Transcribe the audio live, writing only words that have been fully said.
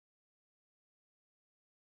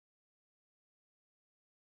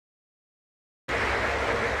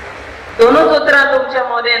दोनूच उतरां तुमच्या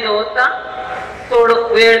मोदें दवरता, चड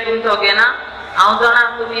वेळ तुमचो घेना। हांव जाणा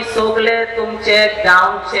तुमी सगळे तुमचे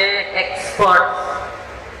गांवचे एक्सपर्ट्स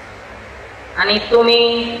आनी तुमी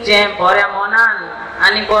जे बऱ्या मनान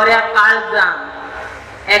आनी बऱ्या काळजान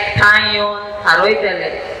एकठांय येवन थारयतले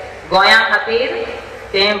गोंया खातीर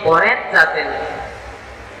तें बरेंच जातलें।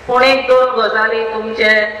 पूण एक दोन गजाली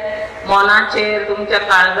तुमचे मनाचेर तुमच्या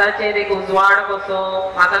काळजाचेर एक उजवाड कसो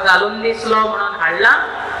म्हाका घालून दिसलो म्हणून हाडला।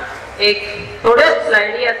 एक थोड्योच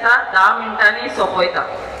स्लायडी आसा, 10 मिनटांनी सोंपयता।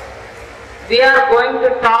 We are going to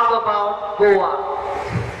talk about Goa.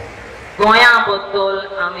 गोंया बद्दल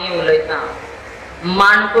आमी उलयता।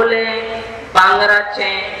 माणकुले भांगराचे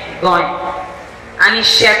गोंय आनी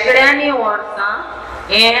शेकड्यांनी वर्सां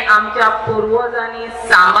हें आमच्या पुर्वजांनी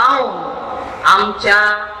सांबाळून आमच्या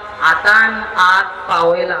हातान आज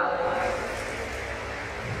पावयलां।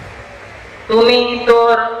 तुमी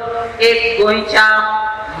तर एक गोंयच्या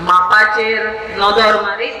मापाचेर नदर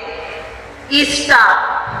मारीत इस्टाक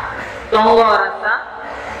दोंगर आसा,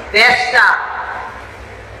 वेस्टाक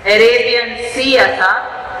अरेबियन सी आसा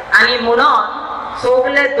आनी म्हणून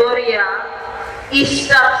सगळे दर्या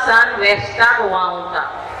इस्टाक सावन वेस्टाक व्हांवता।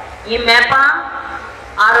 ही मॅपां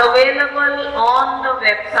are available on the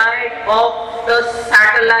website of the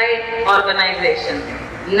satellite organization,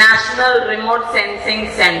 National Remote Sensing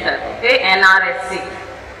Center, okay, NRSC.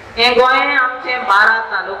 हे गोंय आमचे 12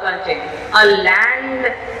 तालुकांचे, a land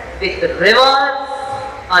with rivers,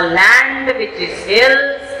 a land which is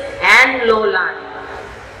hills and lowland,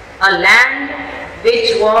 a land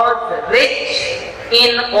which was rich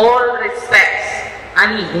in all respects.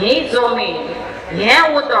 आणि हे जमीन, हे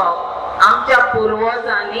उदक आमच्या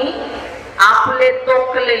पूर्वजांनी आपले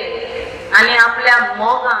तोकले आणि आपल्या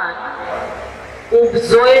मोगान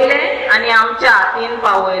उपजोयले आणि आमच्या हातीन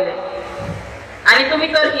पावयले। आणि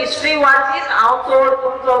तुम्ही तर हिस्ट्री वाचीत, हांव चड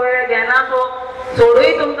तुमचो वेळ घेना, सो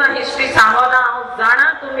चडूय तुमकां हिस्ट्री सांगना। हांव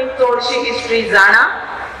जाणा तुमी चडशी हिस्ट्री जाणा,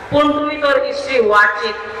 पूण तुम्ही तर हिस्ट्री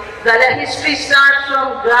वाचीत जाल्यार हिस्ट्री स्टार्ट फ्रॉम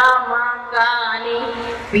गा मा का आणि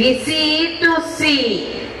BC to C।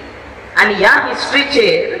 आणि ह्या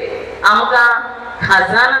हिस्ट्रीचेर आमकां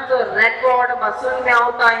खाजानाचो रेकॉर्ड पासून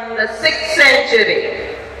Mewat in the 6th century।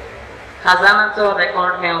 खाजानाचो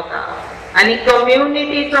record Mewat आनी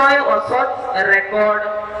कम्युनिटीचोय असोच रेकॉर्ड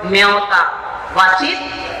मेवता।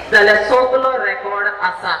 वाचीत जाल्यार सगलो रेकॉर्ड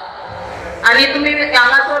आसा। आनी तुमी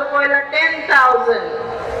हांगासर पळयला 10,000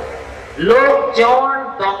 लोक जेवण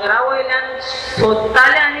दोंगरा वयल्यान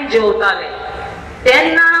सोदताले आनी जेवताले।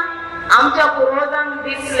 तेन्ना आमच्या पूर्वजांक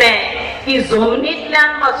दिसलें की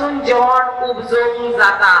जमनींतल्यान पासून जेवण उपजोवंक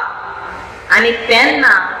जाता आनी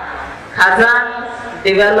तेन्ना खाजान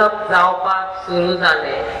डेव्हलप जावपाक सुरू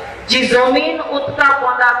जाले। जी जमीन उदका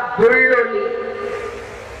पोंदाक बुडलोली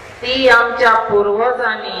ती आमच्या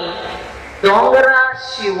पूर्वजांनी दोंगरा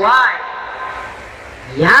शिवाय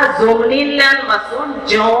ह्या जमनींतल्यान पासून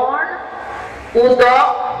जेवण,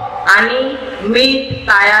 उदक आनी मीठ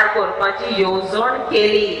तयार करपाची येवजण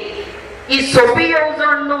केली। ही सोपी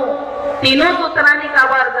येवजण न्हू, 3 उतरांनी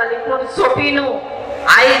काबार जाली, पूण सोपी न्हू।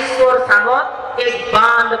 आयज तर सांगत एक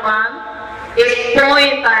बांद बांद, एक पोय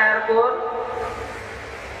तयार कर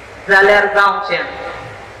जाल्यार जावचें।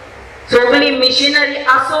 सगळी मिशिनरी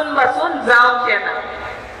आसून पासून जावचें ना।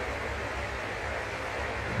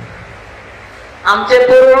 आमचे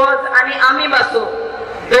पूर्वज आनी आमी पासून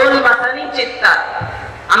 2 भासांनी चिंततात।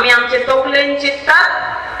 आमी आमचे तोकलेन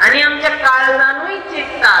चिंततात आनी आमच्या काळजानूय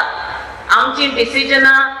चिंततात। आमची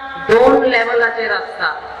डिसिजनां 2 लेवलाचेर आसता।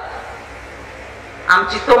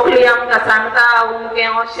 आमची तोकली आमकां सांगता अमकें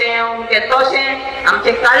अशें अमकें तशें,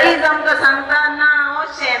 आमचे काळीज आमकां सांगता ना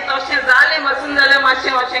अशें तशें जालें पासून जाल्यार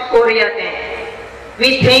मातशें अशें करुया तें। We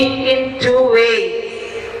think in 2 ways।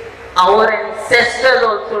 Our ancestors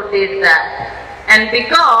also did that, and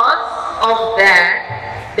because of that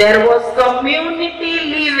there was community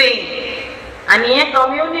living, and hey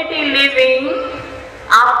community living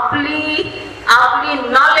आपली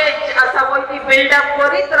नॉलेज आसा पळय ती बिल्डअप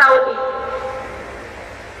करीत रावली।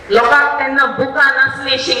 लोकांक तेन्ना बुकां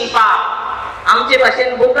नासली शिकपाक, आमचे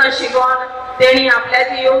भाशेन बुकां शिकोवन तेणी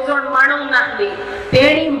आपल्याची येवजण मांडूंक नासली।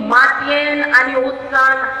 तेणी मातयेन आनी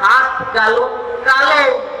उदकान हात घालून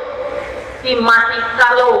कालोवन ती माती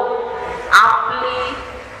कालोवन आपली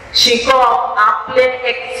शिकप, आपले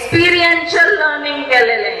एक्सपिरियन्शियल लर्निंग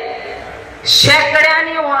केलेलें।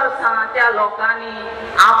 शेकड्यांनी वर्सां त्या लोकांनी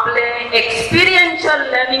आपले एक्सपिरियन्शियल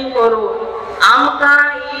लर्निंग करून आमकां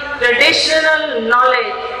ही ट्रेडिशनल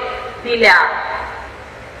नॉलेज दिल्या।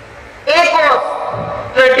 एक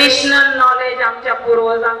वस्त ट्रेडिशनल नॉलेज आमच्या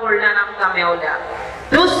पूर्वजां कडल्यान आमकां मेवल्या।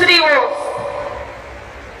 दुसरी वस्त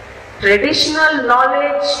ट्रेडिशनल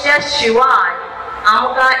नॉलेजच्या शिवाय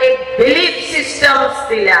आमकां एक बिलीफ सिस्टम्स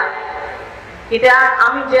दिल्या. कित्याक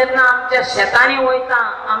आमी जेन्ना आमच्या शेतांनी वयता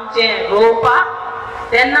आमचें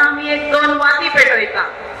रोवपाक तेन्ना आमी एक दोन वाती पेटयता,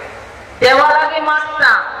 देवा लागीं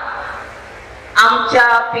मागता आमच्या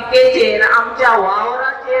पिकेचेर आमच्या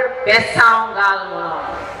वावराचेर बेसांव घाल म्हणून.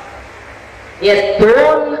 हे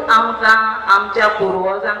दोन आमकां आमच्या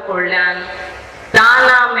पुर्वजां कडल्यान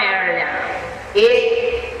दानां मेळ्ळ्या. एक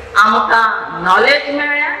आमकां नॉलेज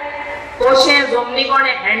मेळ्ळ्या, कशें जमनी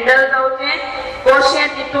कोणें हँडल जावचें, कशें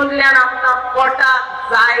तितूंतल्यान आमकां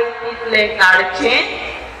पोटाक जाय तितलें काडचें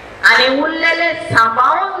आनी उरलेलें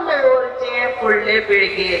सांबाळून दवरचें फुडले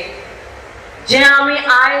पिळगेक. जे आमी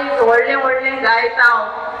आयज व्हडलें व्हडलें गायता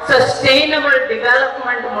सस्टेनेबल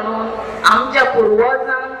डेव्हलपमेंट म्हणून आमच्या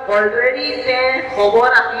पुर्वजांक ऑलरेडी तें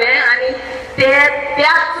खबर आसलें आनी ते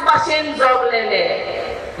त्याच भाशेन जगलेले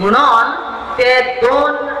म्हणून ते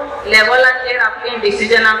दोन लेवलाचेर आपली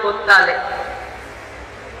डिसिजनां करताले.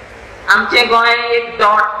 आमचें गोंय एक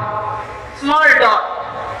डॉट, स्मॉल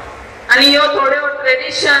डॉट, आनी ह्यो थोड्यो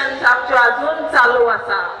ट्रेडिशन्स आमच्यो अजून चालू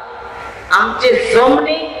आसा. आमचे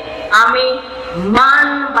जमनीक आमी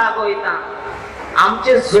मान बागयता,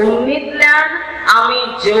 आमचे जमनींतल्यान आमी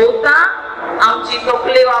जेवता, आमची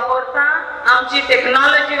तकली वापरता, आमची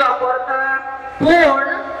टेक्नॉलॉजी वापरता, पूण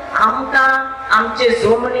आमकां आमचे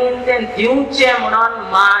जमनीन तें दिवचें म्हणून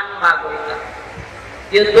मान बागयता.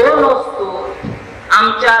 ह्यो दोन वस्तू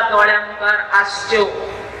आमच्या दोळ्या मुखार आसच्यो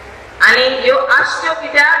आनी ह्यो आसच्यो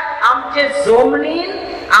कित्याक आमचे जमनीन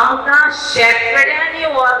आमकां शेकड्यांनी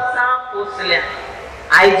वर्सां पोसल्या,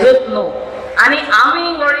 आयजूच न्हू. आनी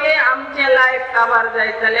आमी घडये आमचें लायफ काबार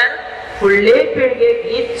जायत जाल्यार फुडले पिळगेक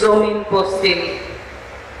हीच जमीन पोसतली.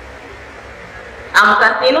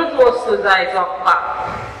 आमकां तीनूच वस्तू जाय जगपाक.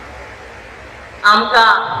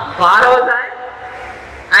 आमकां वारो जाय,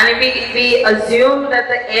 आनी we assume that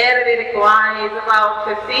the air we require is about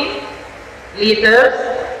 15 liters,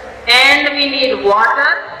 and we need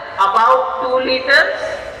water about 2 liters,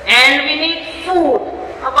 and we need food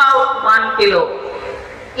about 1 kilo.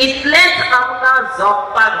 इतलेंच आमकां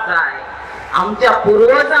जगपाक जाय. आमच्या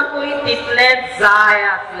पुर्वजांकूय तितलेंच जाय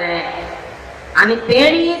आसलें आनी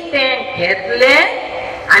तेणी तें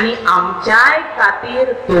घेतलें आनी आमच्याय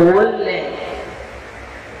खातीर दवरलें.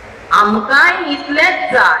 आमकांय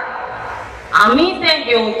इतलेंच जाय, आमी तें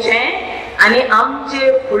घेवचें आनी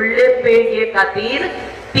आमचे फुडले पिळगे खातीर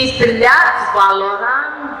तितल्याच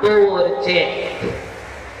वालोरान दवरचें.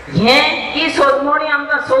 हें ही सोदमोणी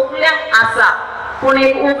आमकां सगल्यांक आसा, पूण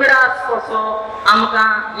एक उगडास कसो आमकां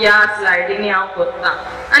ह्या स्लायडींनी हांव कोत्ता.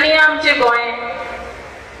 आनी आमचें गोंय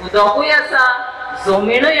उदकूय आसा,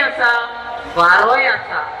 जमीनूय आसा, वारोय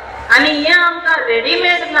आसा, आनी हें आमकां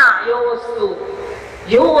रेडीमेड ना.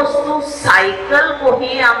 ह्यो वस्तू सायकल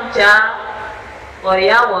कशी आमच्या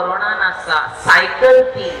पर्यावरणान आसा, सायकल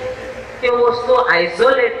त्यो वस्तू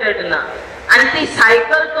आयसोलेटेड ना. आनी ती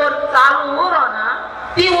सायकल तर चालू उरोना,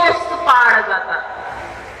 ती वस्त पाड जाता.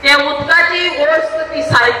 त्या उदकाची वस्त ती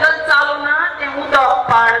सायकल चालू ना, तें उदक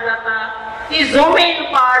पाड जाता, ती जमीन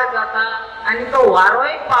पाड जाता आनी तो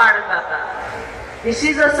वारोय पाड जाता. This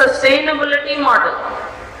is a sustainability model.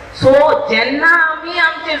 सो जेन्ना आमी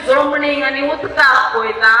आमचे जमनीक आनी उदकाक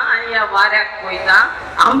पळयता आनी ह्या वाऱ्याक पळयता,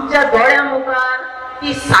 आमच्या दोळ्या मुखार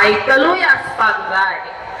ती सायकलूय आसपाक जाय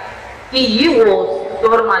की ही वस्त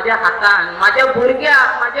तर म्हाज्या हातान म्हाज्या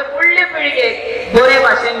भुरग्याक, म्हाज्या फुडले पिळगेक बरे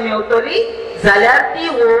भाशेन मेवतली जाल्यार ती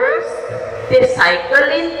वस्त ते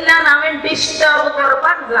सायकलींतल्यान हांवें डिस्टर्ब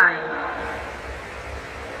करपाक जायना.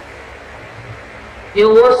 ह्यो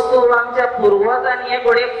वस्तू आमच्या पुर्वजांनी, हे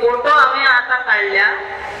घडये फोटो हांवें आतां काडल्या,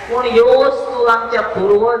 पूण ह्यो वस्तू आमच्या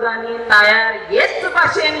पुर्वजांनी तयार हेच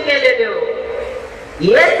भाशेन केलेल्यो,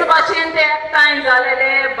 हेच भाशेन ते एकठांय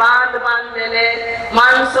जालेले, बांदलेले,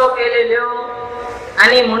 माणसो केलेल्यो.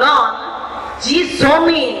 आनी म्हणून जी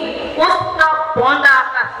जमीन उदका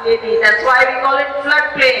पोंदाक आसलेली, that's why we call it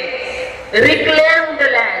flood plains, reclaimed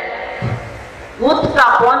land, उदका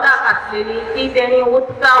पोंदाक आसलेली ती तेणी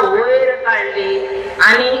उदका वयर काडली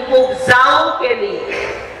आनी उपजाऊ केली.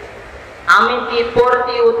 आमी ती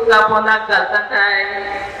परती उदका पोंदाक घालता काय,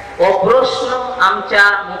 हो प्रश्न आमच्या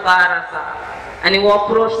मुखार आसा आनी हो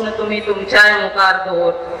प्रश्न तुमी तुमच्याय मुखार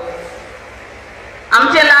दवरचो.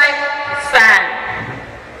 आमचे लायफ स्पॅन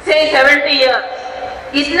से 70 years,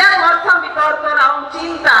 इतल्या वर्सां भितर तर हांव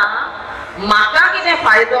चिंता म्हाका कितें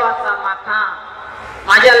फायदो आसा म्हाका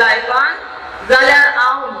म्हाज्या लायफान, जाल्यार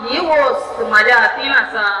हांव ही वस्त म्हाज्या हातीन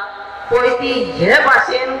आसा पळय ती हे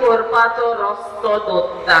भाशेन करपाचो रस्तो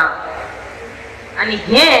दोत्ता. आनी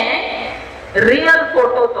हे रियल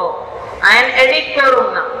फोटो तो हांवें एडिट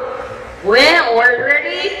करूंक ना. हे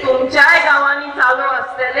ऑलरेडी तुमच्याय गावांनी चालू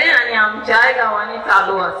असलेले आणि आमच्याय गावांनी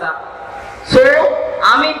चालू असा. सो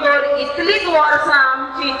आम्ही तर इतलीच वर्सां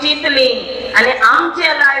आमची चिंतली आणि आमचे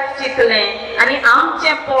लायफ चिंतले आणि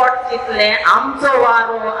आमचे पोट चिंतले, आमचो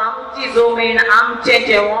वारो, आमची जमीन, आमचे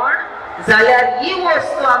जेवण, जाल्यार ही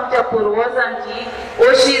वस्तू आमच्या पूर्वजांची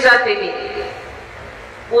अशी जातली.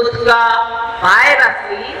 उदका भायर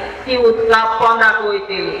आसली ती उदका पोंदाक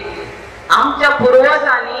वयतली. आमच्या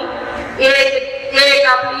पूर्वजांनी एक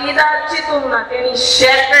आपली इदार चिंतूंक ना, तेणी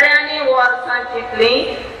शेकड्यांनी वर्सां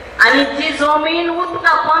चिंतली आणि जी जमीन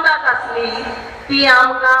उदका पोंदाक आसली ती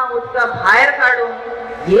आमकां उदका भायर काडून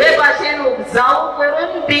हे भाशेन उपजाऊ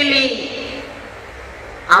करून दिली.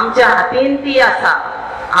 आमच्या हातीन ती आसा.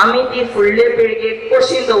 आमी ती फुडले पिळगेक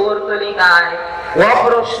कशी दवरतली काय हो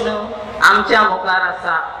प्रश्न आमच्या मुखार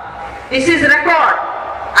आसा. This is record.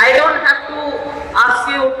 I don't have to ask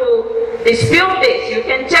you to dispute this. You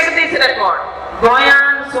can check this record.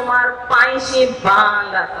 गोंयान सुमार 500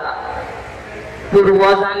 बांद आसा,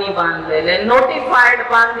 पूर्वजांनी बांधलेले नोटिफाईड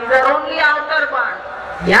बांद. these are only outer बांद.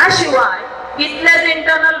 ह्या शिवाय कितलेच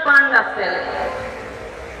इंटरनल बांद आसलेले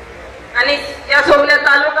आणि त्या सगळ्या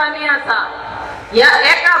तालुकांनी आसा. या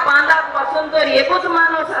एका बांदाक पासून तर एकूच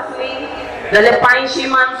माणूस आसली जाल्यार 500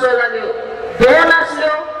 माणसो जाल्यो, 2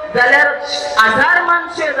 आसल्यो जाल्यार 1000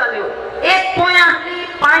 माणसो जाल्यो, एक पोय आसली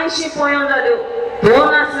 500 पोयो जाल्यो, 2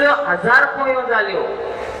 आसल्यो 1000 पोयो जाल्यो.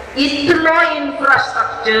 इतलो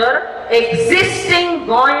इन्फ्रास्ट्रक्चर एक्झिस्टिंग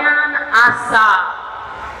गोंयान आसा.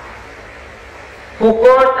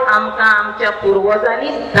 फुकट आमकां आमच्या पूर्वजांनी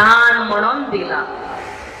दान म्हणून दिला.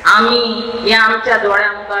 आमी हे आमच्या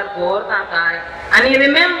दोळ्या मुखार दवरता काय. आणि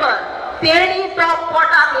रिमेंबर, तेणी तो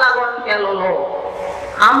पोटाक लागून केलोलो,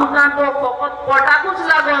 आमकां तो फकत पोटाकूच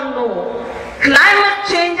लागून न्हू, क्लायमेट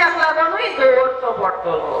चेंजाक लागूनूय दवरचो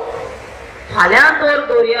पडटलो. फाल्यां तर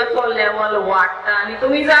दर्याचो लेवल वाडटा आणि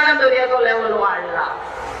तुम्ही जाणा दर्याचो लेवल वाडला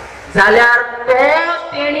जाल्यार तो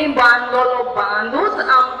तेणी बांदलेलो बांदूच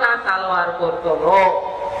आमकां सालवार करतलो.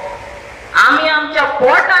 आमी आमच्या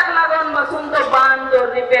पोटाक लागून बसून तो बांद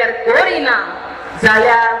जर रिपेर करिना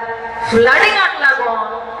जाल्यार फ्लडिंगाक लागून,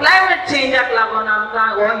 क्लायमेट चेंजाक लागून आमकां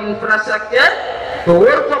हो इन्फ्रास्ट्रक्चर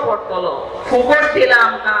दवरचो पडटलो. फुकट दिला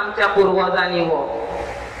आमकां आमच्या पूर्वजांनी हो.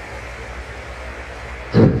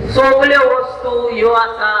 सगळ्यो वस्तू ह्यो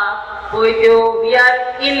आसा पळय त्यो we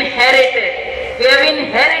are inherited. We have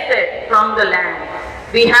inherited from the land.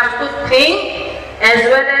 We have to think as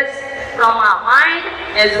well as from our mind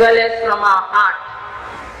as well as from our heart.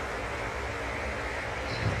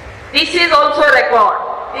 This is also record.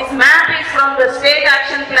 This map is from the State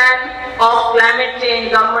Action Plan of Climate Change,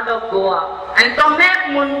 Government of Goa. And to map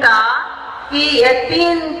म्हणटा की हे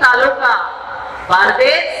 3 तालुका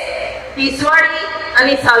बार्देस, तिसवाडी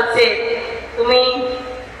आणि सालसेत तुम्ही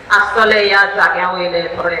आसतले या जाग्या वयले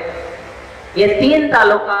थोडे. ये 3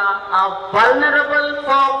 taluka are vulnerable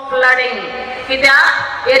for flooding.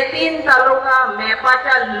 कित्याक ये 3 तालुका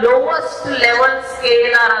मॅपाच्या लोवेस्ट लेवल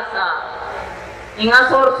स्केलार आसा.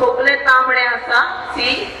 हिंगासोर सगळे तांबडे आसा.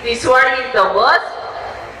 सी Tiswadi is the worst,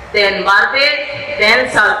 then Bardez, then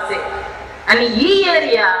सालसे. आणि ही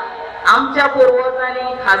एरिया आमच्या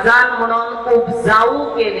पूर्वजांनी खजान म्हणून उपजाऊ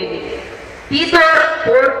केलेली. ती तर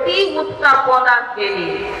परती उदका पोंदाक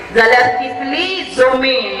गेली जाल्यार तितली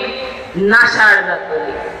जमीन नाशाळ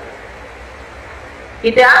जातली.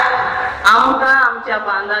 कित्याक आमकां आमच्या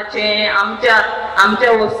बांदाचे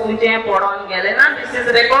आमच्या वस्तूचे पडोन गेले ना. This is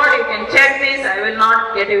record. You can check this. I will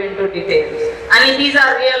not get you into details. आणि दीज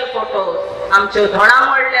आर रियल फोटोज. आमच्यो धोडा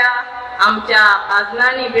मोडल्या, आमच्या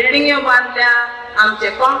खाजनांनी बिल्डिंग्यो बांधल्या, आमचे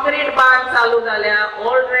कॉन्क्रीट बांध चालू झाल्या,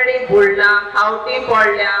 ऑलरेडी बुडला, खावटी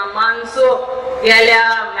पडल्या, माणसो गेल्या,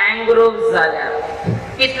 मँग्रोव्ह झाल्या.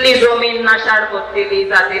 कितली जमीन नाशाड करतली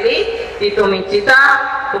जातली ती तुम्ही चिता.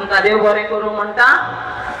 तुमकां देव बरें करूं म्हणटा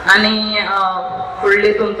आणि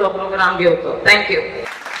फुडली तुमचो प्रोग्राम घेवचो. थँक्यू.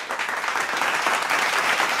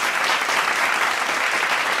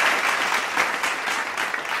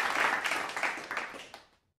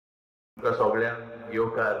 सगळ्यांक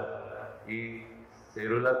येवकार ही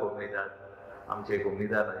सेरुला कोमुनिदाद आमचे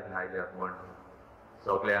कोमुनिदाद आयल्यात म्हण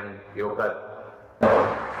सगळ्यांक येवकार.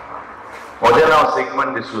 म्हजें नांव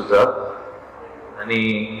सिगमंड डिसूजा आनी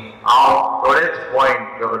हांव थोडेच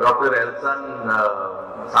पॉयंट डॉक्टर एल्सान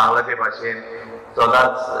सांगला ते भाशेन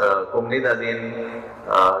सदांच कोमुनिदादीन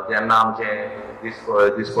जेन्ना आमचें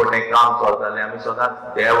दिसपटें काम चलतालें आमी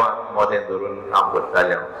सदांच देवाक मोदें धरून काम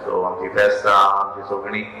करताले. सो आमची फेस्तां, आमची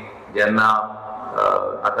सगळीं जेन्ना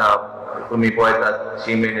आतां तुम्ही पळयतात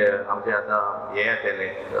शिमे आमचे आतां हे येतले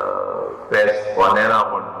फेस्त बोनेरा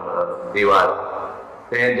म्हण दिवार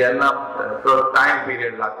ते जेन्ना तो टाइम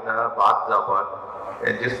पीरियड लागता भात जावपाक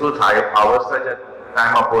जितूच हार्वेस्टाच्या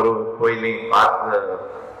टायमा पयलीं भात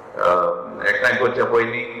एकठांय करच्या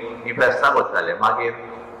पयलीं ही फेस्तां करताले मागीर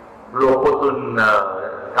लोक परतून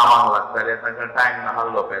कामाक लागताले तांकां टायम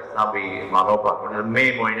नाहलो फेस्तां बी मनोवपाक म्हणजे मे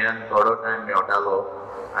म्हयन्यान थोडो टायम मेळटालो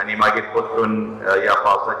आनी मागीर परतून ह्या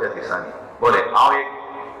पावसाच्या दिसांनी बरें हांव एक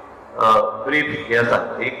ब्रीफ हें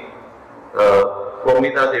सांगता एक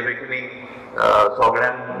कोमुनिदाद बेगिनींग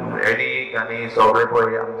सगळ्यांक एडीक आनी सगळे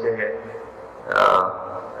पळय आमचे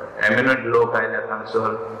एमिनंट लोक आयल्यात हांगसर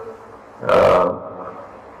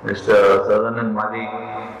मिस्टर सदानंद मालिक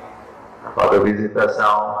Father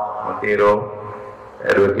Visitacào Monteiro,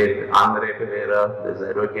 Advocate Andre Pereira, there's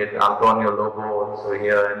Advocate Antonio Lobo also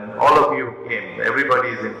here, and all of you came. Everybody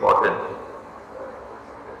is important.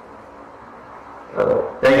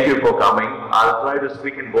 Thank you for coming. I'll try to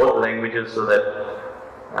speak in both languages so that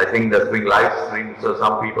I think that's being live streamed, so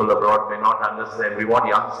some people abroad may not understand. We want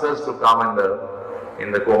youngsters to come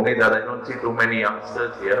in the Comunidade. I don't see too many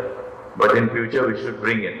youngsters here, but in future we should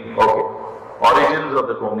bring in. Okay. Origins of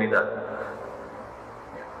the Comunidade.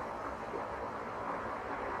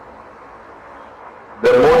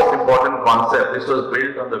 The most important concept, this was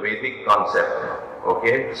built on the Vedic concept,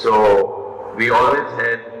 okay? So, we always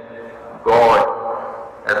had God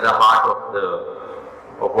at the heart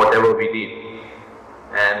of whatever we did.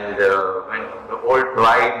 And when the old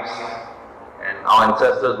tribes, and our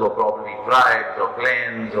ancestors were probably tribes or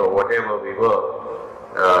clans or whatever we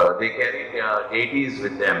were, they carried their deities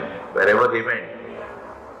with them wherever they went.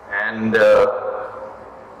 And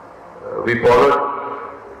we followed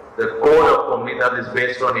the code of Comunidade is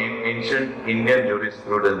based on ancient Indian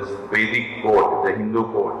jurisprudence, Vedic code, the Hindu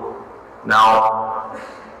code. Now,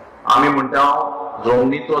 आमी म्हणटाव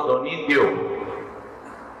जमनीचो दोनी देव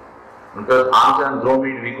म्हणटच आमच्यान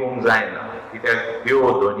जमीन विकूंक जायना कित्याक देव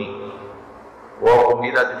दोनी हो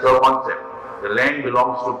कोमुनिदादीचो concept the land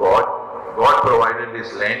belongs to God God provided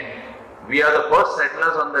this land. We are the first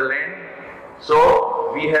settlers on the land, so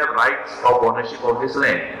we have rights of ownership of this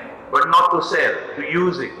land, but not to sell, to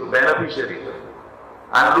use it, to beneficiaries.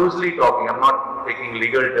 I'm loosely talking, I'm not taking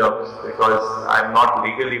legal terms because I'm not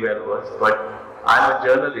legally well versed, but I'm a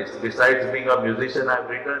journalist. Besides being a musician, I've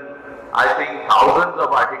written, I think, thousands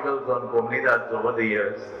of articles on Comunidades over the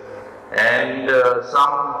years, and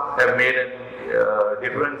some have made a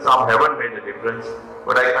difference, some haven't made a difference,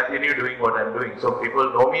 but I continue doing what I'm doing. So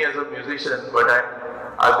people know me as a musician, but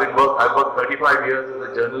I've worked 35 years as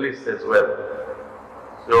a journalist as well.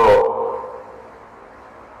 So,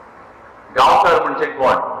 Ganvkari म्हणजे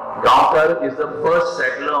कोण? Ganvkari is the first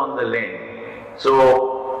settler on the land. So,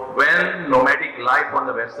 when nomadic life on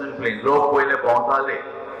the western plains, लोक पहिले भोंवताले,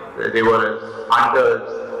 they were hunters,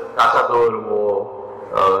 cazador,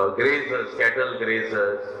 grazers, cattle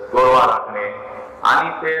grazers, गोरवां राखणे, आणि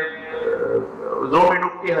ते जमीन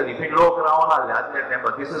उक्ती आसली थंय लोक रावन आसले आदले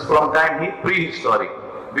तेंपार. This is from time prehistoric,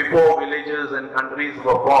 before villages and countries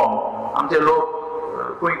were formed. आमचे लोक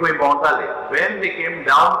खंय खंय भोंवताले. When they came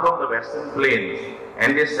down from the western plains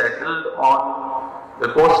and they settled on the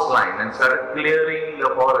coastline and started clearing the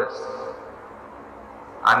forest,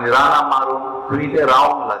 आणि रानां मारून थंय ते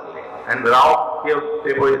रावंक लागले. And राव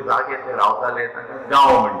ते पळय जागे ते रावताले तांकां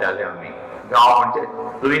गांव म्हणटाले आमी. गांव म्हणजे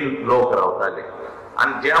थंय लोक रावताले.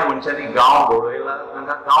 आणि ज्या मनशांनी गांव घडयला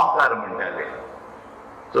तांकां गांवकार म्हणटाले.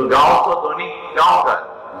 सो गांवचो दोनी गांवकार,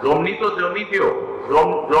 जमनीचो दोनी देव,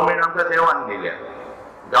 जमीन आमकां देवान दिल्या.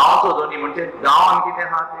 गांवचो दोनी म्हणजे गांवान कितें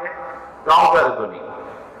आहा ते गांवकार दोनी,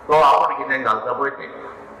 तो आपण कितें घालता पळय तें.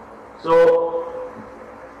 सो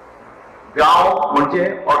गांव म्हणजे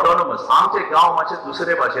ऑटोनॉमस. आमचे गांव मातशे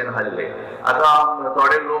दुसरे भाशेन आसले. आतां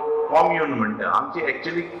थोडे लोक कॉम्यून म्हणटा, आमची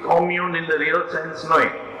actually commune in the real sense न्हय.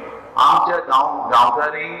 आमच्या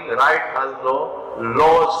गांवकारी रायट आसलो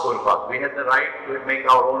लॉज करपाक. We had the right to make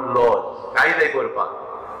our own laws, कायदे करपाक,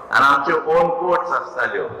 आनी आमच्यो ओन कोर्ट्स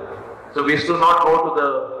आसताल्यो. So we to not go to the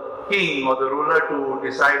king or the rural to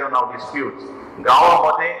decide on our disputes.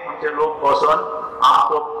 गांवामध्ये आमचे लोक बसून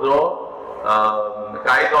आमचो जो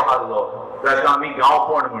कायदो आसलो ताका आमी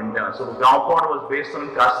गांवपण म्हणटा. सो गांवपण was based on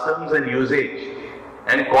customs and usages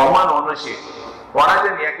and common ownership.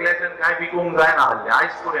 कोणाच्यान एकल्याच्यान कांय विकूंक जायना आसलें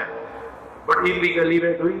आयज पर्यंत. But illegally we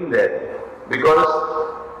are doing that because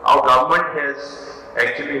our government has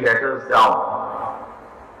actually let us down.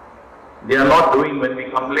 They are not doing, when we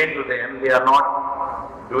complain to them, they are not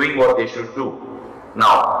doing what they should do.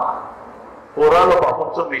 Now, Foral of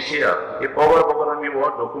Afonso Mexia, a power आमी वो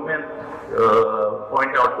document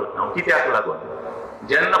point out करता. कित्याक लागून?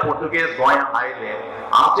 जेन्ना Portuguese गोंया आयले,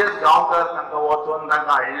 आमचेच गांवकार तांकां वचोन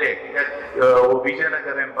तांकां हाडले.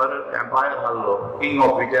 Vijayanagar empire हाल्लो, king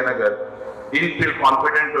of Vijayanagar didn't feel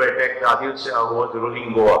confident to attack Adil Shah who was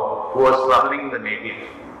ruling Goa, who was troubling the natives.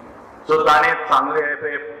 So ताणे सांगले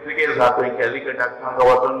पुर्तुगेज हातून कॅलिकटाक तांकां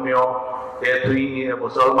वचोन मेळो. ते थंय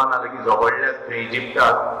मुसलमानां लागीं झगडल्यात थंय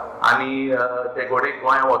इजिप्टाक आनी ते घोडेक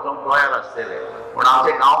गोंया वचोंक तयार आसलेले. पूण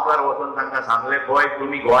आमचे गांवकार वचोन तांकां सांगले पळय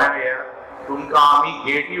तुमी गोंया येयात, तुमकां आमी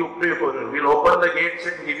गेटी उक्त्यो करून we'll open the gates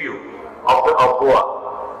and give you of Goa.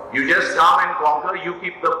 You just come and conquer, you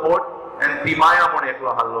keep the port. And तिमाया म्हूण एकलो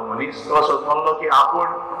आसलो मनीस, तो सोदमल्लो की आपूण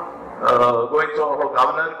गोंयचो हो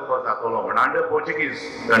गव्हर्नर कसो जातलो म्हूण अंडर पोर्चुगीज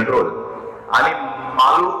कंट्रोल. आनी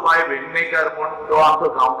मालूक बाय वेंगणेकर म्हूण तो आमचो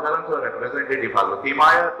गांवकारांचो रेप्रेझेंटेटिव्ह आसलो.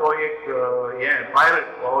 तिमाया तो एक हे पायलट,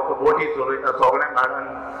 तो बोटी चलयता, सगळ्यांक हाडून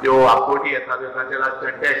त्यो आपोटी येताल्यो तांचे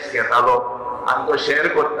लागच्यान टॅक्स घेतालो आनी तो शेअर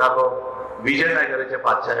करतालो विजयनगराचे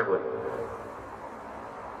बादशाहे पळय.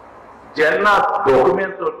 जेन्ना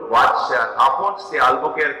डॉक्युमेंट वाचशात आपूणच ते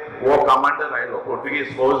आल्बुकेर्क हो कमांडर आयलो पोर्तुगीज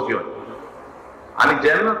फौज घेवन. आनी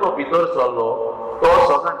जेन्ना तो भितर सरलो तो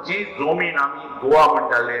स्वता जी जमीन आमी गोवा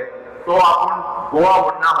म्हणटाले तो आपूण गोवा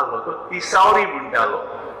म्हणना आहलो, तो तिसावरी म्हणटालो.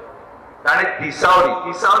 ताणें तिसावरी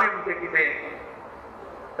म्हणजे कितें,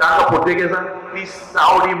 तांकां पुर्तुगेजान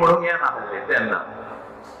तिसावडी म्हणूंक येनासलें तेन्ना.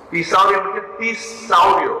 तिसावरी म्हणजे 30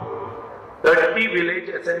 चावड्यो, 30 विलेज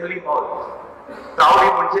असेंब्ली हॉल्स. चावडी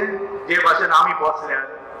म्हणजे जे भाशेन आमी बसल्यात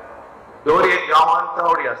दर एक गांवांत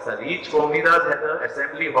चावडी आसताली. Each comunidade had a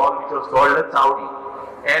assembly hall which was called a Chawdi.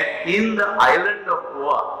 And in the island of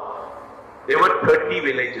Goa there were 30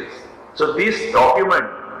 villages. So this document,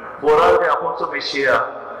 Foral de Afonso Mexia,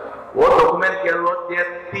 वो document केल्लो ते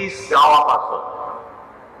 30 गांवां पासून.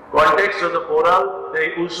 Context of the Foral, the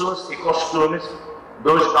usos y costumes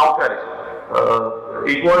dos गांवकारे.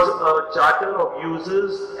 It was a charter of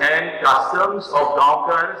uses and customs of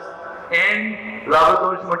गांवकार्स and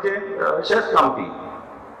Lavadosh म्हणजे शेतकामती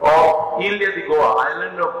of Ilha de Goa,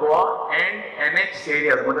 island of Goa and annexed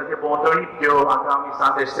areas. म्हणजे ते पोंतणी त्यो आतां आमी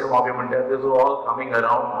सांतेस्ते वाबी म्हणटात, this was all coming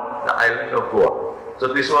around the island of Goa. So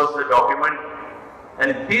this was the document.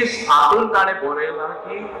 And this हातून ताणें बरयलां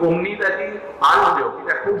की कोम्युनिदादी आल्ल्यो,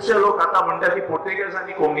 कित्याक खुबशे लोक आतां म्हणटात की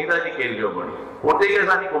पोर्तुगेजांनी कोम्युनिदादी केल्ल्यो म्हण.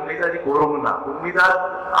 पोर्तुगेजांनी कोम्युनिदादी करूंक ना. कोम्युनिदाद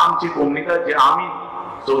आमची कोम्युनिदाद जे आमी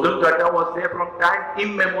सोदून काडटा was there from time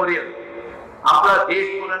immemorial. आमकां डेट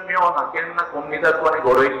करून मेळना केन्ना कोम्युनिदाद कोणें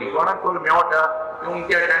घडयल्ली, कोणाक तर मेळटा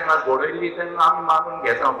उमक्या टायमार घडयल्ली तेन्ना आमी मानून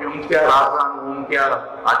घेता की उमक्या राजान उमक्या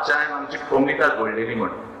आचार्यान आमची कोम्युनिदाद घडलेली म्हण.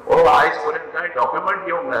 हो आयज पर्यंत कांय डॉक्युमेंट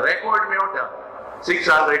येवंक ना. रेकॉर्ड मेळटा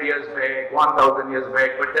 600 years back, 1000 years back,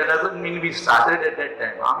 but that doesn't mean we started at that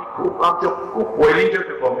time. आमी खूब आमच्यो खूब पयलींच्यो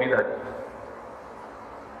त्यो कोम्युनिदादी.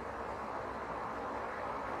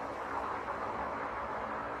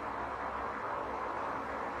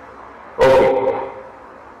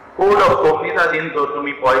 कोड ऑफ कोम्युनिदादीन जर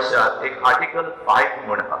तुमी पळयशात एक आर्टिकल 5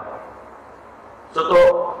 म्हण आसा. सो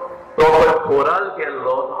तो फोराल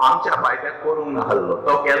केल्लो आमच्या फायद्याक करूंक नाहल्लो.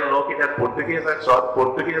 तो केल्लो कित्याक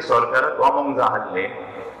पुर्तुगेज सरकाराक गमोंक जाय आसलें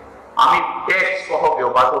आमी टॅक्स कसो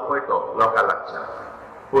घेवपाचो पळय तो लोकां लागच्यान.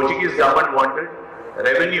 Portuguese government wanted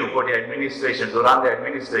revenue for the administration, to run the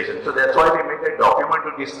administration. So that's why they made a document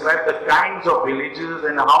to describe the kinds of villages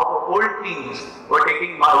and how the old kings were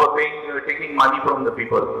taking money from the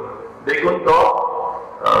people. देखून तो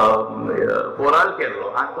फोराल केल्लो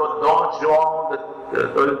आनी तो Dom João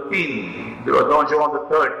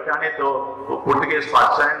III ताणें तो Portuguese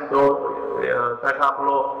बादशाहान तो ताका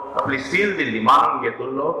आपली सील दिल्ली, मानून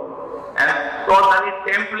घेतिल्लो. आनी तो ताणें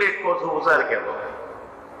टेम्पलेट कसो उजार केलो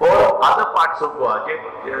for other parts of Goa.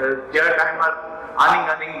 ज्या टायमार आनीक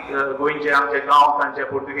गोंयचे आमचे गांव तांचे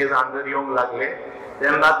पुर्तुगेज हांगर येवंक लागले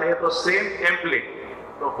तेन्ना ते तो सेम टेम्पलेट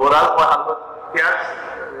तो फोराल पळयलो त्याच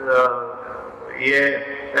हे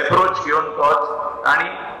एप्रोच घेवन तोच आनी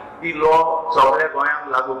ती लॉ सगळ्या गोंयांक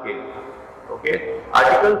लागू केली. Okay,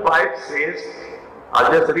 article 5 says,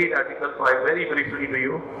 I'll just read article 5 very briefly to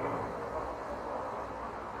you.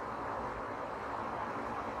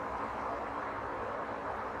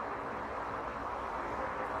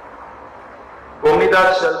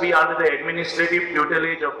 Comunidades shall be under the administrative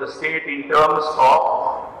tutelage of the state in terms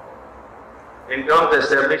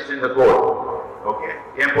established in the code. Okay,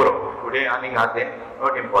 today not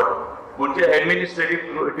important. म्हणजे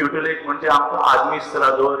administrative ट्युटलेज म्हणजे आमकां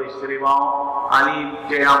आदमिस्त्रादोर इस्त्रीवांव आनी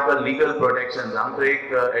जे आमकां legal protection आमकां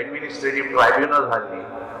एक administrative tribunal आसली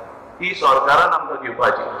ती सरकारान आमकां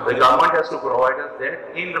दिवपाची. The government has to provide us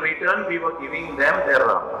that. In return, we were giving them their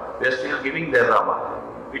Rama. We are still giving their Rama,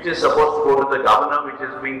 which is supposed to go to the governor, which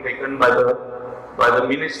is being taken by the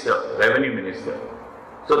minister, revenue minister.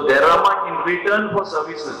 So their Rama in return for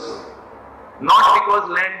services. Not because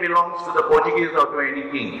land belongs to the Portuguese or to any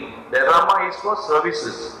king. Their Rama is for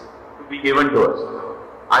services to be given to us.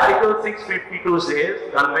 Article 652 says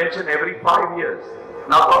convention every 5 years.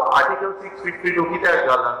 Now Article 652 कित्याक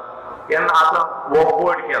जाला? केन्ना आतां वो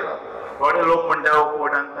board केला. थोडे लोक म्हणटा वो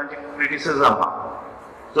बोर्डान तांची क्रिटिसिझम आहा.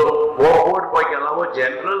 सो वो बोर्ड पळय केला वो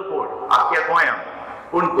जनरल बोर्ड आख्या गोंयांत.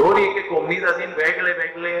 पूण दर एके कोमुनिदादीन वेगळे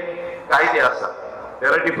वेगळे कायदे आसात.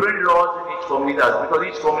 There are different laws in each comunidad because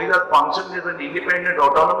each comunidad functions as an independent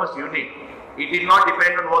autonomous unit. It did not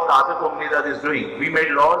depend on what the other comunidad is doing. We made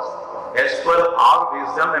laws as per our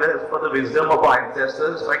wisdom and as per the wisdom of our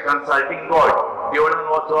ancestors by consulting God. देवळान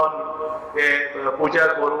वचोन ते पूजा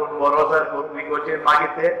करून वरोजार करून विकोचे मागीर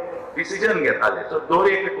ते decision घेताले. सो दर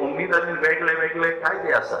एक कोमुनिदादीन वेगळे वेगळे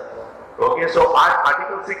कायदे आसात. ओके, सो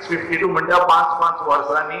आर्टिकल 652 म्हणटा 5-5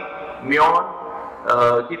 वर्सांनी मेळोन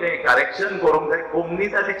कितें करेक्शन करूंक जाय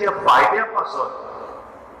कोमुनिदादीच्या फायद्या पासून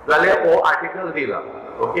जाल्यार हो आर्टिकल दिला.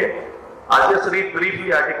 Okay, I'll just read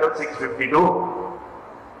briefly Article 652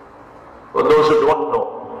 for those who don't know.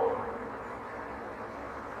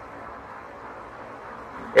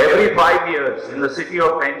 Every 5 years in the city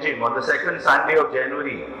of Panjim on the second Sunday of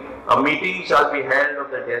January, a meeting shall be held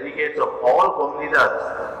of the delegates of all comunidades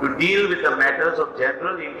to deal with the matters of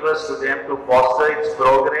general interest to them, to foster its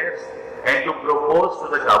progress and to propose to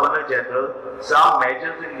the Governor General some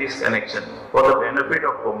measures in this connection for the benefit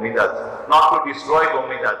of comunidades, not to destroy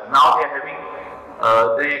comunidades. Now they are having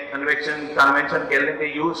the convention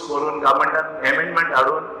they use Korun government amendment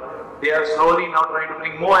adun. They are slowly now trying to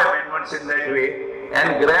bring more amendments in that way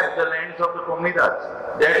and grab the lands of the comunidades.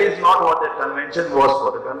 That is not what the convention was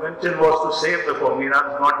for. The convention was to save the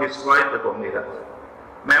comunidades, not destroy the comunidades.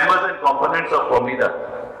 Members and components of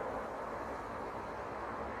comunidade.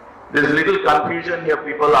 There is little confusion here.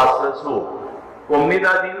 People ask us who.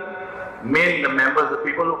 Comunidade, main members, the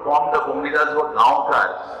people who formed the comunidades were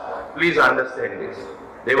Ganvkars. Please understand this.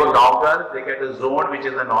 They were Ganvkars, they get a zone which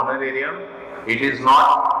is an honorarium. It is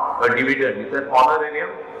not a dividend, it's an honorarium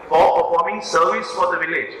for performing service for the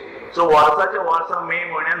village. So वर्षाच्या वर्सा मे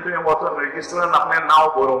म्हयन्यान तुवें वचून रजिस्टरान आपलें नांव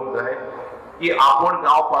बरोवंक जाय की आपूण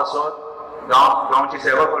गांव पासत गांवची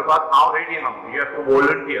सेवा करपाक हांव रेडी आहा. You have to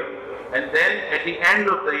volunteer. And then at the end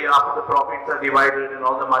of the year, after the profits are divided and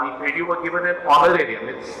all the money paid, you were given an honorarium.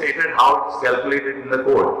 It's stated how it's calculated in the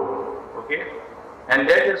code. Okay? And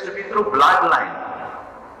that has to be through bloodline.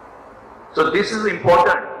 So this is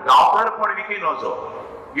important. Ganvkar for weekend also.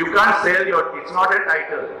 You can't sell it's not a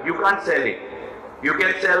title. You can't sell it. You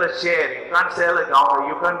can sell a share. You can't sell a Ganvkar.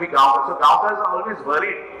 You can't be Ganvkar. So Ganvkars are always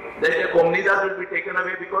worried that your comunidad will be taken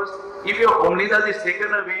away, because if your comunidad is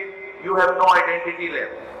taken away, you have no identity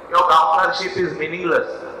left. Your Ganvkarship is meaningless.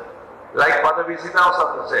 Like Father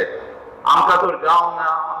Visitacào said, Amka tur gaon na,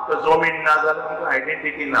 amka zomin na, amka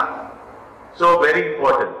identity na. So very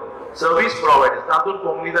important. Service providers. Tatul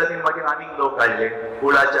comunidade magin aning lok kalle,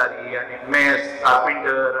 Kulachari, ani mess,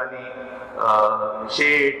 carpenter, ani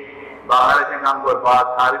shade, baharaचे काम करपाक,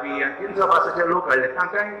 खारवी आणि तीन सभासाचे लोक काढले.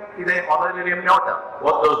 तांकां कितें honorarium मेळटा,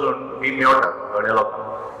 what those don't be मेळटा थोड्या लोकांक.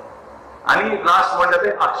 आणि लास्ट म्हणटा ते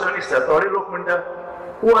actionist. थोडे लोक म्हणटा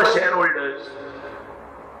who are shareholders?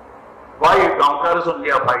 Why Ganvkars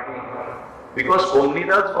only are fighting? Because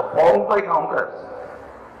comunidades were formed by Ganvkars.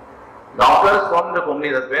 Ganvkars formed the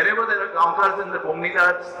comunidades. Wherever there are Ganvkars in the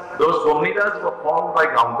comunidades, those comunidades were formed by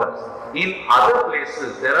Ganvkars. In other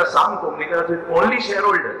places, there are some comunidades with only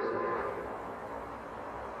shareholders.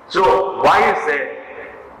 So why is that?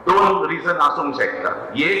 दोन reason आसूंक शकता.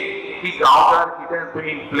 एक की गांवकार कितें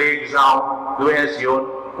तुवें plague जावं दुयेंस येवन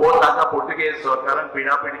वो ताका पुर्तुगेज सरकारान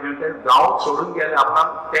पिडापिडी दिवन ते गांव सोडून गेले.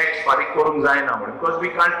 आपणाक टॅक्स फारीक करूंक जायना म्हणून, because we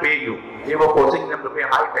can't pay you. They were forcing them to पे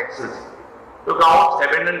हाय टॅक्सेस. तो गांव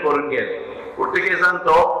अबॅन्डन करून गेले. पुर्तुगेजान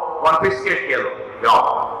तो कॉन्फिस्केट केलो गांव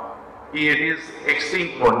की इट इज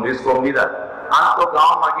एक्सटिंक्ट म्हणून दीस कोमुनिदाद. आनी तो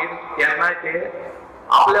गांव मागीर केन्नाय ते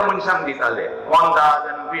आपल्या मनशांक दिताले. कोंदाद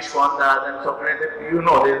आनी विश्कोंदाद आनी सगळे ते यू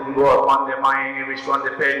नो दे कोंदे माये, विश्कोंदे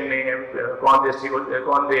पेडणे, कोंदे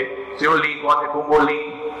शिवली, कोंदे कुंबोली,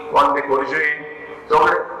 कोंदे कोरजुये,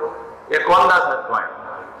 सगळे हे कोंदाद आसात गोंयांत.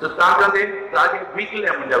 सो तांकां ते जागे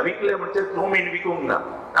विकले म्हणजे जमीन विकूंक ना.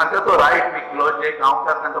 तांकां तो रायट विकलो. जे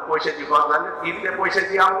गांवकार तांकां पयशे दिवपाक लागले, तितले पयशे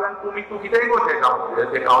दिवंक जाय तुमी तूं कितेंय गो ते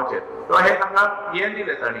गांवचेर. तो हे तांकां हें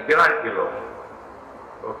दिलें तांणी, ग्रांट केलो.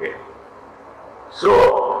 ओके. So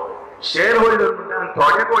शेअर होल्डर म्हणटा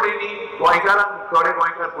थोडे कोडेनी गोंयकारांक थोडे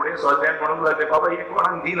गोंयकार फुडें सरल्यान म्हणूंक लागले बाबा हे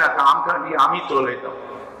कोणाक दिनाका आमकां दी आमी चलयता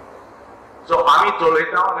सो आमी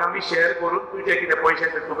चलयता आनी आमी शेअर करून तुजे कितें पयशे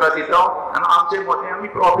ते तुका दिता आनी आमचे मतें आमी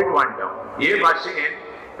प्रॉफिट वांटता हे भाशेन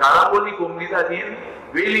कारांबोली कोमुनिदादीन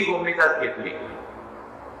वेली कोमुनिदाद घेतली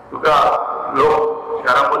तुका लोक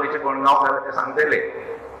कारांबोलीचे कोण गांवकार ते सांगतले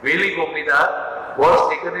वेली कोमुनिदाद was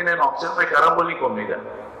taken in an auction by Karamboli Comunidade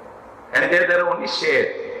and there are only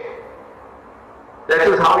shares. That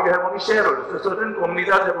is how you have only shareholders. So certain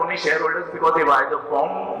comunidades have only shareholders because they were either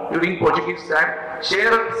formed during Portuguese time.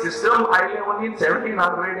 Share system I live only in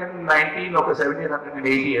 1719 or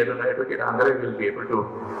 1780. I don't know, Advocate Andre will be able to,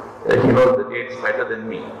 he knows the dates better than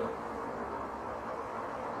me.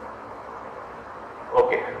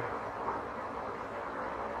 Okay.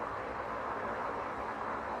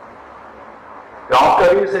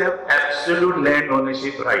 Ganvkaris have absolute land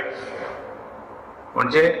ownership rights.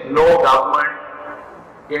 No government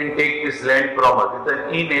can take this land from us. It's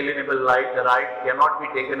an inalienable right. The right cannot be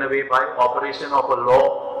taken away by operation of a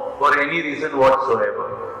law for any reason whatsoever.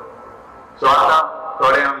 So,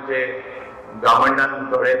 today amche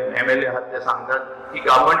government today MLA hatte सांगतात की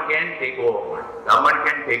government can take over. Government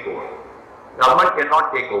can take over. Government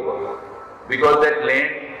cannot take over because that land.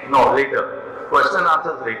 No, later. Question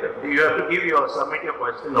answers later. You have to give submit your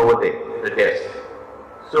question over there, the desk.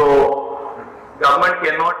 So, government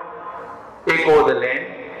cannot take over the land.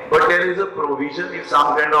 But there is a provision, if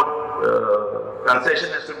some kind of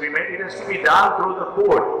concession has to be made, it has to be done through the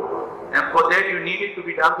court. And for that you need it to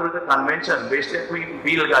be done through the convention. Based on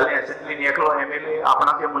Bldg assembly nieklo MLA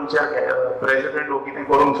आपणा ते मनशा president हो कितें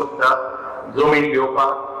करूंक सोदता जमीन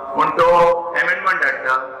घेवपाक म्हण तो amendment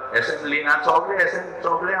हाडटा assembly ना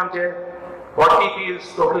सगळे आमचे 40 thieves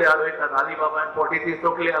तोखले आलयतात अलीबाबान 40 thieves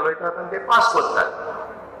तोखले आलयतात आनी ते पास करतात.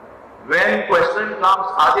 When question comes,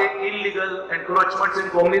 are there illegal encroachments in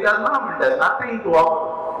Comunidade? There's nothing to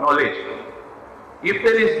our knowledge. If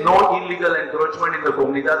there is no illegal encroachment in the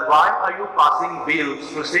Comunidade, why are you passing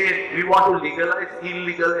bills to say we want to legalize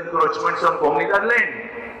illegal encroachments on Comunidade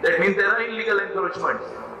land? That means there are illegal encroachments.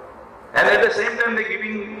 And at the same time, they're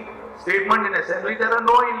giving statement in assembly, there are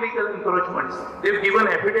no illegal encroachments. They've given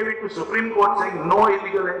affidavit to Supreme Court saying no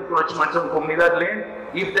illegal encroachments on Comunidade land.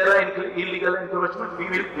 If there are illegal encroachments, we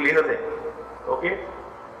will clear them. Okay?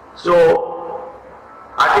 So,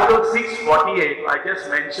 Article 648, I just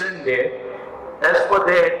mentioned there, as per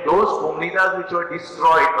that, those comunidades which were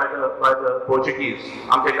destroyed by the Portuguese,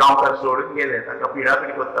 आमचे गांवकार सोडून गेले, ताका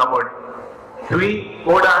पिडापिडी करता म्हण, थंय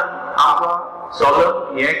कोर्टान आमकां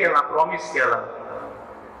सोलम हें केलां, प्रॉमिस केलां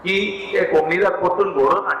की ते कोमुनिदाद परतून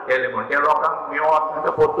घडोवन हाडटले म्हण, त्या लोकांक मेळोन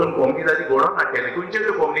तांकां परतून कोमुनिदादी घडोवन हाडटले. खंयच्यो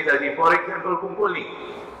त्यो कोमुनिदादी? For example Cuncolim.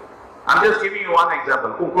 I'm just giving you one example.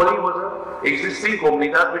 Kunkoli was an existing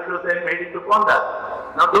comunidad which was then made into Condad.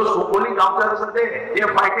 Now those Kunkoli Gamkaras are there. They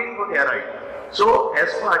are fighting for their right. So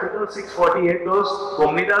as per Article 648, those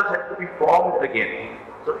comunidades had to be formed again.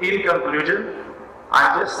 So in conclusion, I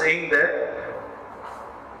am just saying that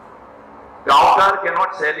Gamkar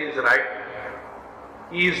cannot sell his right.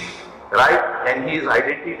 His right and his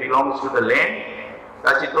identity belongs to the land.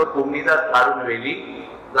 Tachi to comunidad karun veli,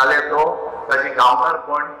 zale to tachi Gamkar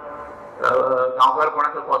पण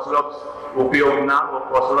गांवकारपणाचो कसलोच उपयोग ना,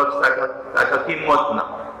 कसलोच ताका किंमत ना.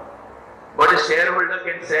 But a shareholder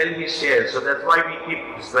can sell his shares, so that's why we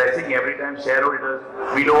keep stressing every time shareholders.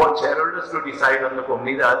 We don't want shareholders to decide on the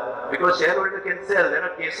Comunidade because shareholder can sell. There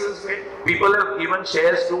are cases where people have given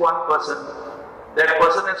shares to one person. That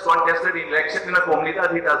person has contested election in a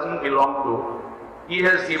Comunidade he doesn't belong to. He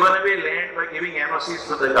has given away land by giving NOCs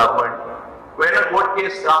to the government. When a court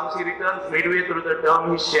case comes, he returns midway through the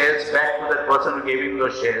term his shares back to that person who gave him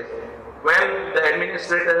those shares. When the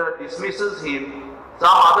administrator dismisses him,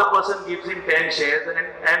 some other person gives him 10 shares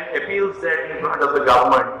and appeals that in front of the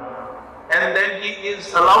government. And then he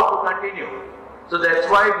is allowed to continue. So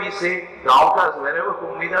that's why we say Gaonkars, wherever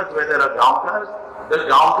Comunidades, where there are Gaonkars, the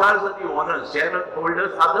Gaonkars are the owners,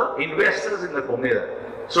 shareholders are the investors in the Comunidade.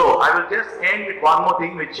 So I will just end with one more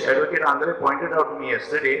thing which Advocate Andre pointed out to me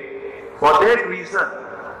yesterday. For that reason,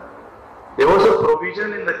 there was a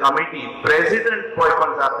provision in the committee, President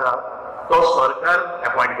Poipanzata, to Sarkar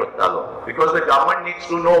appoint Kottalo, because the government needs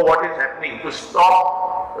to know what is happening to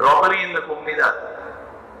stop robbery in the Comunidade.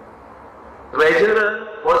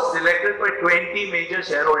 Treasurer was selected by 20 major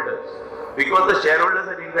shareholders. Because the shareholders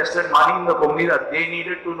had invested money in the Comunidade, they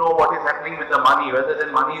needed to know what is happening with the money, whether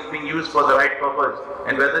the money is being used for the right purpose,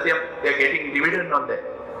 and whether they are getting dividend on that.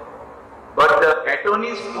 But the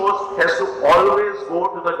attorney's post has to always go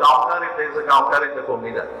to the Gaonkar if there is a Gaonkar in the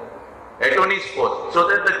Comunidade. attorney's post, so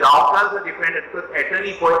that the Ganvkars are dependent, because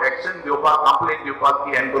attorney for action घेवपाक, complaint घेवपाक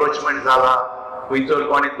की encroachment जाला, खंयसर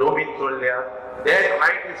कोणी जमीन सोडल्या, that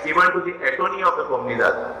right is given to the attorney of the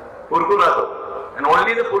Comunidade, Procurador, and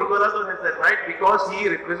only the Procurador has that right because he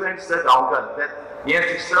represents the Ganvkars. That hey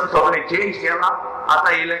system सगळें change केला. आता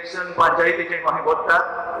इलेक्शन पंचायतीचे कोणी बघतात,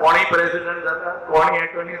 कोणी प्रेसिडेंट जाता, कोणी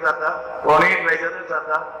एटर्नी जाता, कोणी ट्रेजरर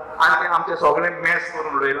जाता, आणि ते आमचे सगळे मॅस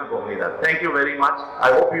करून उडयला Comunidade. Thank you very much.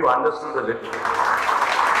 I hope you understood a little.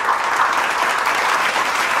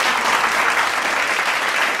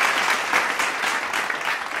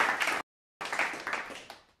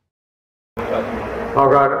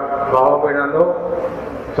 अगर भाव भयणांनो,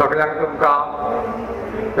 सगळ्यांक तुमकां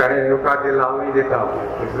ताणें येवकार दिला, हांवूय दिता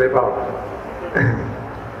दुसरे भाव.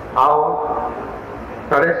 हांव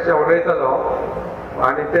थोडेशें उलयतलो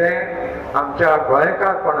आनी तें आमच्या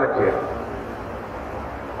गोंयकारपणाचेर.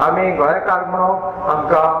 आमी गोंयकार म्हणून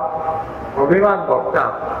आमकां अभिमान भोगता.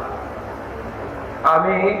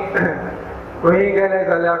 आमी खंय गेले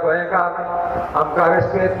जाल्यार गोंयकार आमकां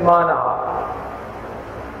रेस्पेद मान आहा,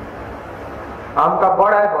 आमकां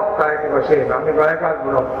बडाय भोगता एके भशेन आमी गोंयकार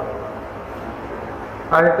म्हणून.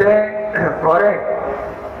 आनी तें खरें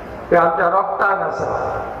तें आमच्या रगतान आसा.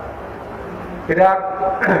 कित्याक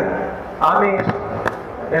आमी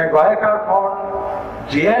हे गोंयकारपण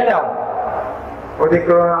जियेल्या, अदीक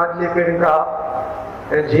आदली पिळगा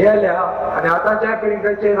हे जियेल्या आनी आतांच्या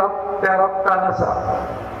पिळगेचे त्या रगतान आसा.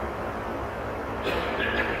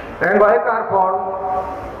 हे गोंयकारपण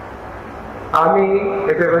आमी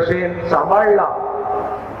एके भशेन सांबाळलां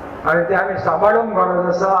आनी तें आमी सांबाळूंक गरज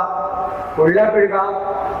आसा. फुडल्या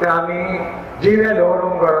पिळगांक तें आमी जिवे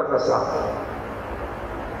दवरूंक गरज आसा.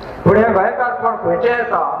 पूण हें गोंयकारपण खंयचें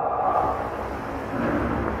येता?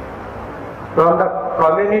 From the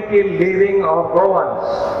community living of Goans.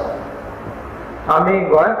 आमी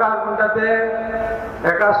गोंयकार म्हणटा ते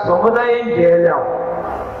एका समुदायान जियेल्या.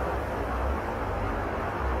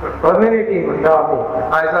 कम्युनिटी म्हणटा आमी.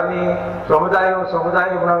 आयज आमी समुदाय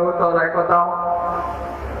म्हणून उतर आयकता,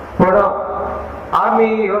 पूण आमी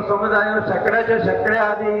ह्यो समुदाय शेकड्याचे शेकडे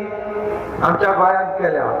आदी आमच्या गोंयांत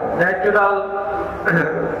केल्या.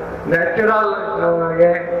 नॅचरल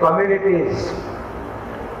हे कम्युनिटीज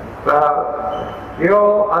ह्यो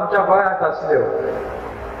आमच्या गोंयांत आसल्यो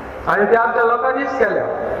आनी त्यो आमच्या लोकांनीच केल्या.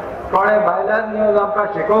 कोणे भायल्यान येवन आमकां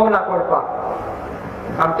शिकोवंक ना करपाक.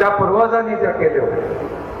 आमच्या पुर्वजांनी त्यो केल्यो.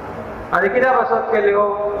 आनी कित्याक पासत केल्यो?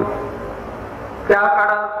 त्या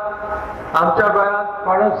काळात आमच्या गोंयांत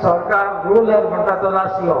कोणूच सरकार रुलर म्हणटा तो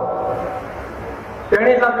नासलो.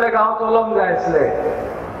 तेणीच आपले गांव चलोवंक जाय आसले.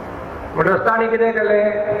 म्हणटच तांणी कितें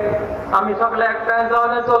केलें? आमी सगळे एकठांय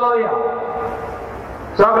जावन चलोवया,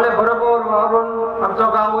 सगळे बरोबर वावरून आमचो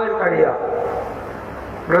गांव वयर काडया.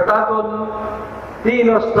 म्हणून तातूंत 3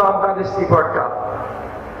 वस्तू आमकां दिश्टी पडटा.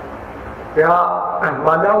 ह्या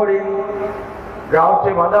मांदावळीन,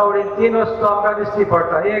 गांवचे मांदावळीन 3 वस्तू आमकां दिश्टी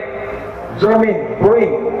पडटा. एक जमीन, भूंय,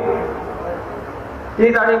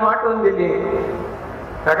 ती ताणी वांटून दिली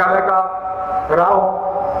एकामेकाक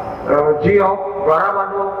रावंक, जियोंक, घरां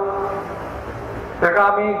बांदूंक. ताका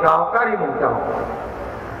आमी गांवकारी म्हणटा.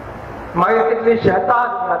 मागीर कितलीं शेतां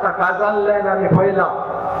आतां काजाल्ल्यान आमी पळयलां.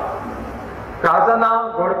 काजनां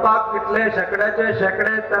घडपाक कितले शेकड्याचे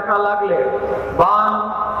शेकडे ताका लागले.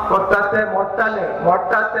 बांद कोत्तात ते मोडटाले,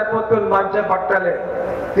 मोडटात ते पोतून बांदचे पडटले.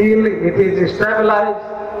 इट इज स्टेबलायज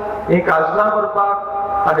ही काजनां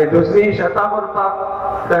करपाक आनी दुसरी शेतां करपाक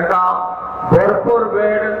तांकां भरपूर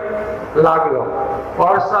वेळ लागलो.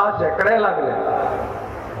 वर्सां शेकडे लागले.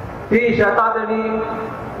 ती शेतां तेणी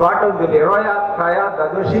वांटून दिली. रोयात, खायात,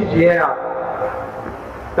 धादोशी जियेयात.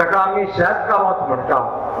 ताका आमी शेत गांवत म्हणटा.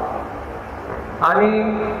 आनी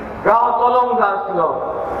गांव चलोवंक जाय आसलो,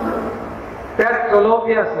 तेच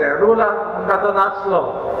चलोवपी असले. रुलर म्हणटा तो नासलो.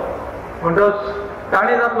 म्हणटच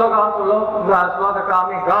ताणीच आपलो गांव चलोवंक जाय आसलो. ताका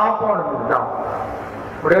आमी गांवपण म्हणटा.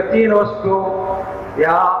 म्हणजे 3 वस्तू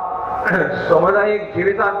ह्या समुदायीक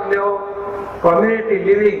जिवितांतल्यो, कम्युनिटी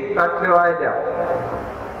लिव्हिंग तांतल्यो आयल्या.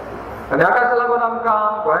 आनी हाकाच लागून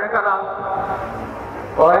आमकां गोंयकारांक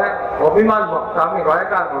अभिमान भोगता आमी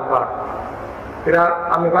गोंयकार म्हणपाक.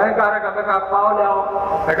 कित्याक आमी गोंयकार एकामेकाक पावल्या,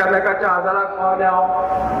 एकामेकाच्या आदाराक पावल्या,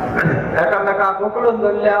 एकामेकाक उखलून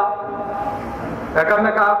धरल्या,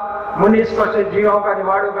 एकामेकाक मनीस कशें जियोंक आनी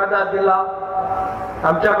वाडूंक आदार दिला.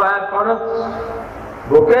 आमच्या गोंयांत कोणूच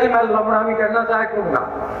भुकेल मेल्लो म्हणून आमी केन्नाच आयकूंक ना.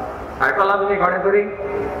 आयकलां तुमी कोणे तरी?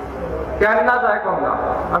 केन्नाच आयकूंक ना.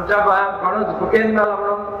 आमच्या गोंयांत कोणूच भुकेन मेलो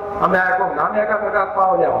म्हणून आमी आयकूंक ना. आमी एकामेकाक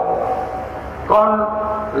पावल्या. कोण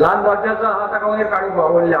ल्हान दर्जाचो आहा ताका वयर काडूंक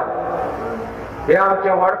वावुरल्या. हे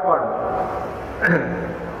आमचें व्हडपण.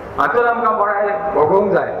 हातूंत आमकां बरें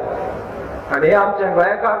भोगूंक जाय. आणि हे आमचे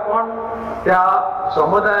गोंयकार कोण त्या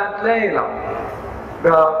समुदायांतले येयला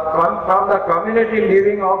from the community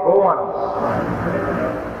living of Goans.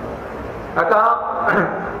 आता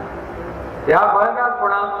ह्या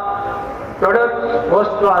गोंयकारपणाक थोड्योच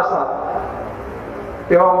वस्तू आसात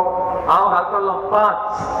त्यो हांव घालतलो 5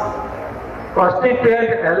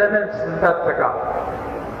 कॉन्स्टिट्युएंट एलिमेंट्स म्हणटात ताका.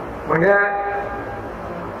 म्हणजे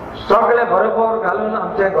सगळे बरोबर घालून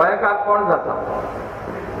आमचे गोंयकार कोण जाता.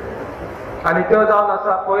 आनी त्यो जावन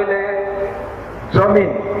आसा पयले जमीन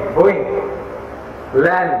भूंय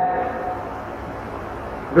लँड,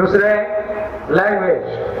 दुसरे लँग्वेज,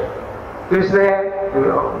 तिसरे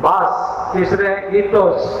भास, तिसरे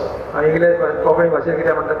इथोस इंग्लीश कोंकणी भाशेन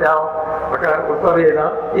कितें म्हणटा तें हांव म्हाका उत्तर येना,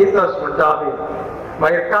 इथोस म्हणटा आमी.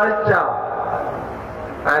 मागीर culture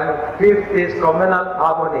and 5th is communal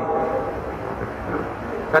harmony.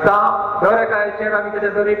 आता दर एका हेचेर आमी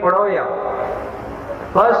कितें तरी पळोवया.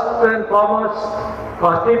 First and foremost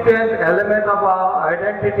constituent element of our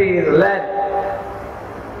identity is land.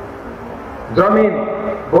 जमीन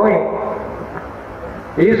भूंय.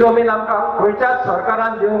 ही जमीन आमकां खंयच्याच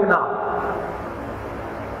सरकारान दिवंक ना.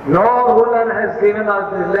 No ruler has given us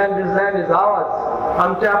this land is ours.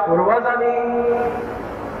 आमच्या पुर्वजांनी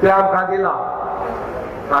ते आमकां दिला.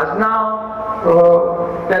 राजनाव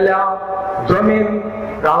केल्या जमीन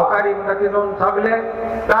गांवकारी म्हणटा तितून सगळे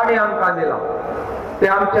ताणी आमकां दिला. ते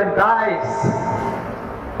आमचे दायज,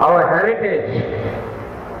 आवर हेरिटेज.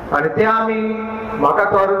 आनी ते आमी म्हाका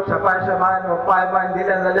तर शेपायन पायपायन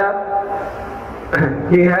दिलें जाल्यार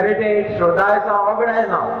ही हेरिटेज हो दायज हांव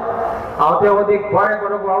वगडायना. हांव ते अदीक बरें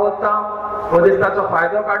करूंक वावुरता, अदीक ताचो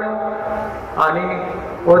फायदो काडूंक आनी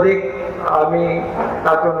अदीक आमी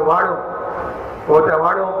तातूंत वाडूंक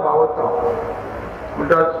वाडोवंक वावुरता.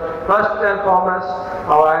 म्हणटच first and foremost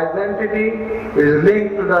our identity is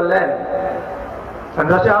linked to the land. आनी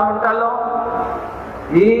जशें हांव म्हणटालो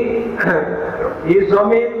ही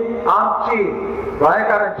जमीन आमची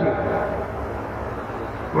गोंयकारांची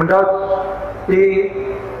म्हणटच ती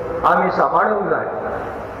आमी सांबाळूंक जाय.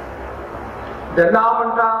 जेन्ना हांव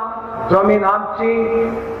म्हणटा जमीन आमची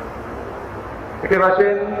एके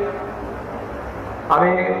भाशेन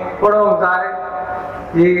आमी पळोवंक जाय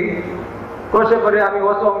की कशें बरें आमी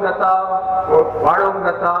वचोंक जाता, वाडोवंक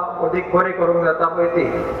जाता, अदीक बरी करूंक जाता पळय ती.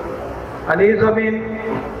 आनी ही जमीन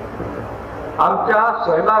आमच्या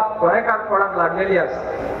सैमाक गोंयकारपणाक लागलेली आसा.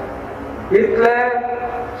 इतले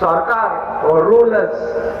सरकार रुलर्स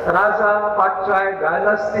राजा पाटशाय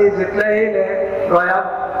डायनास्टी जितले येयले गोंयांत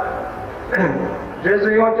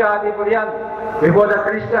जेजुयोच्या आदी पर्यंत बिफोर द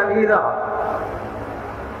क्रिश्चन इरा,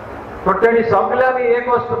 पण तेणी सगळ्यांनी एक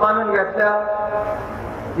वस्त मानून घेतल्या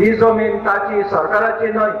ही जमीन ताची सरकाराची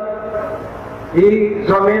न्हय, ही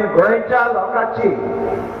जमीन गोंयच्या लोकांची,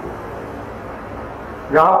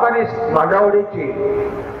 गांवकारी मांडावडीची.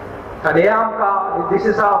 आनी हे आमकां दीस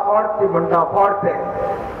इज आवर फोर्थ म्हणटा फोर्थ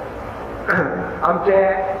आमचे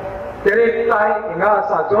तेरेकताय हिंगा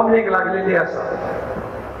आसा, जमनीक लागलेली आसा.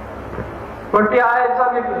 पण ती आयज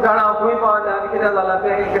आमी जाणा खंय पावले आनी कितें जालां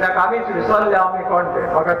तें कित्याक आमीच विसरले आमी कोण ते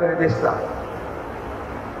म्हाका तरी दिसता.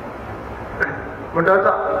 म्हणटच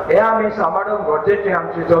हे आमी सांबाळूंक गरजेची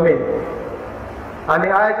आमची जमीन. आनी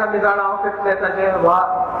आयज आमी जाणा कितले ताचे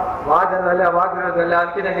वाद जाल्या वागड्यो जाल्या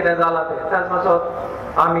आनी कितें कितें जालां तें त्याच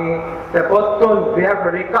पासत आमी ते परतून we have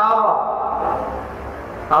to recover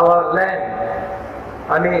our land.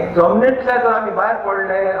 आनी जमनींतले जर आमी भायर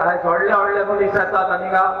पडले, आयज व्हडले व्हडले मनीस येतात आनी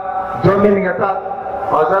जमीन घेतात,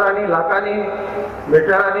 हजारांनी लाखांनी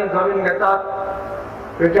मिटरांनी जमीन घेतात.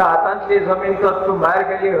 तुज्या हातांतली जमीन तर तूं भायर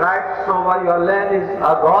गेली rights over your land is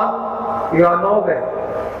gone, you are know where.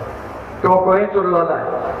 तो खंयच उरलो नाय,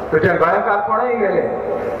 तुजें गोंयकारपणूय गेले.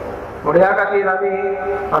 म्हणून ह्या खातीर आमी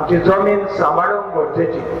आमची जमीन सांबाळूंक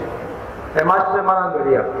गरजेची. हे मातशें मनान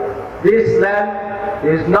दवरया. दीस land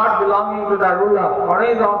is not belonging to the rural,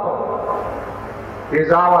 कोणूय जावं तो,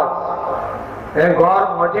 इज आवर्स. हें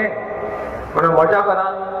घर म्हजें, म्हणून म्हज्या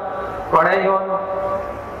घरान कोणें येवन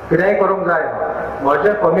कितेंय करूंक जाय,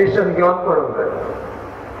 म्हजें परमिशन घेवन करूंक जाय.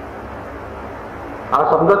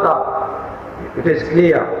 हांव समजता, इट इज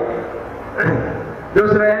क्लियर.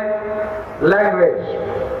 दुसरें लँग्वेज,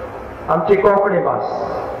 आमची कोंकणी भास.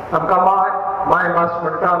 आमकां माय भास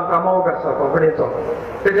म्हणटा, आमकां मोग आसा कोंकणीचो,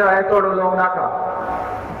 तेजेर हांवें चड उलोवंक नाका.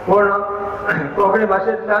 पूण कोंकणी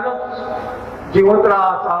भाशेंतल्यानूच जी उतरां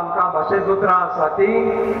आसा, आमकां भाशेंत उतरां आसा ती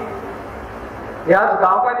ह्याच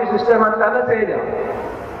गांवकारी सिस्टमांतल्यानूच येयल्या.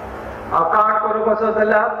 हांव काट करूंक वचत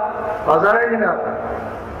जाल्यार हजारांनी मेळटा.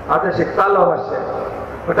 हांव तें शिकतालो मातशें.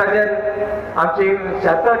 ताचेर आमची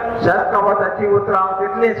शेत कामताची उतरां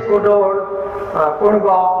तितलीच कुडोळ कुणगो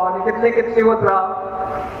आनी कितली कितली उतरां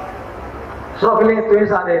सगळी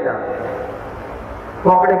तुयेंसान येयल्या.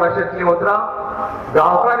 कोंकणी भाशेंतलीं उतरां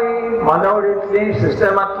गांवकारी मानवडींतलीं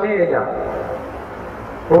सिस्टमांतलीं येयल्या.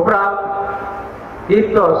 उपरांत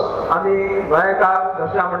इतोस आमी गोंयकार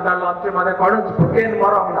जशें म्हणटालो आमचे मदें कोणूच भुकेन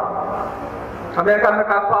मरोंक ना. आमी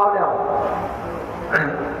एकामेकाक पावल्या.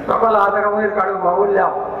 सकल हात वयर काडून वावुरल्या.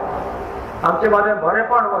 आमचे मदें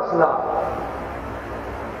बरेंपण वचलां.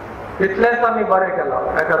 इतलेंच आमी बरें केलां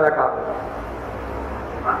एकामेकाक.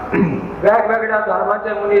 वेगवेगळ्या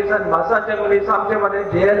धर्माचे मनीस आनी भासाचे मनीस आमचे मदें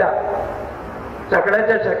जियेल्या.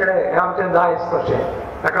 शेकड्याचे शेकडे हे आमचें दायज कशें,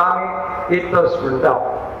 ताका आमी इतोस म्हणटा.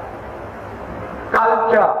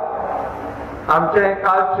 कल्चर आमचें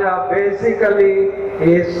culture basically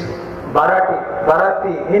is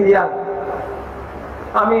Bharti Indian.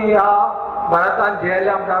 आमी ह्या भारतांत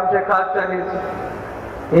जियेल्या म्हणटा आमचें कल्चर इज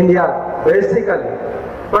इंडियन बेसिकली.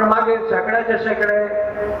 पण मागीर शेकड्याचे शेकडे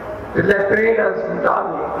तितले ट्रेडर्स म्हणटा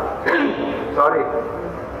आमी सॉरी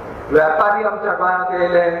वेपारी आमच्या गोंयांत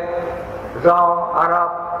येयले, जावं अरब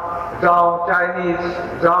जावं चायनीज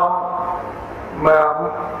जावं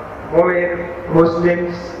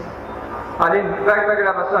मुस्लिम्स आनी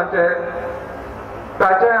वेगवेगळ्या भासांचे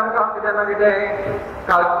ताचे आमकां कितें ना कितें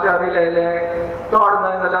कल्चर इल्लें चड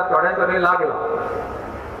न्हय जाल्यार थोडें तरी लागलां.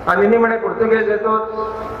 आनी निमणें पुर्तुगेज येतूच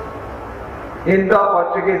इंडो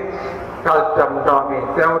पोर्चुगीज कल्चर म्हणटा आमी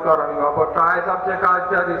तें उतर आमी वापरता. आयज आमचें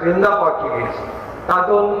कल्चर इज इंडो पोर्चुगीज.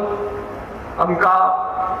 तातूंत आमकां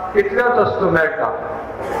कितल्योच वस्तू मेळटा.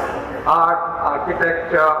 आर्ट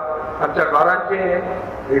आर्किटेक्चर आमच्या घरांचे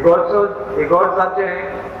इगोर्जाचे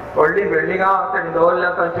व्हडलीं बिल्डिंगां तेणें दवरल्या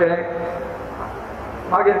तांचे.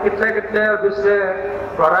 मागीर कितले कितले दुसरे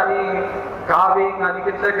घरांनी कार्विंग आनी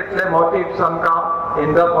कितले कितले मोटिव्स आमकां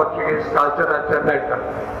इंडो पोर्चुगीज कल्चराचे मेळटा.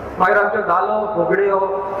 मागीर आमच्यो धालो फुगड्यो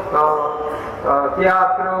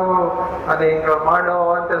तियात्र आनी मांडो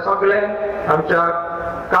आनी ते सगळें आमच्या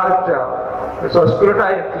कल्चर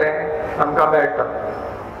संस्कृतायेंतलें आमकां मेळटा.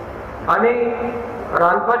 आनी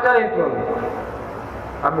रांदपाच्या हितून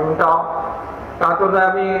आमी म्हणटा तातूंत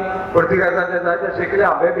आमी पुर्तुगेजाचे जायते शिकले.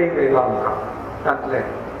 बेबींक येयलो आमकां तांतलें.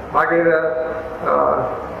 मागीर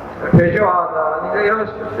फेजोआदा आनी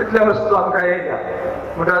तितले वस्तू आमकां येयल्या.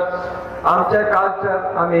 म्हणटच आमचें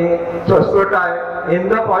कल्चर आमी संस्कृताय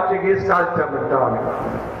इंडो पोर्चुगीज कल्चर म्हणटा आमी.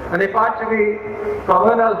 आनी पांचवी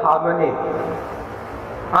कम्युनल हार्मनी.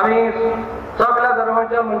 आमी सगळ्या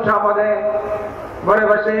धर्माच्या मनशां मदें बरे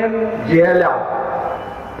भशेन जियेल्या.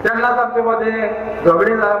 तेन्नाच आमचे मदें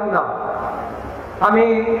झगडीं जावंक ना. आमी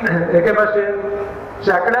एके भशेन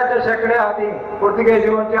शेकड्याचे शेकडे आदीं पुर्तुगेज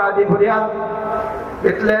येवचे आदीं पर्यंत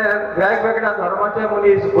इतले वेगवेगळ्या धर्माचे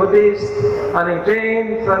मनीस बुद्धिस्ट आनी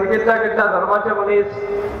जैन्स आनी कितल्या कितल्या धर्माचे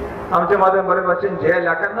मनीस आमचे मदें बरे भशेन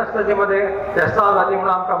जियेल्या. केन्नाच ताचे मदें फेस्तां जालीं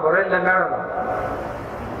म्हणून आमकां बरयल्लें मेळना.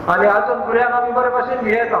 आनी आजून फुड्यान आमी बरे भशेन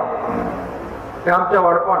जियेता. हें आमचें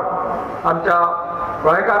व्हडपण आमच्या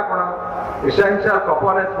गोंयकारपणाक इसेन्शियल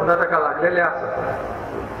कॉम्पोनेंट्स म्हणटा ताका लागलेले आसा.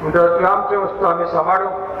 म्हणटच ह्यो आमच्यो वस्तू आमी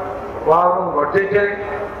सांबाळूंक वावरूंक गरजेचें.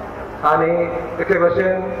 आनी एके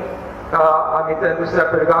भशेन आमी ते दुसऱ्या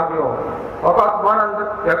पिळगांक दिवंक. फकत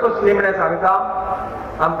मनांत एकूच निमणें सांगता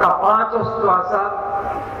आमकां 5 वस्तू आसात.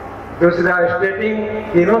 दुसऱ्या स्टेटींक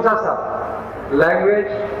 3च आसात. लँग्वेज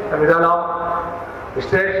आमी जालो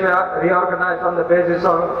states were reorganized on the basis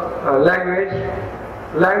of language,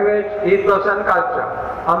 ethos and culture.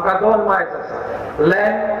 आमकां 2 मायज आसा,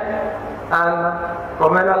 land and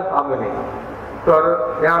communal harmony. तर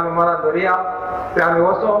हे आमी मनात धरया, ते आमी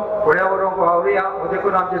वचोंक फुडें व्हरूंक वावरया.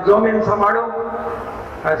 देखून आमची जमीन सांबाळूंक.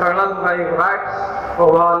 हांवें सांगलां तुमकां एक rights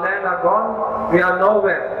of our land are gone, we are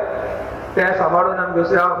nowhere. ते सांबाळून आमी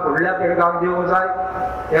दुसऱ्या फुडल्या पिळगांक दिवंक जाय.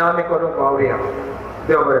 हे आमी करूंक वावरया.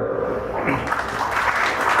 देव बरें.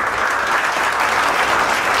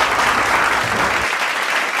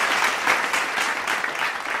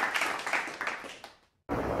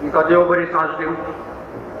 तुमकां देव बरी सांज दिवं.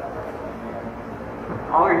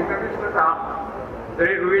 हांव इंट्रोड्यूस करता.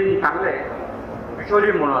 जरी रुवीन सांगलें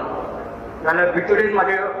बिचोली म्हणून, जाल्यार बिचोलीन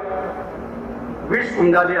म्हाजे 20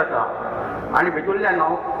 कुमदाली आसा आनी भितूरल्यान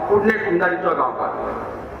हांव कुडणे कुमदालीचो गांवकार.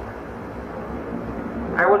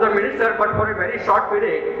 I was a minister but for a very short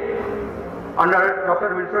period under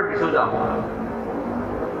doctor Wilfred D'Souza.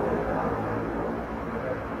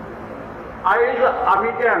 आयज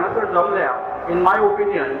आमी जे हांगासर जमल्या, in my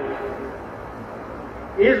opinion,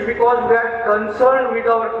 is because we are concerned with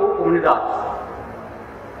our comunidades.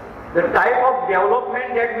 The type of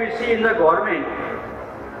development that we see in the government,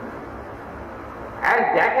 and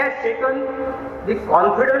that has taken the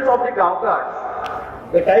confidence of the Ganvkars,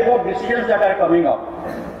 the type of decisions that are coming up.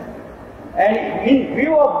 And in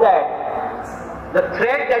view of that, the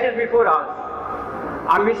threat that is before us,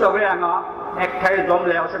 आमी सगळे हांगा एकठांय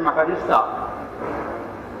जमले अशें म्हाका दिसता.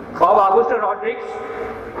 बाब Augusto Rodrigues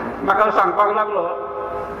म्हाका सांगपाक लागलो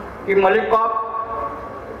की मलीक बाब,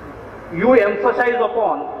 यू एम्फसाइज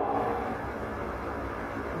अपॉन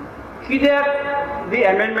कित्याक दी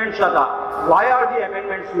अमेंडमेंट्स जाता, why are the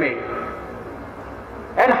amendments made,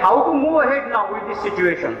 and how to move ahead now with this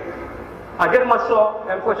situation. हाजेर मातसो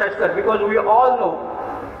एम्फसाइज कर, because we all know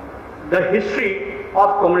the history of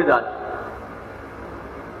Comunidade.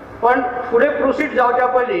 पण फुडें प्रोसीड जावच्या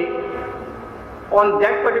पयलीं on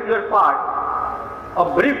that particular part a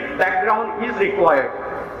brief background is required.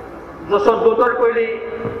 जसो दोतोर पयलीं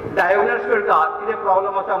diagnose करता कितें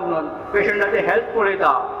प्रॉब्लम आसा म्हणून, पेशंटाचें हेल्थ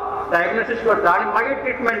पळयता, डायग्नोसीस करता आनी मागीर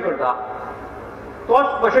ट्रिटमेंट करता, तोच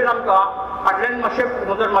भशेन आमकां फाटल्यान मातशें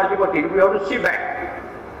नजर मारची पडटी. We have to C back.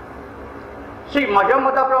 सी, म्हाज्या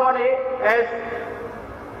मता प्रमाणे as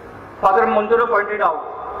father Montero pointed out,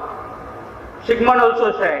 Sigmund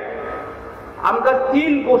also said, आमकां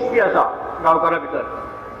 3 गोश्टी आसा गांवकारा भितर.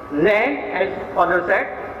 लँड, एज फादर सेड,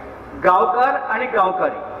 गांवकार आनी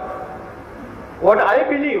गांवकारी. What I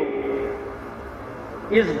believe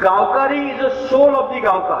is गांवकारी is the soul of the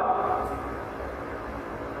Gaonkar,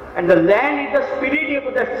 and the land is the spirit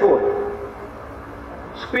of that soul.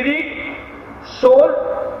 Spirit, soul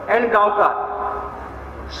and Ganvkar.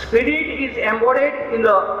 Spirit is embodied in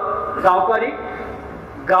the Ganvkari.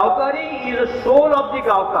 Ganvkari is the soul of the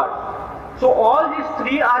Ganvkar. So all these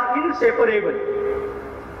 3 are inseparable.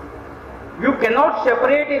 You cannot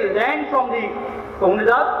separate a land from the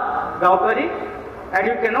Comunidade, Ganvkari, and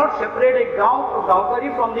you cannot separate a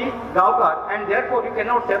Ganvkari from the Ganvkar, and therefore you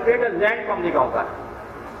cannot separate a land from the Ganvkar.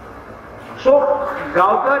 So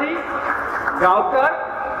Ganvkari, Ganvkar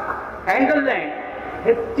and the land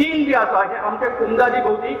हे 3 जे आसा हे आमच्या कुमदादी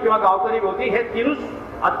भोवती किंवा गांवकरी भोवती हे 3च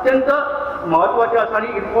अत्यंत महत्वाचे आसा आनी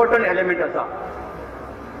important element आसा.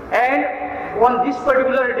 And on this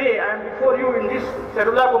particular day, I am before you in this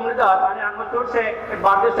cellular Comunidade, and I am चडशे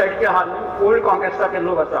बार्देस साइडचे आहा, ओल्ड कॉन्केस्टाचे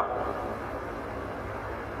लोक आसा.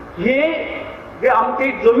 हे जे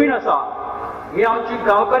आमची जमीन आसा, ही आमची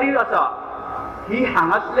गांवकरी आसा, ही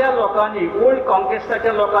हांगासल्या लोकांनी, ओल्ड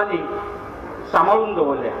कॉन्केस्टाच्या लोकांनी सांबाळून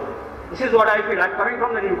दवरल्या. This is what I feel. I am coming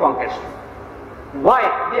from the new conquest. Why?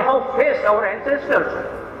 They have faced our ancestors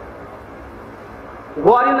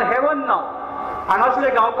who are in heaven now. हांगासले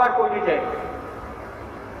गांवकार पयलींचे,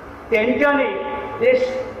 तेंच्यांनी they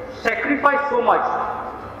sacrificed so much.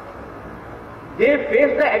 They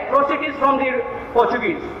faced the atrocities from the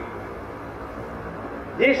Portuguese.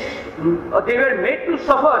 They were made to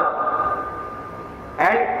suffer,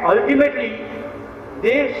 and ultimately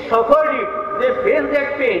they suffered it. They faced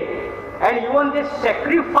that pain, and even they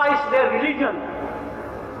sacrificed their religion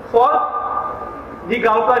for the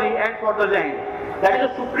Ganvkari and for the land. That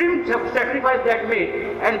is a supreme sacrifice that made,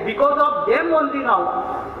 and because of them only now,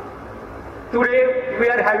 today we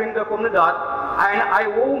are having the Comunidade, and I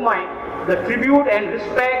owe the tribute and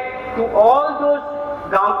respect to all those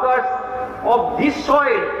Ganvkars of this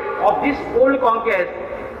soil, of this old conquest,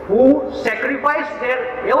 who sacrificed their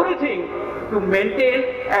everything to maintain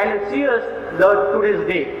and see us today's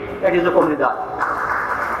day. That is the Comunidade.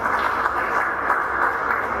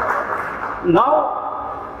 Now,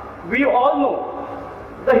 we all know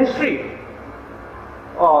the history.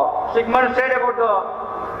 Sigmund said about the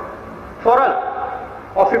quarrel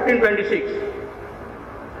of 1526.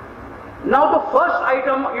 Now, the first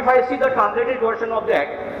item, if I see the translated version of that,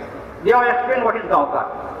 they have explained what is Ganvkar.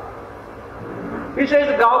 He says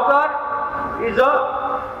Ganvkar is a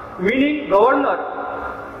meaning governor,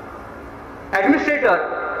 administrator,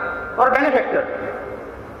 or benefactor,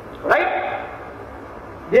 right?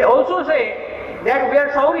 They also say that we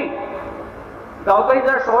are sovereign. Ganvkaris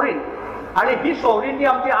are sovereign, and he sovereignty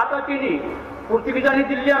आमची आताची न्ही, पुर्तुगीजांनी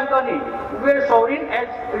दिल्ली आमकां न्ही. We are sovereign as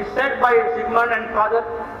said by Sigmund and father.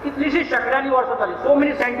 कितलीशी शेकड्यांनी वर्सां जाली, so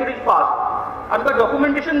many centuries passed. आमकां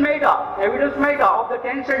documentation मेळटा, evidence मेळटा of the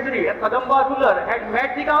 10th century. A Kadamba ruler had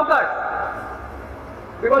met the Ganvkars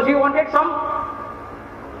because he wanted some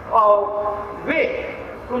way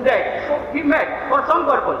to that. So he met for some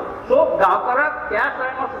purpose. So Ganvkara त्या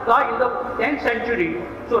टायमार सुद्धा in the 10th century.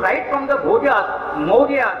 So right from the Bhojas,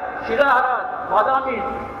 Mauryas, Shilaharas, Badamis,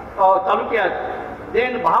 Chalukyas,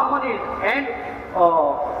 then Bahmanis and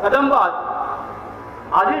Kadambas,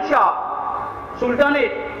 Adil Shah,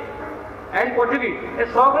 Sultanate and Portuguese.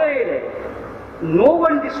 No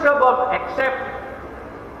one disturbed us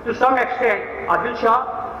except to some extent Adil Shah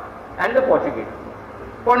and the Portuguese.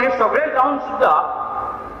 पण हे सगळे जावन सुद्धा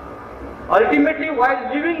ultimately while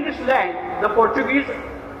leaving this land, the Portuguese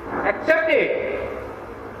accepted,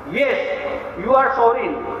 yes, you are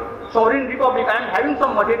sovereign, sovereign republic, I am having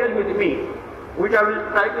some material with me, which I will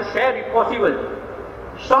try to share if possible.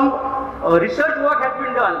 Some research work has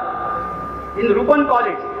been done in Rupan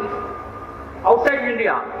College outside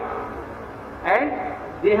India, and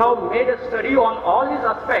they have made a study on all these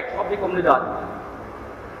aspects of the Comunidade.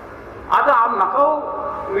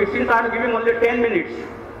 Since I am giving only 10 minutes,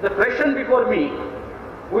 the question before me,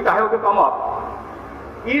 which I have to come up,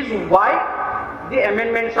 is why the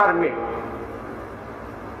amendments are made.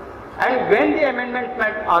 And when the amendments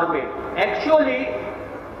are made, actually,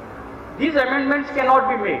 these amendments cannot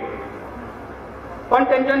be made. पण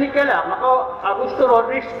त्यांनी केल्या म्हाका आगोस्ट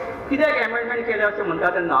ऑर्डरीस कित्याक amendment केल्या अशें म्हणटा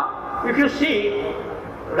तेन्ना if you see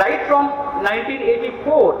riot from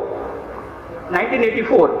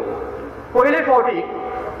 1984 पयले फावटी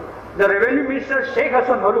the revenue minister Sheikh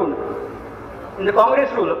Hasan Haroon in the Congress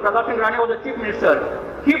rule, Pratap Singh Rane was the chief minister,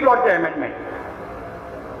 he brought the amendment.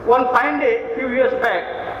 One fine day, few years back,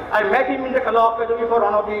 I met him in the Kala Academy for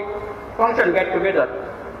one of the function get together.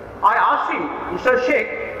 I asked him, Mr. Sheikh,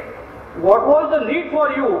 what was the need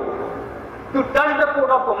for you to touch the code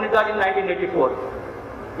of Comunidade in 1984?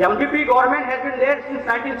 The MDP government has been there since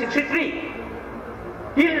 1963.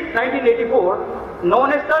 Till 1984, no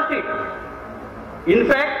one has touched it. In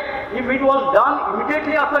fact, if it was done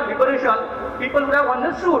immediately after liberation, people would have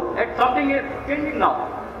understood that something is changing now.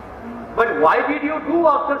 But why did you do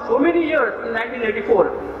after so many years in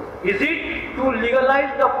 1984? Is it to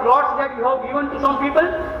legalize the plots that you have given to some people?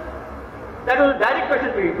 That was a direct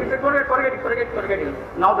question to him. He said, forget it.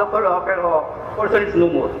 Now the person is no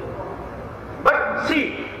more. But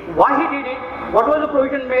see, why he did it? What was the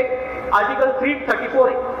provision made? Article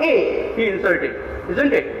 334A he inserted,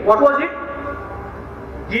 isn't it? What was it?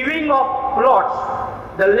 Giving of plots,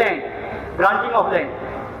 the land, granting of land.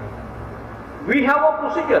 We have a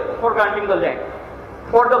procedure for granting the land.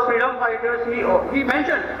 For the freedom fighters, he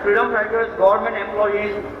mentioned freedom fighters, government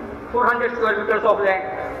employees, 400 square meters of land.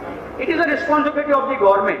 It is a responsibility of the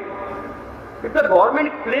government. If the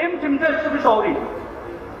government claims himself to be sovereign,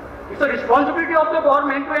 it's a responsibility of the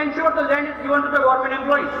government to ensure the land is given to the government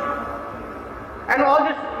employees. And all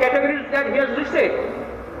these categories that he has listed,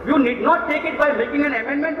 you need not take it by making an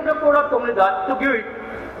amendment to the Code of Comunidade to give it.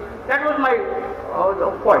 That was my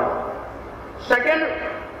point. Second,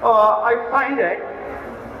 I find that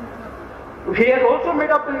he has also made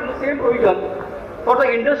up the same provision for the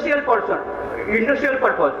industrial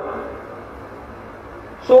purpose.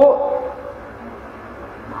 So,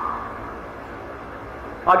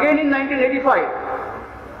 again in 1985,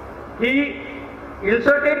 he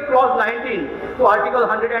inserted clause 19 to Article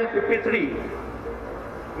 153.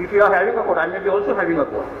 If you are having a code, I may be also having a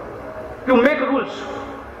code. To make rules.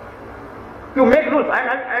 Sigmund, I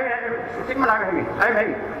am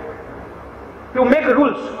having. To make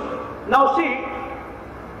rules. Now see,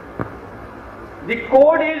 the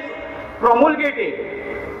code is promulgated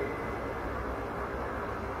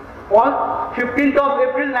on 15th of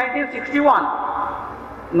April 1961.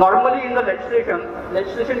 Normally in the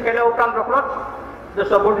legislation केल्या उपरांत रोखडोच the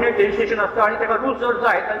subordinate legislation असता आणि तेका rules जर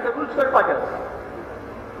जाय जाल्यार ते rules करपाचे आसता.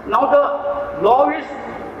 Now the law is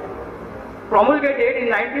promulgated in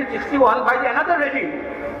 1961 by another regime,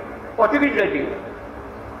 Portuguese regime,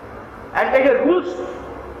 and the rules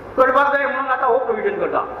करपाक जाय म्हणून आता हो provision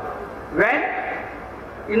करता. When?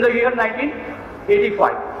 In the year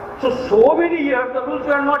 1985. So many years the rules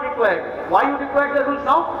were not required. Why you require the rules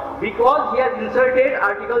now? Because he has inserted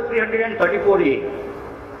Article 334A.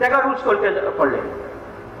 Teka rules पडले.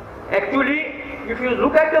 Actually, if you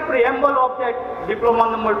look at the preamble of that diploma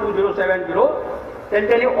number 2070, then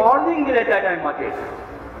त्यांनी warning दिले त्या टायमाचेर.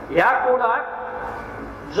 ह्या कोडाक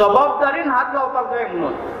जबाबदारीन हात लावपाक जाय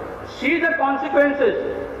म्हणून. See the consequences,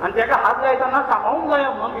 and तेका हात लायतना सांगूंक जाय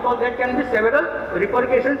म्हणून, because there can be several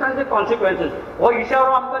repercussions and the consequences. हो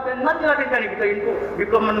इशारो आमकां तेन्नाच दिला तेंच्यांनी भितर into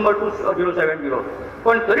diploma number 2070.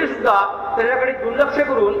 पण तरी सुद्धा तेच्या कडेन दुर्लक्ष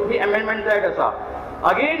करून ही amendment जायत आसा.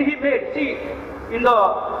 Again he made, see, in the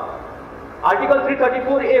Article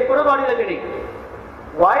 334A परत वाडयलें तेणी.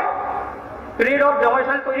 Why? Period of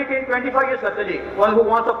domicile पयलीं 25 years जातली, one who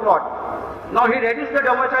wants a plot. Now he reduced the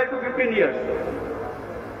domicile to 15 years.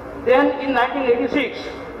 Then in 1986,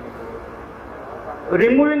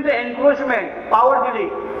 removing the encroachment, power दिली.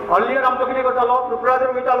 Earlier आमचो कितें करतालो,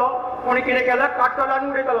 proprietor वयतालो, कोणी कितें केल्यार काडटालो आनी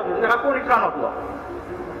उडयतालो, तेका कोण इचरा नासलो.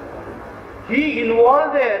 He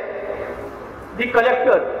involved there the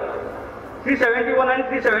collector, 371 and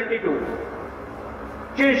 372.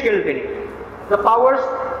 Change केले तेणी. The powers,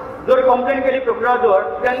 जर complaint केली proprietor,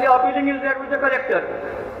 then the appealing is there with the collector.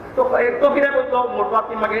 तो कित्याक वयतलो मोडपाक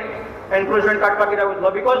मागीर एनक्रोचमेंट काडपाक कित्याक वयतलो,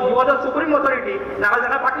 because he was a supreme authority, नाका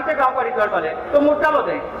जाल्यार बाकीचे गांवकारी करताले, तो मोडटालो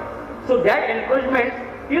ते. So that encouragement,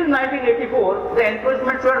 till 1984, the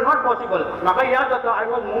encouragements were not possible. I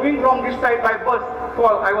was moving from this side by bus,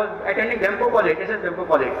 I was attending Ganvkari College, SS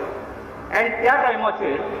College. And that time I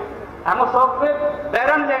am a software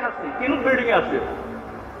barren land, 3 buildings.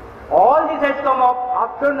 All this has come up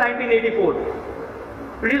after 1984.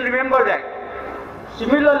 Please remember that.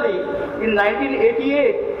 Similarly, in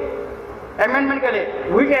 1988, amendment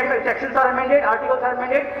which sections are amended, articles are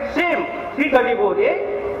amended, same 334A,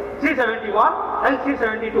 371 and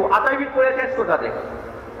 372.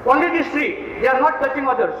 Only these 3, they are not touching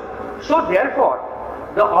others. So therefore,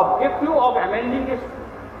 the objective of amending this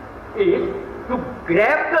is to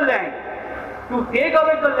grab the land, to take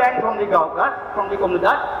away the land from the Ganvkari, from the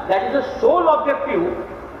Communidade. That is the sole objective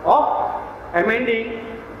of amending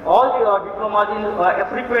all the diplomas in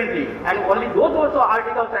frequently, and only those also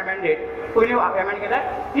articles amended.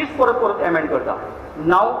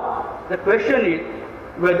 Now the question is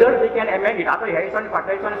whether they can amend it.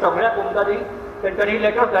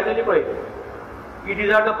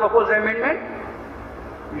 These are the proposed amendment.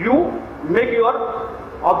 You make your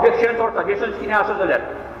objections or suggestions in answer to that.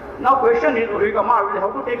 Now question is, we will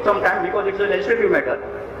have to take some time because it's a legislative matter.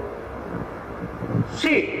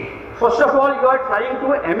 See, first of all, you are trying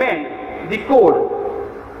to amend the code.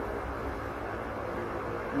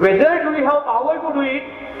 Whether do we have power to do it,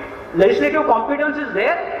 legislative competence is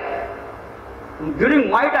there. During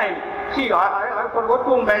my time, see, I forgot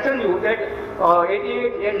to mention you that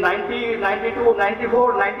 88, 90, 92,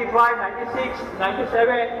 94, 95, 96,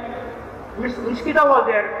 97, Ms. Kita was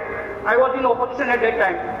there. I was in opposition at that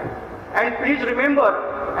time. And please remember,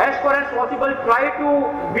 as far as possible, try to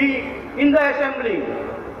be in the assembly.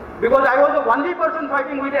 Because I was the only person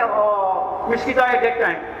fighting with Ms. Kita at that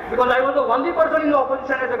time. Because I was the only person in the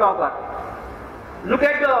opposition at the Ganvkari. Look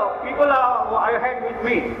at the people I had with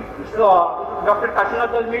me. Dr.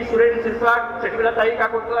 Kashinath Dalmi, Suren Sirsat, Sativila Tai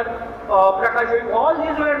Kakotkar, Prakash, all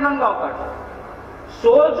these were non-Ganvkari.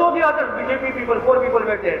 So also the other BJP people, 4 people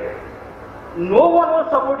were there. No one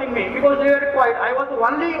was supporting me because they were quiet. I was the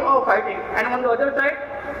only fighting. And on the other side,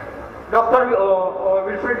 Dr.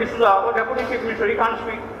 Wilfred Dsouza, Deputy Chief Minister, he can't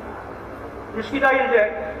speak. Ms. Kita is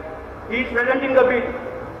there. He is presenting the bill.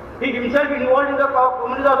 He himself involved in the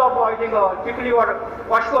communities of, I think, Chikli or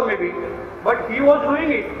Washko maybe. But he was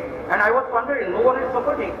doing it. And I was wondering, no one is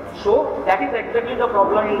supporting. So that is exactly the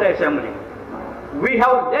problem in the assembly. We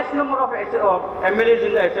have less number of MLAs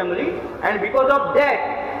in the assembly, and because of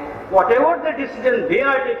that, whatever the decision they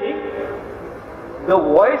are taking, the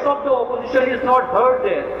voice of the opposition is not heard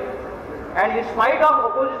there. And in spite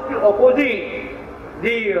of opposing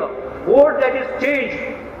the board that is changed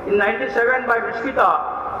in 97 by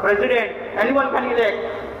Visitacào, president, anyone can elect,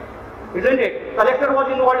 isn't it? Collector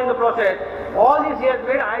was involved in the process. All these years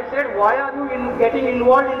where I said, why are you getting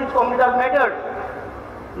involved in this Communidade matters?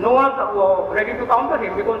 No one was ready to counter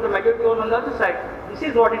him because the majority was on the other side. This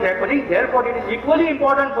is what is happening. Therefore, it is equally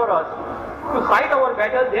important for us to fight our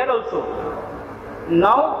battle there also.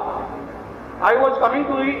 Now, I was coming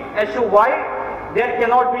to the as to why there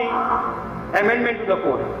cannot be amendment to the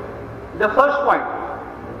code. The first point,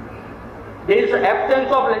 there is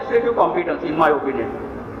absence of legislative competence, in my opinion.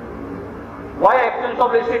 Why absence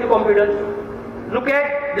of legislative competence? Look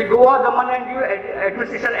at the Goa Daman and Diu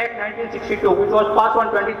Administration Act 1962, which was passed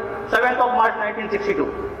on 27th of March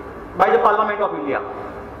 1962 by the Parliament of India.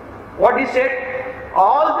 What he said,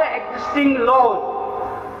 all the existing laws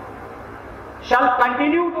shall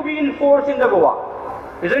continue to be enforced in the Goa,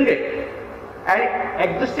 isn't it? And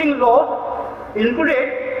existing laws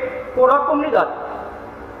included Code of Comunidade.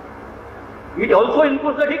 It also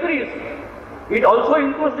includes the decrees. It also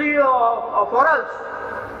includes the forals.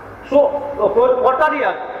 So, what are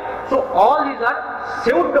these? So, all these are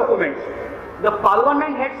saved documents. The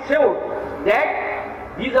Parliament had saved that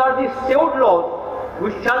these are the saved laws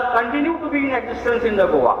which shall continue to be in existence in the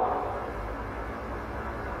Goa.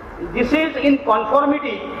 This is in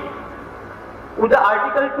conformity with the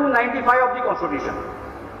Article 295 of the Constitution.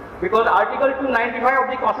 Because Article 295 of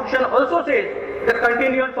the Constitution also says the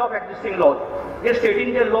continuance of existing laws. This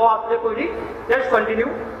stating the law after let's continue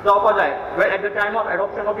the opposite at the time of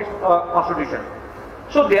adoption of this Constitution.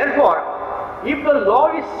 So therefore, if the law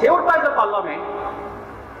is saved by the Parliament,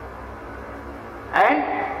 and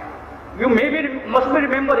you must be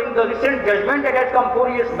remembering the recent judgment that has come 4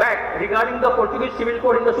 years back regarding the Portuguese Civil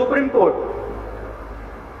Code in the Supreme Court,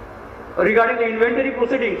 regarding the inventory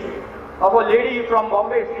proceedings of a lady from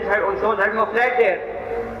Bombay. She was having a flat there.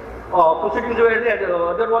 Proceedings were there. The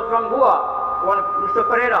other was from Goa, one Mr.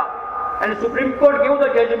 Pereira. And the Supreme Court gave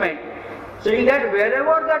the judgment saying that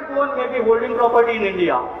wherever that one may be holding property in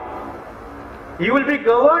India, he will be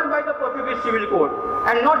governed by the Portuguese Civil Code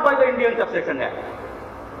and not by the Indian Succession Act.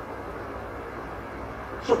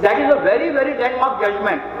 So that is a very, very landmark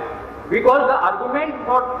judgment, because the argument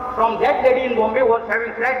from that lady in Bombay was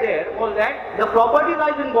having sat there was that the property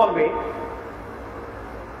lies in Bombay,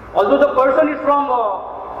 although the person is from,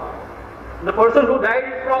 the person who died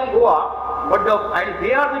is from Goa, but and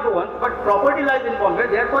they are the Goans, but property lies in Bombay,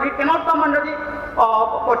 therefore it cannot come under the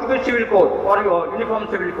Portuguese Civil Code or Uniform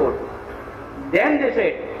Civil Code. Then they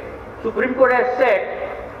said, Supreme Court has said,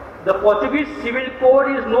 the Portuguese Civil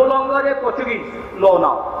Code is no longer a Portuguese law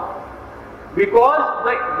now, because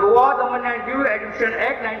the Goa Daman and Diu Admission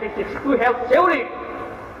Act 1962 have saved it.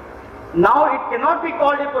 Now it cannot be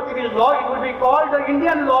called a Portuguese law, it will be called the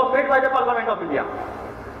Indian law made by the Parliament of India.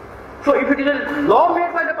 So if it is a law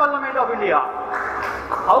made by the Parliament of India,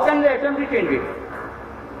 how can the Assembly change it?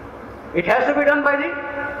 It has to be done by the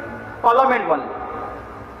Parliament only.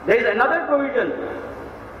 There is another provision,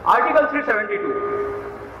 Article 372.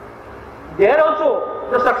 There also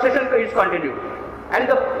the succession is continued. And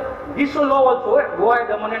this law also, Goa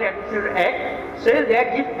Daman and Admission Act, says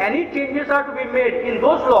that if any changes are to be made in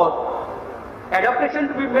those laws, adaptation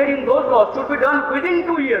to be made in those laws should be done within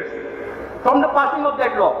 2 years from the passing of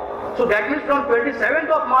that law. So that means from 27th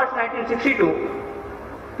of March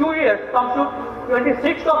 1962, 2 years comes to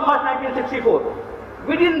 26th of March 1964.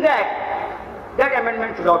 Within that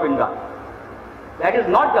amendment should have been done. That is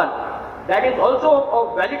not done. That is also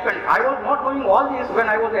a valid point. I was not knowing all this when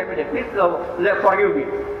I was MLA. Please forgive me.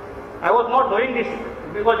 I was not knowing this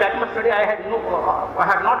because that much study I had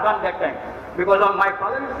not done that time. Because my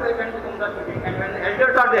father used to attend the Comunidade meeting, and when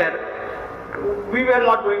elders are there, we were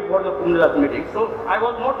not going for the Comunidade meeting. So I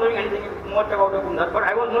was not knowing anything much about the Comunidade, but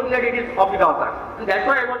I was knowing that it is of the Ganvkari. And that's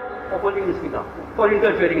why I was opposing this Gita for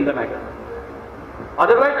interfering in the matter.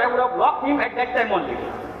 Otherwise, I would have blocked him at that time only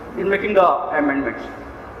in making the amendments.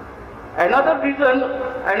 Another reason,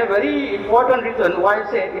 and a very important reason why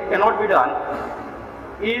I say it cannot be done,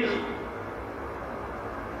 is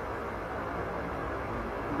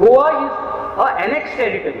Goa is an annexed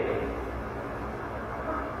territory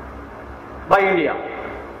by India.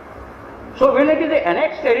 So when it is an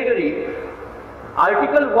annexed territory,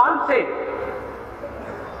 Article 1 says,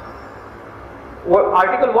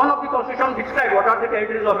 Article 1 of the Constitution describes what are the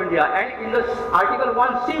territories of India, and in the Article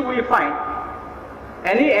 1C we find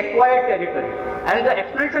any acquired territory, and the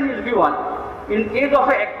explanation is given. In case of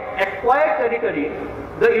an acquired territory,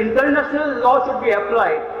 the international law should be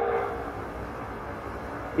applied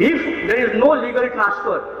if there is no legal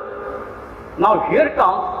transfer. Now here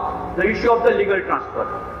comes the issue of the legal transfer.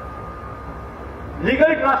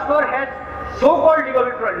 Legal transfer has so-called legal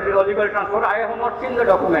transfer. I have not seen the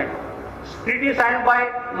document. Treaty signed by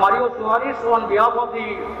Mario Soares on behalf of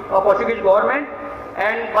the Portuguese government,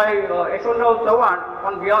 and by Espoused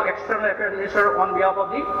on behalf of External Affairs Minister on behalf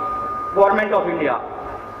of the Government of India.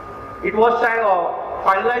 It was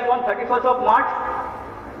finalized on 31st of March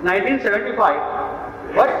 1975.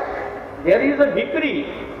 But there is a decree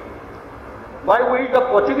by which the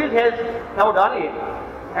Portuguese has now done it,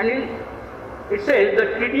 and it says the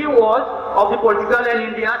treaty was of the Portugal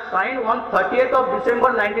and India signed on 30th of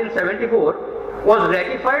December 1974, was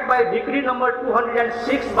ratified by decree number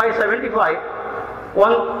 206 by 75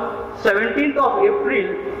 on 17th of April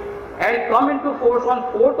and come into force on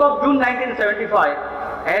 4th of June 1975.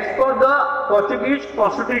 As per the Portuguese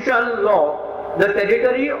constitutional law, the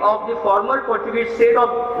territory of the former Portuguese state of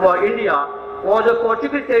India was a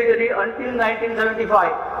Portuguese territory until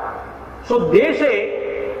 1975. So they say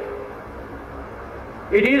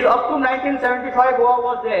it is up to 1975 Goa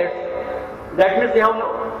was theirs. That means they have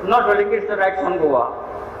not relinquished the rights on Goa.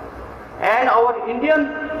 And our Indian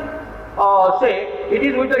say it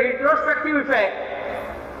is with the retrospective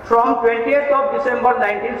effect from 20th of December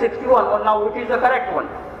 1961, now which is the correct one.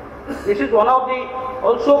 This is one of the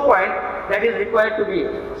also point that is required to be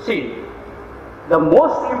seen. The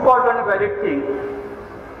most important valid thing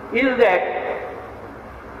is that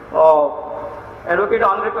Advocate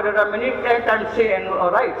Andre Pereira many times say and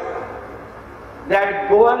writes that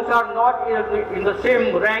Goans are not in the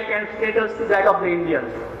same rank and status to that of the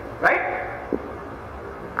Indians, right?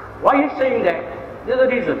 Why is saying that? There is a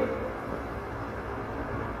reason.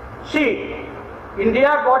 See, India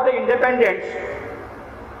got the independence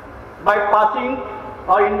by passing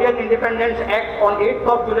our Indian Independence Act on 8th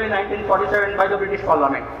of July 1947 by the British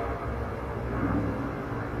Parliament.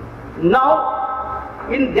 Now,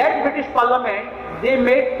 in that British Parliament, they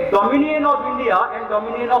made Dominion of India and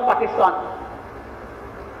Dominion of Pakistan.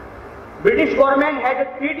 British government had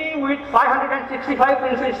a treaty with 565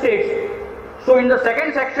 princely states. So in the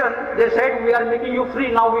second section, they said, we are making you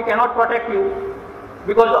free, now we cannot protect you.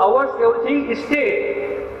 because ours everything is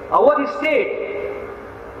state. Our state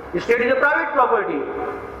is a private property.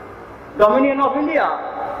 Dominion of India,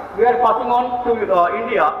 we are passing on to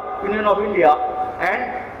India, Union of India,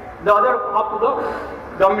 and the other half to the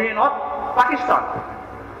Dominion of Pakistan.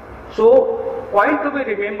 So, point to be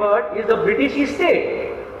remembered is the British state.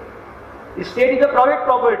 The state is a private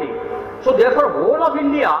property. So, therefore, whole of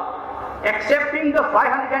India, excepting the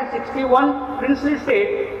 561 princely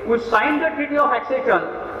state which signed the Treaty of Accession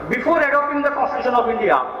before adopting the Constitution of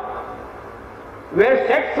India, were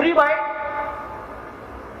set free by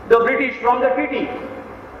the British from the treaty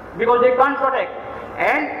because they can't protect.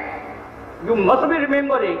 And you must be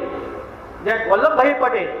remembering that Vallabhbhai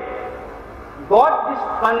Patel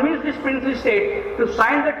convinced this princely state to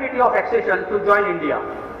sign the Treaty of Accession to join India.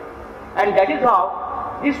 And that is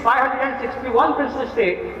how this 561 princely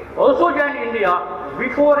state also joined India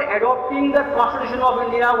before adopting the Constitution of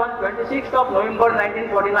India on 26th of November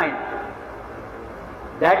 1949.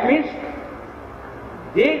 That means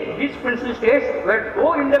these princely states were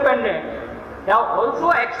so independent, they have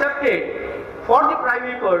also accepted for the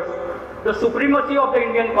primipers the supremacy of the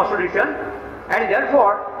Indian Constitution, and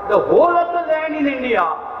therefore the whole of the land in India,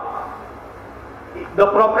 the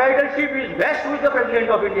proprietorship is vested with the President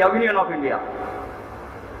of India, Union of India.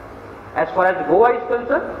 As far as Goa is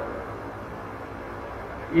concerned,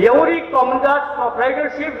 every Comunidade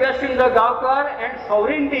proprietorship vests in the Ganvkari and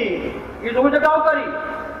sovereignty is with the Ganvkari,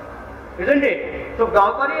 isn't it? So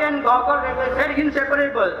Ganvkari and Ganvkari, as I said,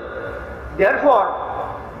 inseparable. Therefore,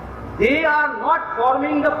 they are not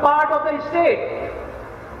forming the part of the state.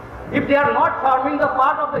 If they are not forming the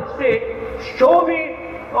part of the state, show me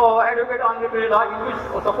Advocate Andhra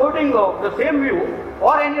who is supporting the same view,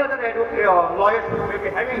 or any other advocate lawyers who may be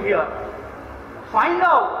having here. Find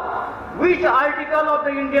out which article of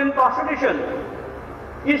the Indian Constitution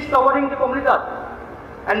is covering the Comunidade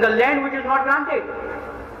and the land which is not granted.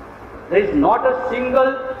 There is not a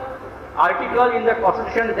single article in the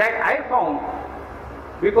Constitution that I found,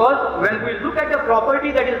 because when we look at the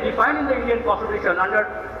property that is defined in the Indian Constitution under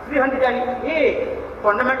 300A,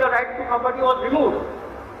 fundamental right to property was removed.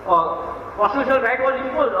 Constitutional right was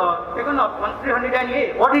imposed, taken up on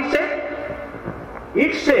 300A. What it says?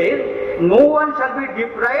 It says no one shall be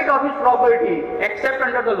deprived of his property except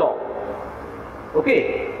under the law.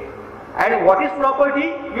 Okay. And what is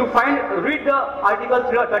property? You read the article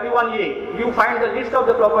 31A. You find the list of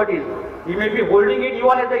the properties. You may be holding it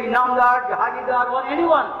even as the Inamdar, Jahagidar, or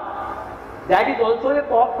anyone. That is also a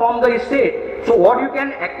from the state. So what you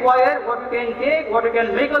can acquire, what you can take, what you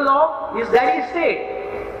can make a law is that state.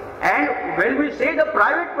 And when we say the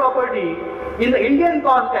private property, in the Indian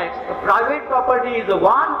context, the private property is the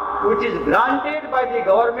one which is granted by the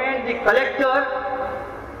government, the collector,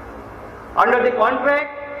 under the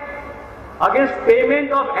contract, against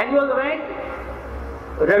payment of annual rent,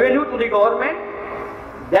 revenue to the government.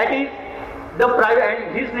 That is the private,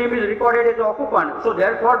 and his name is recorded as the occupant. So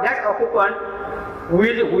therefore that occupant,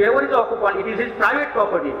 whoever is the occupant, it is his private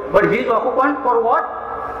property. But he is occupant for what?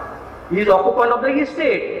 He is occupant of the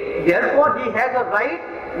estate. Therefore he has a right,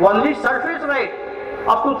 only surface right,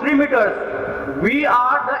 up to 3 meters. We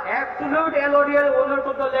are the absolute allodial owners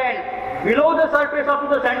of the land. Below the surface up to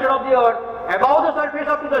the center of the earth, above the surface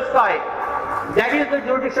up to the sky. That is the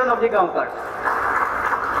jurisdiction of the Ganvkari.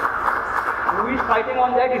 Who is fighting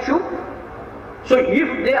on that issue? So if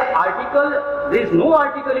there is no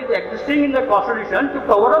article is existing in the Constitution to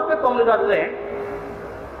cover up the Comunidade land,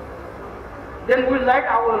 then we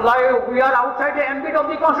are outside the ambit of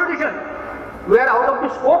the Constitution. We are out of the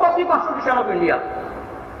scope of the Constitution of India.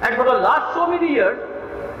 And for the last so many years,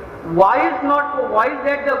 why is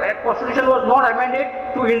that the Constitution was not amended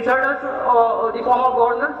to insert us the form of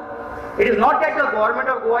governance? It is not that the government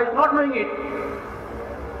of Goa is not knowing it.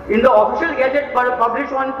 In the official gazette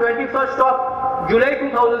published on 21st of July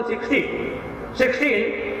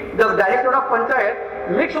 2016, the director of Panchayat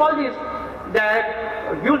makes all this,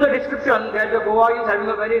 that gives the description that the Goa is having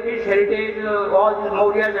a very rich heritage, all these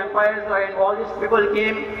Maurya's empires and all these people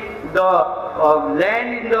came, the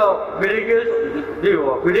land in the villages, the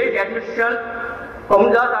village administration,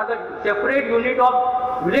 Comunidades are the separate unit of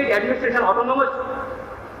village administration, autonomous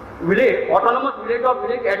village of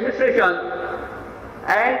village administration,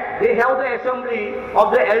 and they have the assembly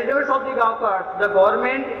of the elders of the Ganvkari. The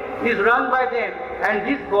government is run by them, and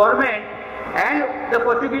this government and the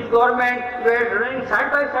Portuguese government were running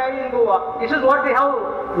side by side in Goa. This is what they have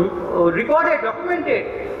recorded, documented.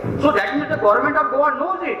 So that means the government of Goa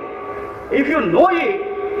knows it. If you know it,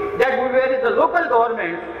 that where is the local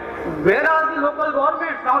government, where are the local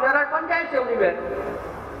governments? Now there are panchayats everywhere.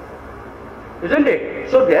 Isn't it?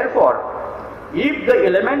 So therefore, if the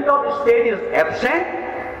element of state is absent,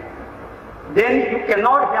 then you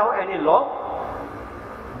cannot have any law,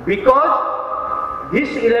 because this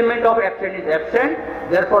element of absent is absent.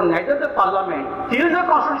 Therefore, neither the parliament, till the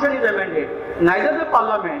constitution is amended, neither the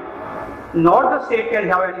parliament nor the state can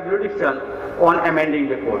have any jurisdiction on amending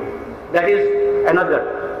the code. That is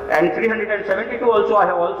another. And 372 also I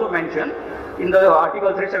have also mentioned in the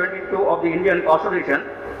Article 372 of the Indian Constitution,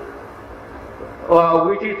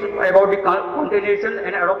 which is about the continuation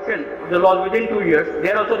and adoption of the laws within 2 years.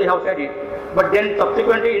 There also they have said it, but then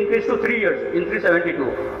subsequently increased to 3 years in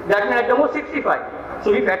 372. That means at the most 65.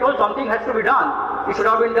 So if at all something has to be done, it should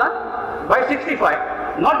have been done by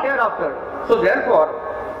 65, not thereafter. So therefore,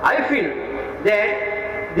 I feel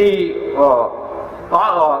that the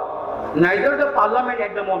neither the parliament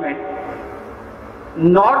at the moment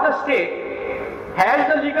nor the state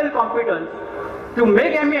has the legal competence to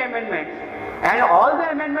make any amendments, and all the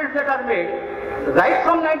amendments that are made right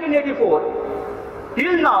from 1984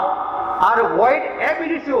 till now are void ab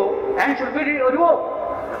initio and should be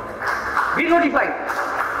revoked, be notified.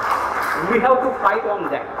 We have to fight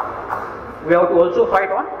on that. We have to also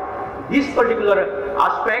fight on this particular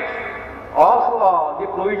aspect of the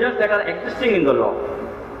provisions that are existing in the law.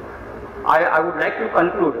 I would like to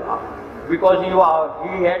conclude because he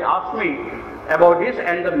had asked me about this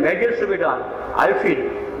and the measures to be done. I feel,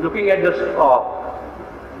 looking at the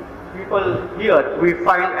people here, we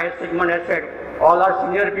find, as Sigmund has said, all are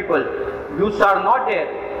senior people. Youths are not there.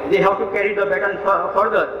 They have to carry the baton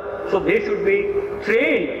further. So they should be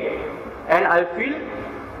trained. And I feel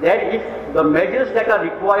that if the measures that are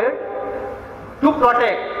required to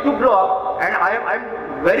protect, to block, and I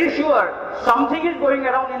am very sure something is going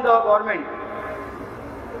around in the government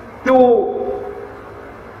to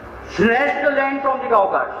snatch the land from the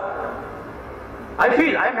Ganvkari. I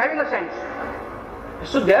feel, I am having a sense.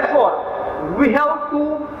 So therefore, we have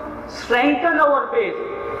to strengthen our base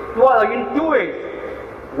in 2 ways.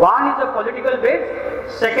 One is the political base,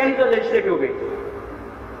 second is the legislative base.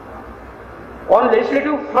 On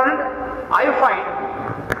legislative front, I find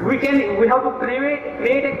we have to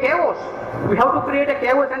create a chaos. We have to create a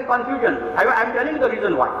chaos and confusion. I am telling you the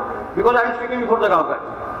reason why. Because I am speaking before the Ganvkari.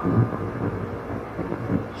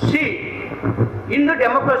 See, in the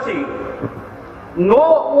democracy,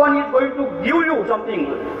 no one is going to give you something.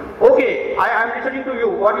 Okay, I am listening to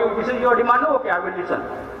you. This is your demand? Okay, I will listen.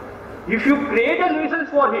 If you create a nuisance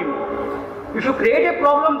for him, if you create a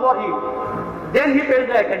problem for him, then he pays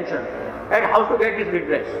the attention and how to get this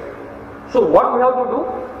redress. So what we have to do?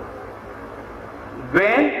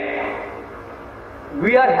 When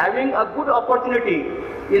we are having a good opportunity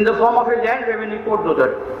in the form of a land revenue code,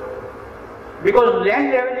 because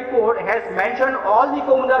land revenue code has mentioned all the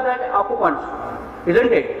Comunidade occupants,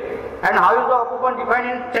 isn't it? And how is the occupant defined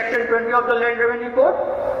in section 20 of the land revenue code?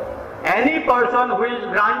 Any person who is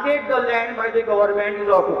granted the land by the government is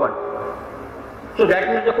occupant. So that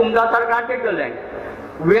means the Comunidades are granted the land.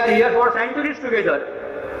 We are here for centuries together.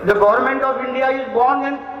 The government of India is born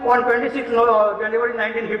on 26 January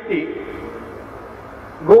 1950.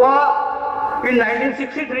 Goa in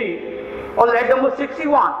 1963 or at the most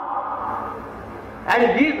 61.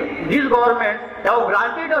 And these governments have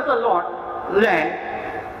granted us a land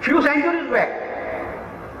few centuries back,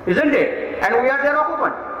 isn't it? And we are their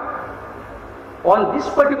occupant. On this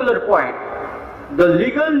particular point, the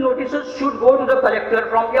legal notices should go to the collector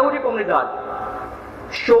from every Comunidade.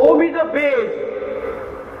 Show me the base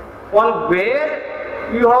on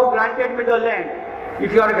where you have granted me the land.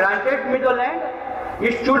 If you are granted me the land,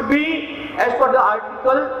 it should be as per the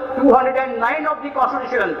Article 209 of the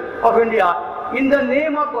Constitution of India, in the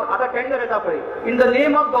name of in the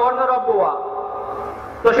name of Governor of Goa.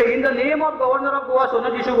 So in the name of Governor of Goa,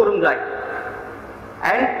 Sonajishu Gurungjai.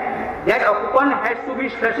 And that occupant has to be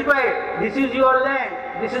specified. This is your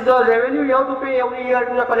land. This is the revenue you have to pay every year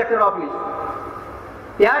to the collector office.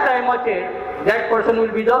 That person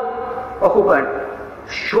will be the occupant.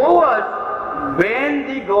 Show us when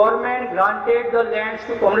the government granted the lands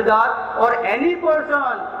to Comunidade or any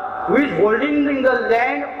person who is holding in the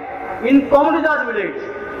land in Comunidade village.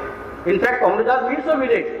 In fact, Comunidade means a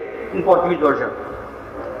village in Portuguese version.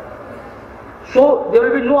 So there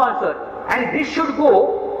will be no answer. And this should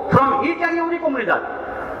go from each and every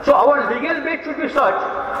Comunidade. So our legal base should be such,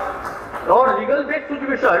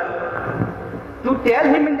 to tell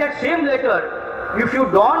him in that same letter, if you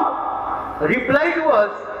don't reply to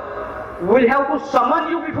us, we will have to summon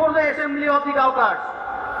you before the assembly of the Ganvkari.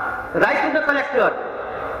 Write to the collector.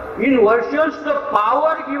 In versions the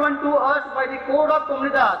power given to us by the Code of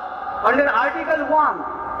Comunidade under Article 1.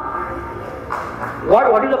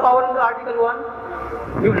 What is the power in the Article 1?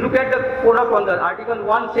 you look at the Code of Conduct, Article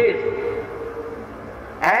 1 says,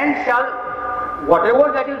 and shall,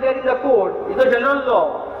 whatever that is there in the code is the general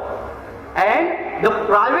law, and the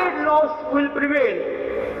private laws will prevail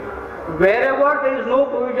wherever there is no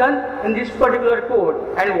provision in this particular code.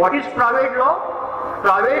 And what is private law?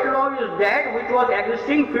 Private law is that which was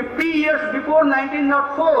existing 50 years before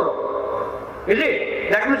 1904. Is it?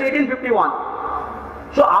 That means 1851.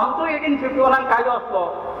 So, also 1851 and काय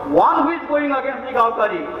असतो, one who is going against the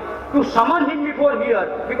Ganvkari, to summon him before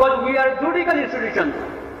here, because we are judicial institutions,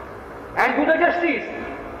 and do the justice.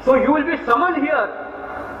 So, you will be summoned here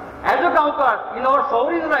as a Ganvkar in our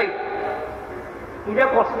sovereign right. Today,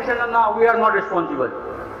 prosecution now we are not responsible.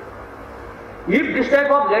 If this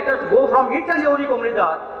type of letters go from each and every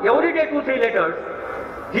comunidad, every day 2-3 letters,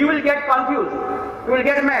 he will get confused, he will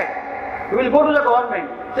get mad, he will go to the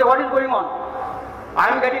government, say what is going on? I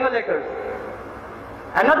am getting a letter.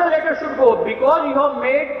 Another letter should go, because you have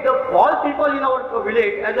made all people in our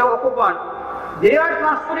village as an occupant, they are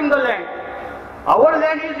transferring the land. Our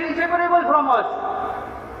land is inseparable from us.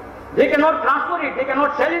 They cannot transfer it, they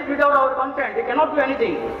cannot sell it without our consent, they cannot do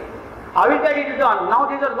anything. How is that it is done? Now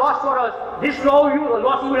there is a loss for us. This loss you will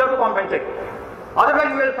have to compensate. Otherwise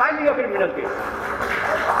you will file a criminal case.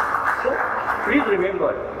 So please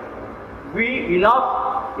remember,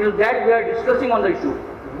 enough is that we are discussing on the issue.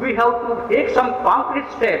 We have to take some concrete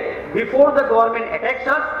steps before the government attacks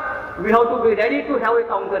us. We have to be ready to have a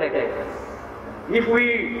counter attack. If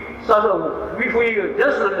we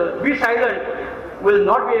just be silent, we will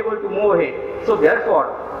not be able to move ahead. So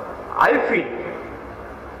therefore,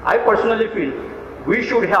 I personally feel we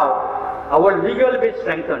should have our legal base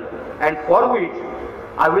strengthened, and for which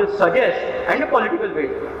I will suggest, and a political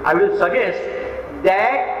base, I will suggest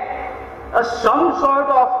that some sort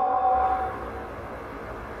of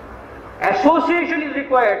association is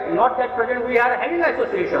required. Not that present we are having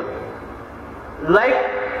association, like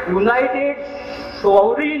United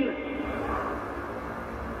Sovereign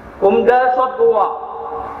Comunidades of Goa,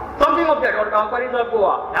 something of that, or Ganvkaris of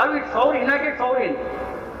Goa. Now it's United Sovereign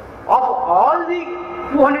of all the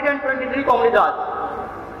 223 comunidades.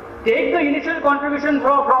 Take the initial contribution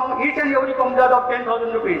from each and every comunidad of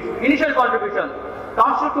 10,000 rupees. Initial contribution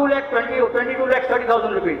comes to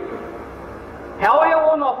 22,30,000 rupees. Have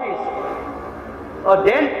your own office.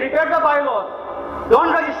 Then prepare the bylaws.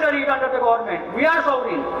 Don't register it under the government. We are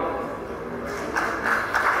sovereign.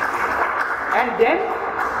 And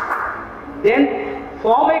then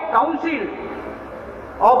form a council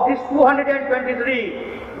of these 223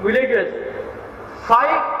 villages.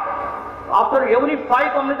 After every 5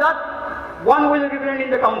 comunidades, one will represent in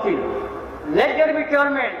the council. Let there be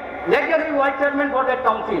chairman, let there be vice chairman for that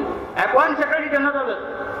council. Appoint secretary general,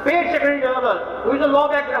 paid secretary general, with a law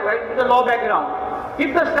background,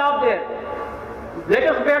 Keep the staff there. Let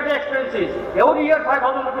us bear the expenses. Every year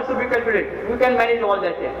 5,000 rupees to be calculated. You can manage all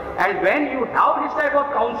that there. And when you have this type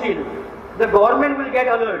of council, the government will get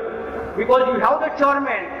alert. Because you have the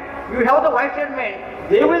chairman, you have the vice chairman,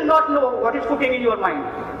 they will not know what is cooking in your mind.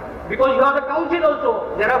 Because you have the council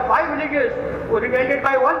also. There are 5 villages represented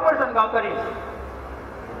by 1 person, Ganvkari.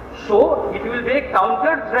 So it will be a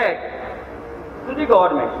counter threat to the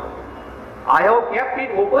government. I have kept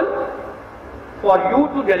it open for you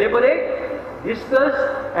to deliberate, discuss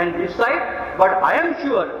and decide, but I am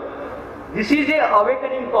sure this is an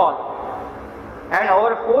awakening call. And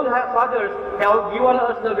our forefathers have given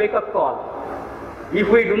us the wake-up call. If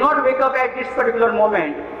we do not wake up at this particular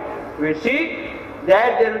moment, we see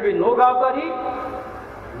that there will be no Ganvkari,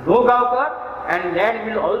 no Ganvkar, and land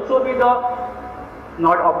will also be the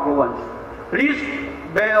not of governance. Please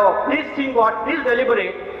think what, please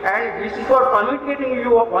deliberate, and this is for communicating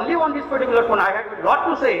you only on this particular phone. I have a lot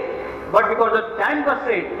to say, but because of time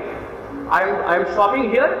constraint, I am stopping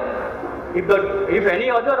here. If any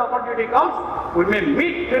other opportunity comes, we may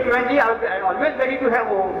meet frequently. I am always ready to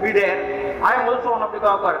be there. I am also one of the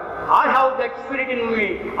Ganvkar. I have that spirit in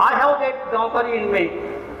me. I have that Ganvkari in me.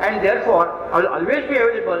 And therefore, I will always be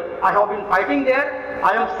available. I have been fighting there.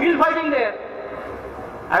 I am still fighting there.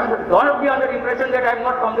 Don't be under the impression that I am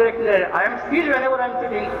not coming there. I am still, whenever I am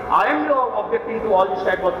sitting, I am objecting to all this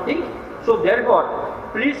type of things. So therefore,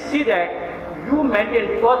 please see that you maintain,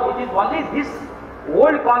 because it is only this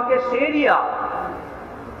old conquest area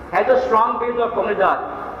has a strong base of Comunidade.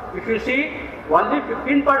 If you see, only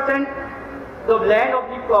 15% the land of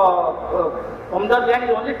the Comunidade land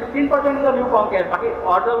is only 15% in the new conquest,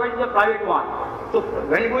 otherwise is a private one. So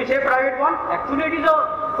when we say private one, actually it is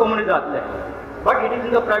a Comunidade land. But it is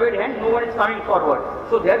in the private hand, no one is coming forward.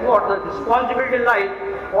 So therefore the responsibility lies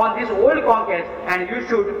on this old conquest, and you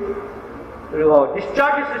should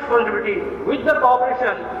discharge its responsibility with the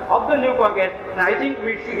cooperation of the new Congress. And I think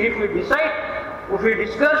if we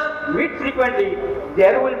discuss, meet frequently,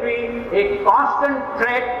 there will be a constant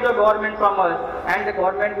threat to the government from us, and the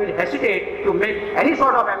government will hesitate to make any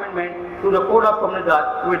sort of amendment to the Code of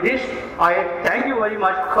Comunidade. With this, I thank you very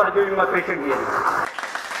much for giving my patient hearing.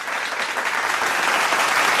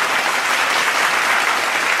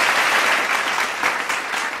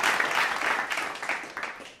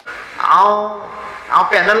 हांव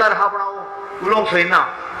पॅनलार आहा पूण हांव उलोवंक सोयना,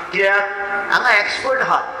 कित्याक हांगा expert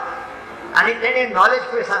आहात आनी तेणी नॉलेज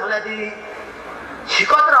पळय सांगल्या ती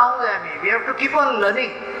शिकत रावंक जाय आमी. We have to keep on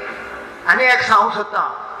learning. आनी एक सांगूंक सोदतां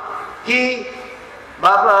की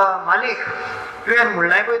बाबा मालीक, तुवें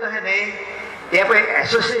म्हणलें पळय तशें न्ही, तें पळय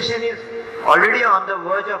association is already on the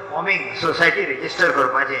verge of forming, society resistor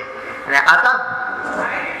करपाचें. आनी आतां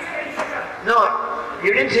no,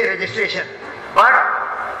 you didn't say registration, but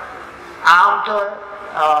आमचो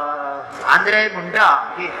आंद्रे म्हणटा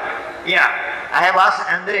की या आय हॅव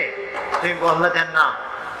आस्क्ड आंद्रे, थंय बसलो तेन्ना,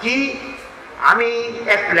 की आमी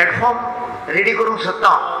एक प्लॅटफॉर्म रेडी करूंक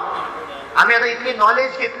सोदता. आमी आतां इतली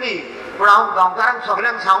नॉलेज घेतली, पूण हांव गांवकारांक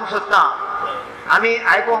सगळ्यांक सांगूंक सोदतां, आमी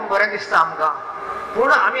आयकूंक बरें दिसता आमकां,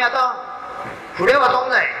 पूण आमी आतां फुडें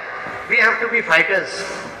वचोंक जाय. We have to be fighters.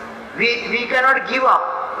 We cannot give up.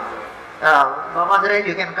 Baba Andre,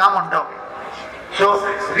 you can come on top. So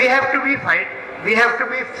we have to be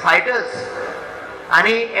fighters.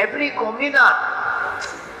 आणि एवरी कोम्युनिदाद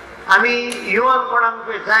आमी युवन कोणाक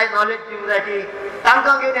जाय नॉलेज दिवंक जाय ती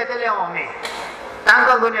तांकां घेवन येतले हांव. आमी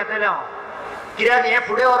तांकां घेवन येतले हांव, कित्याक हें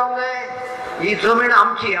फुडें व्हरोंक जाय. ही जमीन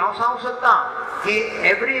आमची. हांव सांगूंक सोदतां की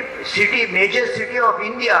every city, major city of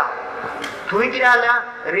India, थंय कितें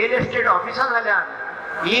जाल्यार रियल एस्टेट ऑफिसां जाल्यान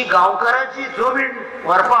ही गांवकारांची जमीन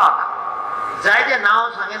व्हरपाक जायते नांव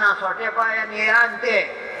सांगेना, सोटेपाय आनी हे आनी ते.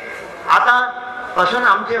 आतां पासून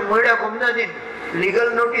आमचे मोयड्या कोम्युनिटीन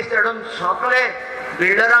लिगल नोटीस धाडून सगळे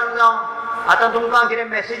बिल्डरांक जावं, आतां तुमकां कितें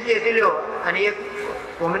मॅसेजी येतल्यो, आनी एक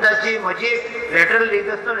कोम्युनिटीची म्हजी एक लेटर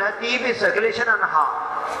लिगल ती बी सर्क्युलेशनान आहा.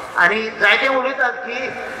 आनी जायते उलयतात की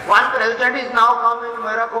one president is now coming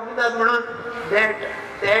Moira community म्हणून,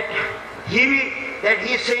 that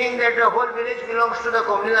he is saying that the whole village belongs to the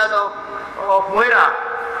Communidade of Moira.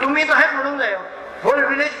 तुम्ही तशेंच म्हणूंक जाय, whole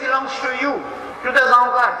village belongs to you, to the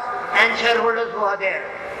Ganvkars and shareholders who are there,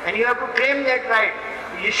 and you have to claim that right.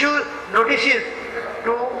 Issue notices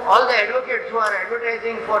to all the advocates who are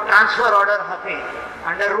advertising for transfer order happy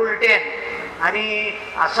under Rule 10. आणि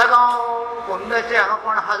आसागांव कोम्युनिटीचे हांगा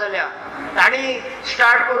कोण आहा जाल्यार तांणी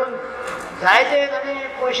start करून जायते तांणी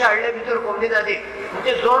पयशे हाडले भितर कोम्युनिटीक,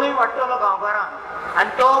 म्हणजे जोणूय वाडटलो गांवकारांक. आनी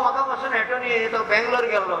तो म्हाका पासून हेटून तो बेंगलोर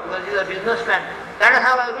गेल्लो, बिकॉज इज अ बिजनसमॅन. ताणें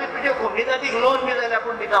सांगलें तुजे कोम्युनिटीक लोन बी जाल्यार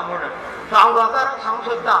पूण दिता म्हणून. सो हांव गांवकारांक सांगूंक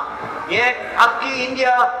सोदतां, हे आख्खी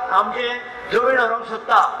इंडिया आमचे जमीन व्हरोंक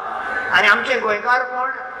सोदता, आनी आमचे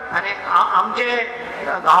गोंयकारपण आनी आमचे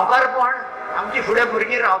गांवकारपण आमची फुडें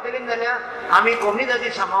भुरगीं रावतलीं जाल्यार आमी कोम्युनिटी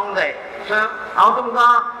सांबाळूंक जाय. सो हांव तुमकां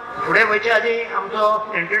फुडें वयचे आदी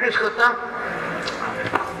आमचो इंट्रोड्यूस करतां.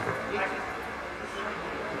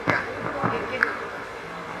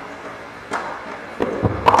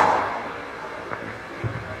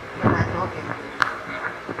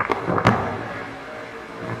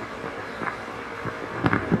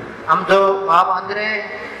 आमचो बाब आंद्रे,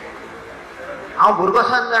 हांव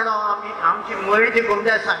भुरगोसान जाणो, आमची मोयळीची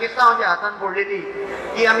कोम्युनिटी साकिस्तांवाच्या हातान पडलेली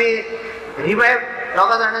ती आमी रिवायव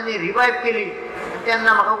दोगा जाणांनी रिवायव केली.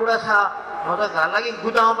 तेन्ना म्हाका उगडास आसा, म्हजो घरा लागीं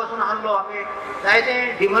गुदांवा पासून आहलो. आमी जायते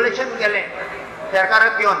डिमोलेशन केलें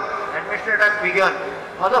सरकाराक घेवन, एडमिनिस्ट्रेटराक बी घेवन.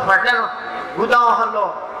 म्हजो फाटल्यान गुदांव आहलो,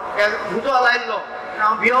 उजो लायल्लो,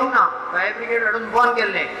 हांव भिवंक ना, फायर ब्रिगेड हाडून बंद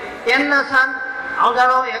केल्लें. तेन्ना सावन हांव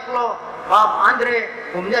जाणो एकलो बाब आंद्रे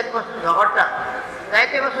कोम्युनिटी पासून झगडटा.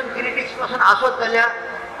 जायते पासून क्रिटिक्स पासून आसत जाल्यार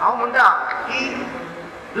हांव म्हणटा की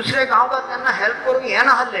दुसरे गांवकार तेन्ना हेल्प करूंक हें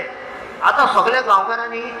नासलें. आतां सगळ्या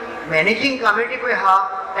गांवकारांनी मॅनेजींग कमिटी पळय आहा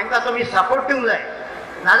तांकां तुमी सपोर्ट दिवंक जाय.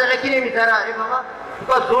 नाजाल्यार कितें विचारा, अरे बाबा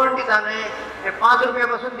तुका जोड दिता न्हय, 5 रुपया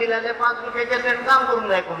पासून दिले जाल्यार 5 रुपयाचेर तुवें काम करूंक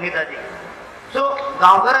जाय कोम्युनिटीक. सो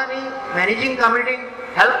गांवकारांनी मॅनेजींग कमिटीक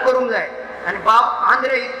हेल्प करूंक जाय. आनी बाब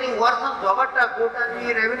आंद्रे इतली वर्सां झगडटा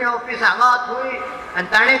कोर्टाची, रेव्हेन्यू ऑफिस हांगा थंय, आनी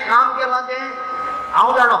ताणें काम केलां तें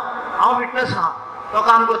हांव जाणो, हांव विटनस आहा. तो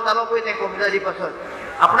काम करतालो पळय तें कोम्युनिटी पासून.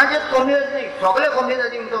 आपणाचेच कोम्युनिटी न्ही, सगळे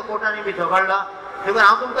कोम्युनिटीक तो कोर्टांनी बी झगडला. देखून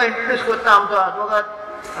हांव तुमकां इंट्रोड्यूस करता आमचो एडवोकेट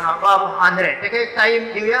बाब आंद्रे. ताका एक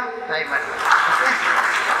टायम दिवया, टायमार.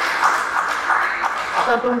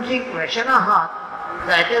 आतां तुमची क्वेशनां आहात,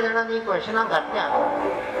 जायत्या जाणांनी क्वेशनां घातल्या,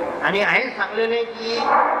 आनी हांवें सांगलेलें की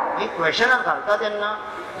ही क्वेशनां घालता तेन्ना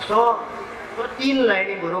सो सो 3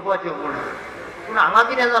 लायनी बरोवपाच्यो पूण हांगा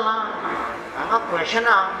कितें जालां, हांगा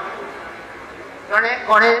क्वेश्चनाक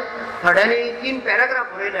कोणे थोड्यांनी 3 पॅराग्राफ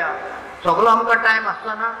बरयल्या, सगळो आमकां टायम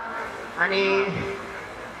आसना. आनी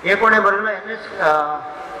हे कोणे बरयलो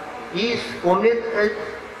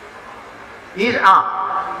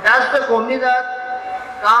does the Comunidade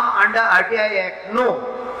come under RTI Act? No.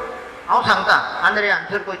 हांव सांगता आंध्रे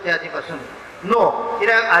आन्सर करचे आदी पासून नो,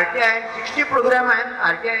 कित्याक RTI 60 प्रोग्राम हांवें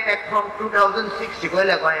RTI Act फ्रॉम 2006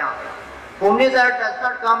 शिकयल्या गोंयांत. Comunidade does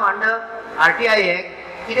not come under RTI Act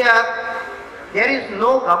कित्याक there is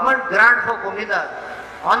no government grant for Comunidade.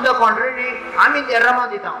 On the contrary, आमी तेरामा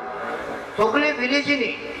दिता सगळी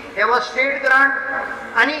विलेजींनी there was state grant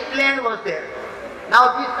आणि land was there. Now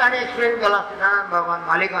this ताणें explain केला Sadanand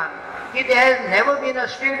Malikan की there has never been a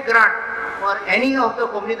state grant for any of the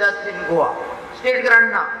Comunidades in Goa. State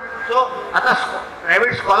grant ना. So आता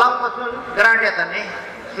private स्कॉलांक पासून grant येता न्ही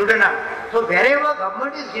स्टुडंटांक. So wherever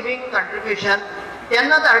government is giving contribution,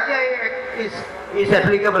 तेन्नाच RTI Act is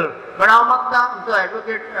applicable. पण हांव मागता आमचो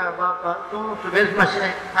एडवोकेट तूं सुबेज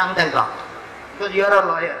मातशें सांग तांकां, because you are a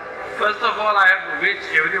lawyer. First of all, I have to wish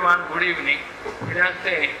everyone good evening. कित्याक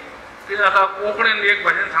तें कितें जाता, कोंकणीन एक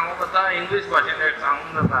भाशेन सांगूंक जाता, इंग्लीश भाशेन एक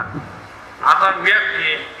सांगूंक जाता. आतां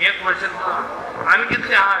एक क्वेश्चन आनी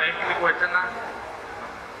कितलें आहा हे कितें क्वेश्चना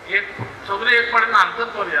एक सगळी एक पाटीन आन्सर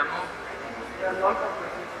करुया न्हू.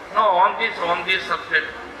 Know on these subject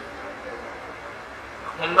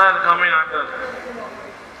Comunidade coming under.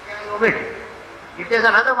 Omit. If there's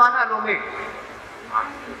another one, I'll omit.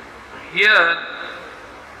 Here,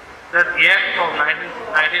 that Act of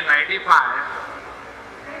 1995,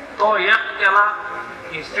 तो Act केला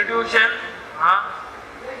institution,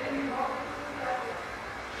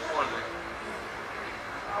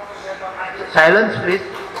 Silence, please.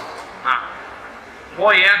 वो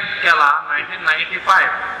Act केला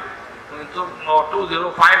 1995.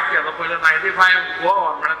 205 केलो पहिले 95 गोवा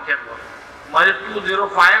गव्हर्नमेंटान केलो, मागीर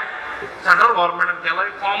 205 central गव्हर्नमेंटान Kelo,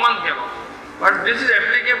 common Kelo. But this is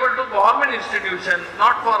applicable to government institution,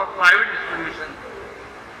 not for private institution.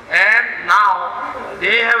 And now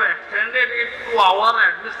they have extended it to our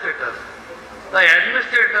administrators. The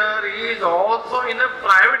administrator is also in a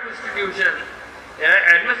private institution.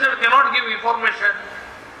 Administrator cannot give information.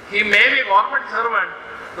 He may be government servant.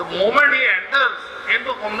 The moment he enters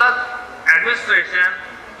into Comunidade administration,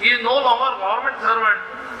 he is no longer government servant.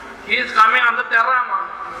 He is coming under Terrama.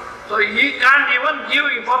 So he can't even give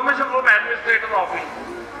information from administrator office,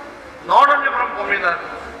 not only from Comunidade.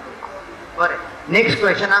 Next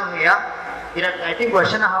question I think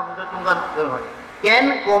question I have.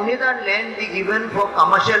 Can Comunidade land be given for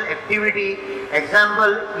commercial activity,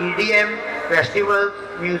 example EDM, festivals,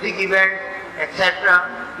 music events, etc.?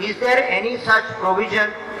 Is there any such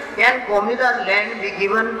provision? Can Comunidade land be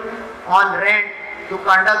given on rent to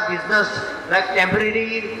conduct business like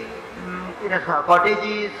temporary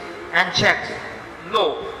cottages and shacks?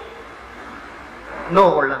 No. No,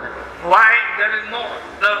 hold on. Why? There is no,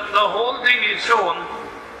 the whole thing is shown.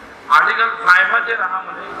 Article 5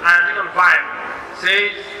 Article 5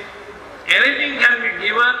 says anything can be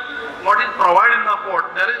given what is provided in the court.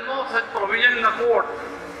 There is no such provision in the court.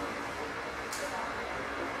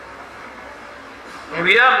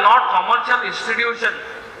 We are not commercial institution.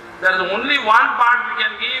 There is only one part we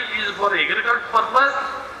can give is for agricultural purpose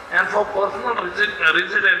and for personal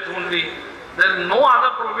residence only. There is no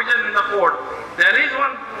other provision in the code. There is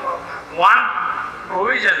one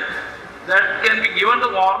provision that can be given to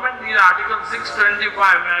government in Article 625. I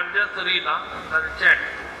have just read, that is checked.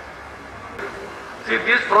 See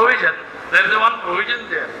this provision, there is one provision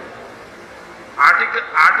there.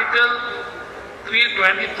 Article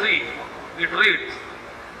 323, it reads,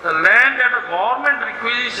 the land at a government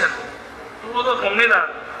requisition to the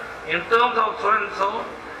Comunidade in terms of so and so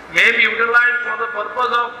may be utilized for the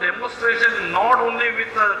purpose of demonstration, not only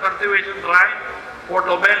with the cultivation right for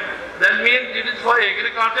tobacco. That means it is for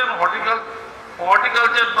agriculture and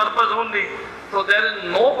horticulture purpose only. So there is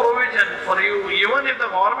no provision for you. Even if the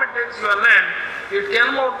government takes your land, it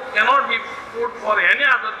cannot be put for any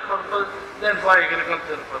other purpose than for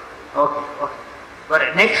agriculture purpose. Okay.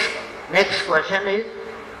 But next question is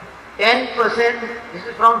 10%. This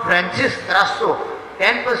is from Francis Crasto.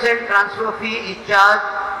 10% transfer fee is charged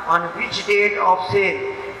on which date of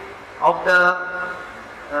sale of the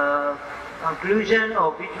conclusion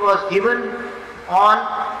of which was given on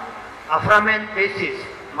affirmation basis.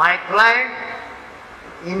 My client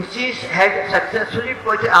insists had successfully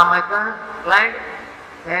purchased. My client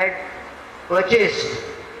had purchased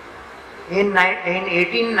in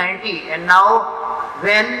 1890, and now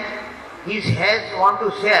when he has want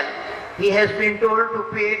to sell, he has been told to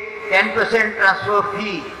pay 10% transfer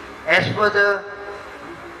fee as per the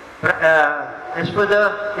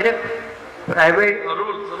private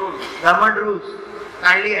rules. government rules.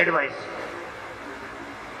 Kindly advise.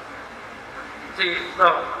 See,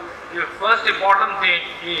 the first important thing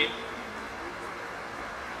is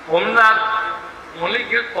Comunidade only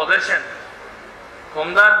gives possession.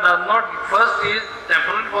 Comunidade does not. First is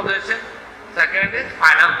temporary possession, second is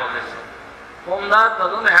final possession. Comunidade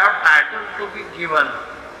doesn't have title to be given.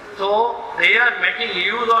 So they are making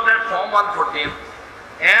use of that Form 114,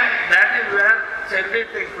 and that is where sale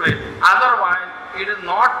takes place. Otherwise, it is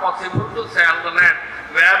not possible to sell the land.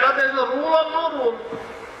 Whether there is a rule or no rule,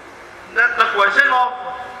 that the question of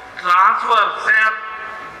transfer, sale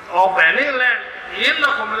of any land in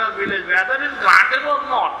the communal village, whether it is granted or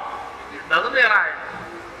not, it doesn't arise.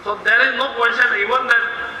 So there is no question, even that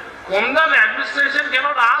communal administration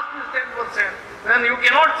cannot ask this 10%, then you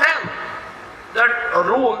cannot sell. That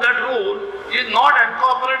rule is not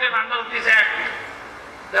incorporated under this act.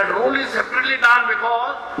 That rule is separately done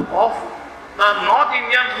because of the North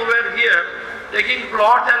Indians who were here taking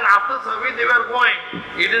plots, and after survey they were going.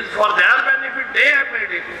 It is for their benefit they have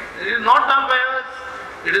made it. It is not done by us.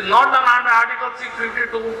 It is not done under Article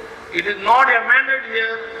 652. It is not amended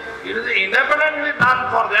here. It is independently done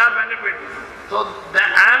for their benefit. So,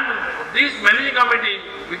 and this managing committee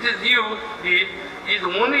which is used is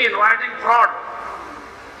only inviting fraud.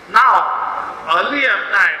 Now, earlier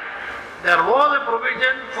time, there was a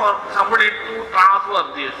provision for somebody to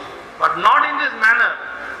transfer this, but not in this manner.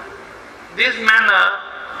 This manner,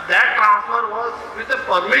 that transfer was with the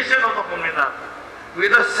permission of the Communidade,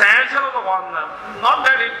 with the sanction of the governor. Not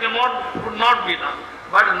that it could not be done,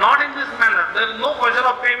 but not in this manner. There is no question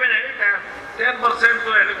of payment any time, 10% to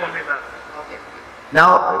any Communidade. Okay.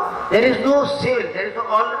 Now, there is no sale, there is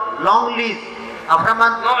all long lease. After a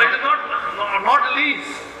month. No, it is not lease.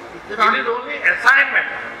 It is only assignment.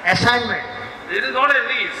 Assignment. It is not a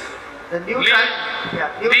lease. The new lease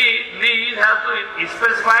has to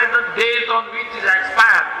specify the date on which it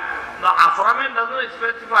expired. The affirmation does not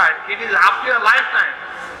specify. It is up to your lifetime.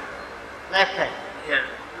 Lifetime. Yes.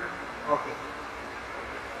 Okay.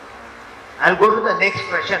 I'll go to the next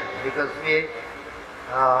question because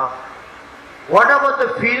what about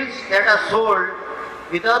the fields that are sold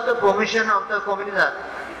without the permission of the Communidade?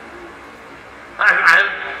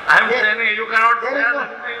 I am saying you cannot sell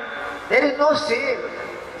anything. There is no sale.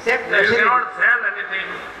 You cannot sell anything.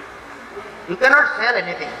 You cannot sell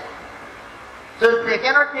anything. So they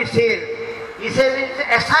cannot be sold. He says it is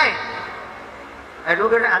assigned.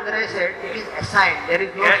 Advocate Andre said it is assigned. There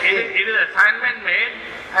is no sale. It is assignment made,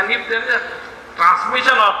 and if there is a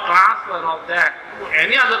transmission or transfer of that to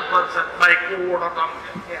any other person by code or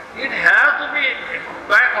something, it has to be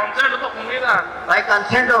by consent of the Communidade. By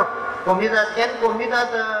consent of Communidade, can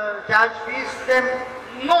Communidade charge fees then?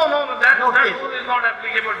 No, that rule is not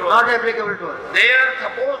applicable to us. Not applicable to us. They are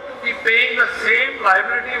supposed to be paying the same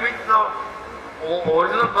liability which the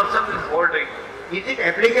original person is holding. Is it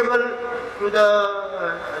applicable to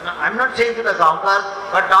the, I'm not saying to the Ganvkari,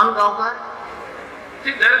 but non-Ganvkari?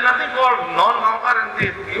 See, there is nothing called non-Ganvkari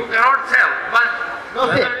in this. You cannot sell, but no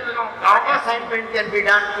sale. Assignment can be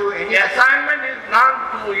done to any. The assignment is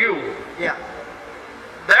done to you. Yeah.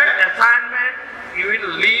 That assignment you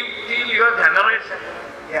will leave till your generation.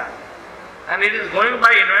 Yeah. And it is going by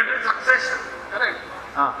inventory succession. Correct?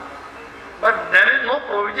 But there is no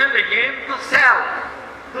provision again to sell.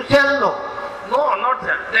 To sell, no. No, not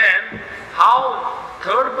sell. Then how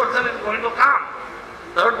third person is going to come?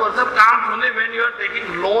 Third person comes only when you are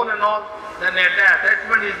taking loan and all. Then the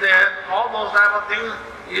attachment is there. All those type of things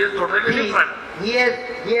is totally different. He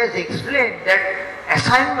has explained that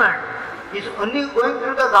assignment is only going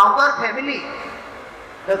through the Ganvkari family.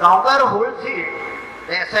 The Ganvkari holds it,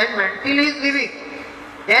 the assignment, till he is living.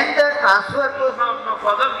 Then the transfer goes. No,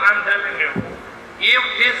 further I am telling you, if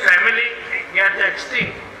this family gets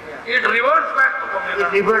extinct, it reverts back to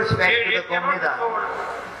Communidade. It reverts back to the Communidade.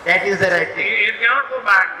 That is the right thing. It cannot go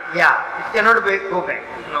back. Yeah, it cannot go back.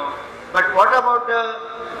 No. But what about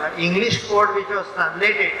the English code which was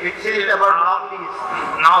translated, which says about long lease?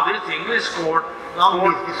 Now this English code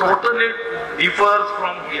totally differs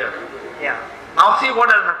from here. Yeah. Now see what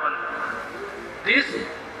has happened. This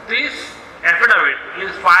affidavit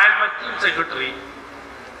is filed by Chief Secretary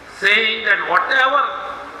saying that whatever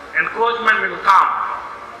encroachment will come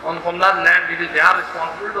on Comunidade land, it is their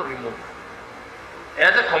responsibility to remove.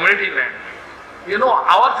 As a community land. You know,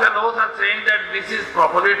 our fellows are saying that this is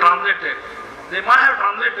properly translated. They might have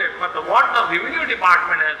translated, but what the revenue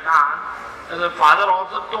department has done, as the father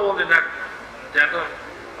also told in that general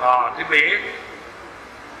debate,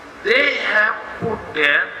 they have put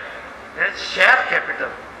there as share capital.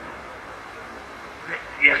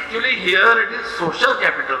 Actually here it is social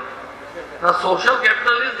capital. The social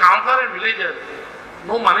capital is Ganvkari and villagers,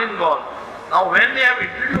 no money involved. Now when they have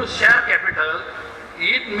introduced share capital,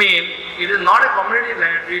 it means it is not a community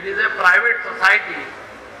land, it is a private society.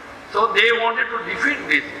 So they wanted to defeat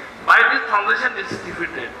this. By this transaction this is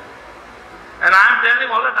defeated. And I am telling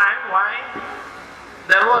all the time why.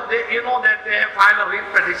 There was, you know that they have filed a writ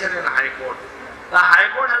petition in High Court. The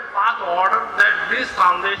High Court has passed order that this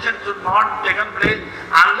transaction should not taken place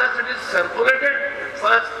unless it is circulated.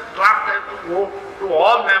 First draft has to go to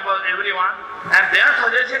all members, everyone, and their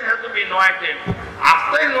suggestion has to be invited.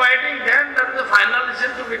 After inviting, then there is a final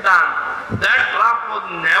decision to be done. That draft was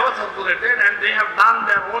never circulated and they have done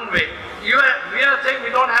their own way. We are saying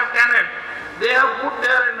we don't have tenants. They have put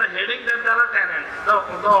there in the heading that there are tenants.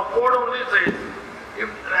 The code only says,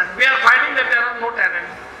 we are finding that there are no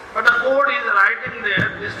tenants. But the code is writing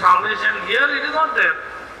there, this translation, here it is not there.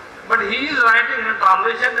 But he is writing in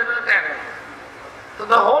translation that there are tenants. So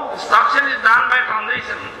the whole destruction is done by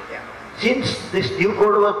translation. Yeah. Since this new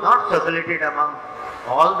code was not circulated among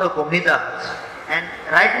all the comunidades, and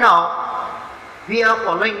right now we are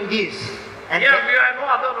following this. And we have no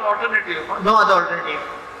other alternative. No other alternative.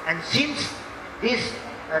 And since this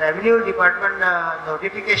revenue department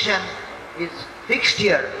notification is fixed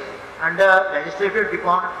here under legislative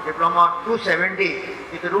diploma 270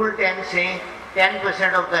 with rule 10 saying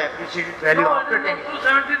 10% of the appreciated value no, after 10 years.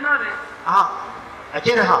 270 not it.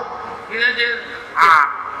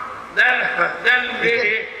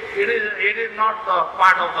 It is not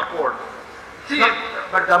part of the code. See, no,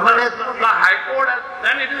 but government has the High Court has,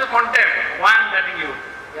 then it is a contempt. Why I am telling you?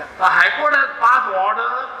 Yeah. The High Court has passed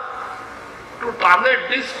order to translate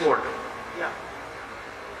this code. Yeah.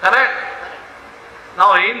 Correct?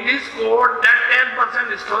 Now in this code, that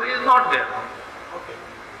 10% story is not there. Okay.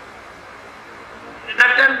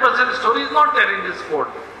 That 10% story is not there in this code.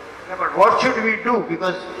 Yeah, but what should we do?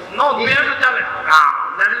 Because no, we have to tell it.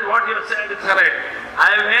 That is what you said is correct.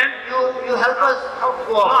 I went you help us how to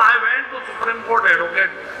go No, on. I went to Supreme Court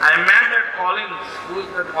advocate. I met that Collins, who is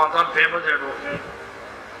the famous advocate.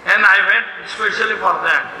 And I went specially for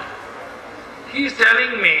that. He is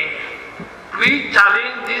telling me, please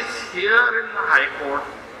challenge this here in the High Court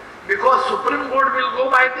because Supreme Court will go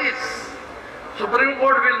by this. Supreme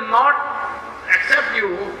Court will not accept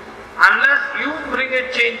you unless you bring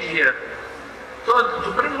a change here. So the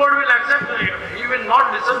Supreme Court will accept you. He will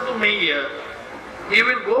not listen to me here. He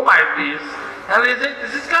will go by this and he says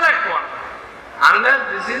this is correct one.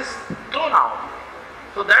 Unless this is thrown out.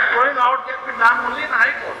 So that throwing out can be done only in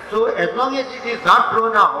High Court. So as long as it is not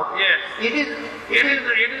thrown out, yes. it is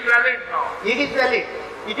valid now. It is valid.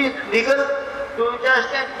 It is legal to just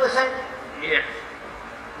 10%. Yes.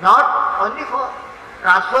 Not only for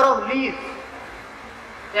transfer of lease.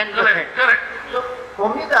 10%. Correct. So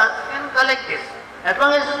Comunidades can collect this as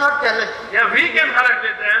long as it is not challenged. Yeah, we can collect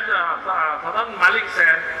it. As Sadanand Malik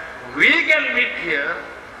said, we can meet here.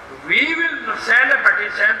 We will send a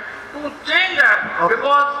petition to change that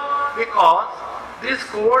because this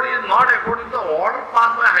code is not according to the order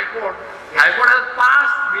passed by High Court. High Court has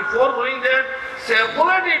passed before doing that,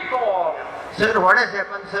 circulate it to all. Sir, what has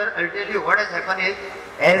happened, sir? I'll tell you what has happened is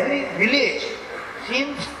every village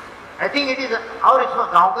seems, I think it is our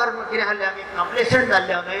Ganvkari complacent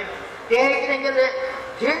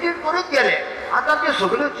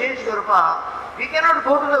change we cannot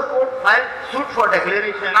go to the court, file suit for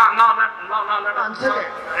declaration. Now let us answer it.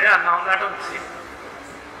 Yeah, now let us see.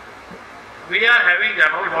 We are having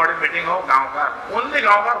general body meeting of Ganvkari, only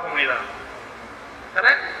Ganvkari Communidade.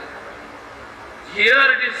 Correct? Here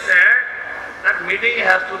it is said that meeting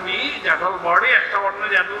has to be general body,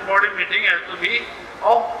 extraordinary general body meeting has to be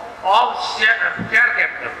of share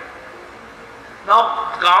capital.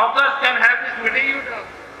 Now Ganvkari can have this meeting, you don't.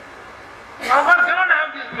 Ganvkari cannot have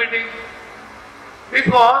this meeting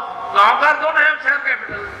because Ganvkari don't have share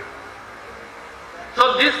capital.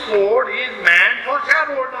 So this code is meant for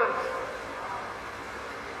shareholders.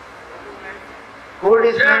 Code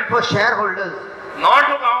is meant for shareholders. Not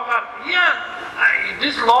to Ganvkari. Yeah,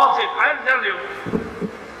 this law says, I will tell you.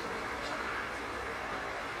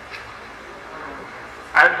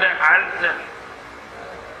 I'll tell you.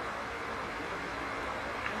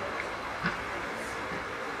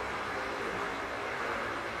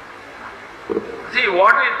 See,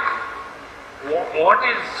 what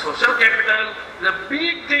is social capital? The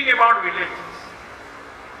big thing about villages.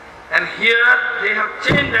 And here they have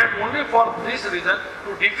changed that only for this reason,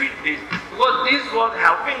 to defeat this. Because this was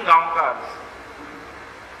helping Ganvkari.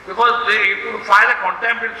 Because they could file a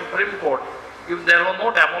contempt in Supreme Court. if there was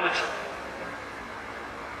no demolition.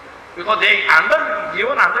 Because they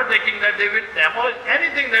given undertaking that they will demolish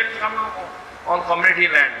anything that is coming on community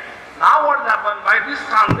land. Now what happened? By this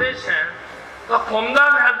transition, the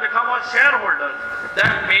Comunidade has become a shareholder.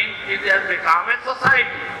 That means it has become a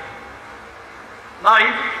society. Now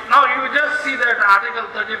you just see that Article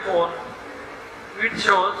 34, which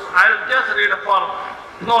shows, I will just read a form.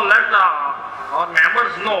 Let our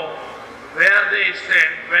members know where they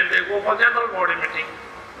stand when they go for general body meeting.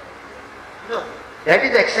 No, that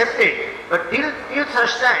is accepted. But till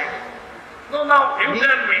such time. No, now you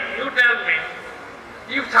tell me,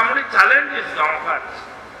 if somebody challenges Ganvkari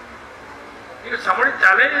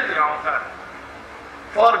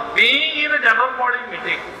for being in a general body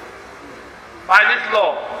meeting by this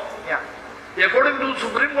law, according to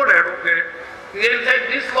Supreme Court advocate, they will say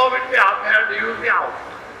this law will be upheld, you will be out.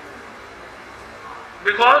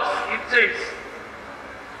 Because it says,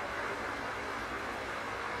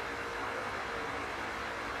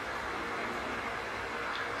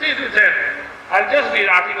 see this here, I'll just read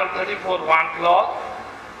Article 34, 1 clause.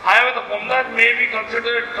 However, the Comunidade may be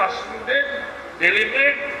considered constituted,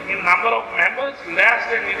 deliberate in number of members, less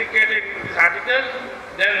than indicated in this article,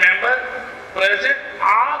 then members present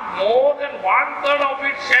are more than 1/3 of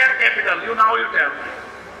its share capital. You tell me.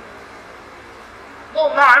 No,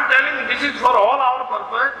 now I'm telling you, this is for all our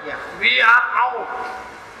purpose. We are out.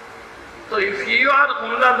 So if you are the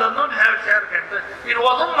Comunidade does not have share capital, it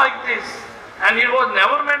wasn't like this. And it was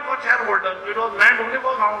never meant for shareholders, it was meant only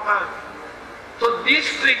for Ganvkari. So these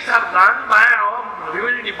tricks are done by our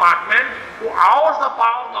revenue department to oust the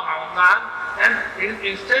power of the Ganvkari and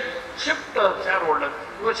instead shift the shareholders,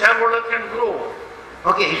 because shareholders can grow.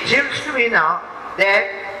 Okay, it seems to me now that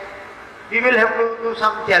we will have to do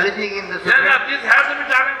some challenging in the Supreme Court. This has to be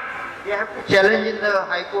challenged. We have to challenge in the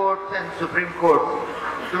High Court and Supreme Court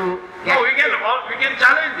to get... No, we can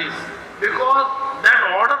challenge this, because that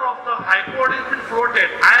order of the High Court has been floated.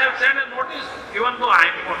 I have sent a notice given to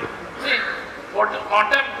High Court. See, for the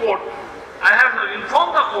contempt court, I have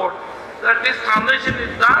informed the court that this transaction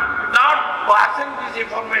is done without passing this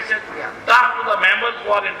information down to the members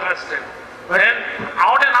who are interested. Then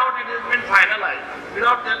out and out it has been finalized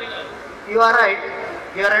without telling us. You are right,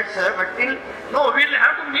 sir, but till... No, we'll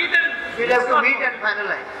have to meet and... We'll have to meet and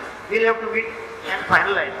finalize. We'll have to meet and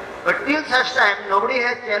finalize. But till such time, nobody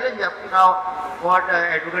has challenged up to now what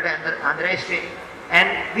Advocate Andrea is saying. And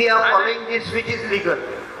we are following this which is legal.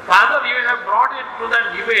 Father, you have brought it to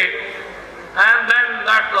that debate, and then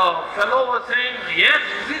that fellow was saying, yes,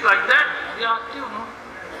 is it like that? He asked you, no?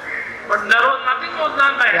 But there was nothing was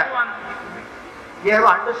done by anyone. We have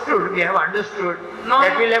understood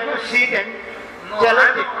that we'll have to sit and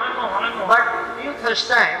challenge it. I know. But till such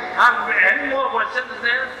time... Any more questions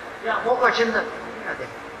there? Yeah, more questions are there.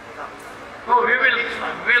 No,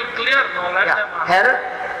 we'll clear, no, let them ask.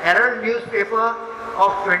 Herald newspaper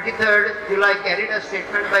of 23rd July carried a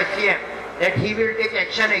statement by CM that he will take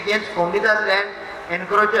action against Comunidade land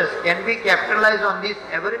encroachers. Can we capitalize on this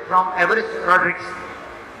from Everest Rodriguez?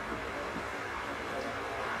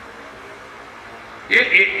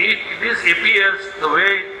 This appears the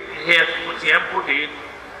way CM put it,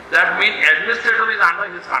 that means administrator is under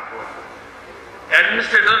his control.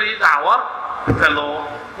 Administrator is our fellow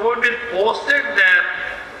who has been posted there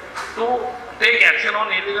to take action on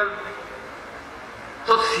illegal.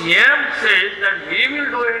 So CM says that he will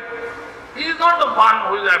do it. He is not the one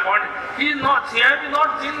who is appointed. CM is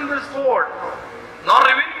not seen in this court, nor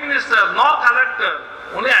revenue minister, nor collector,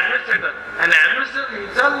 only administrator. And administrator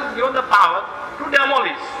himself is given the power to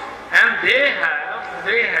demolish. And they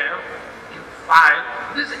have filed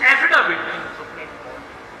this affidavit in the Supreme Court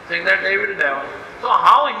saying that they will demolish. So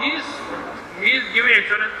how he is giving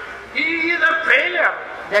assurance? He is a failure.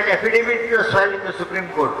 That affidavit was filed in the Supreme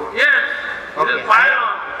Court. Yes. Okay. It is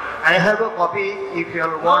filed. I have a copy if you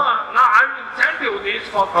all want. No, I will send you this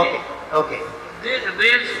copy. Okay. This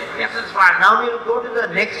is fine. Now we will go to the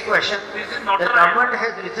next question. This is not the right. government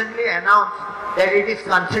has recently announced that it is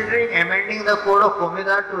considering amending the Code of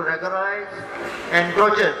Comunidade to regularize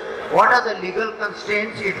encroachers. What are the legal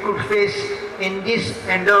constraints it could face in this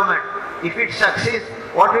endowment? If it succeeds,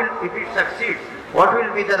 what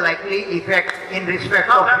will be the likely effect in respect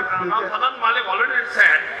of future? Now Sadanand Malik already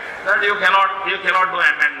said that you cannot do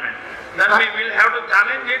amendment. Then we will have to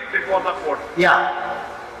challenge it before the court. Yeah.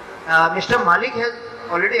 Mr. Malik has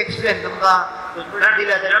already explained that there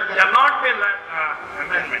cannot be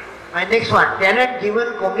amendment. My next one, tenant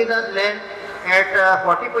given Comunidade land at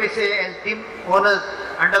 40 paise as team owners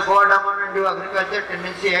under Government and Agriculture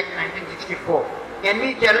Tenancy Act 1964. Can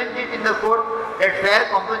we challenge it in the court that fair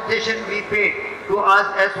compensation be paid to us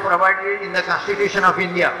as provided in the Constitution of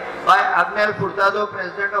India by Agnel Furtado,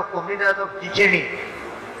 President of Comunidade of Chicheni.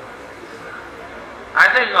 I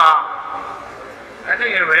think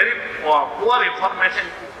a very poor information.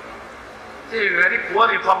 See, very poor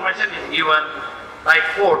information is given by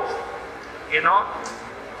courts. You know,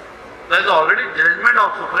 there is already judgment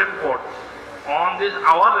of Supreme Court on this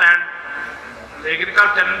our land, the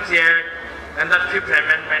Agricultural Tenancy Act and the Fifth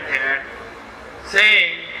Amendment Act,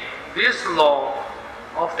 saying this law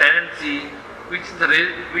of tenancy, which is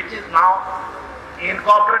now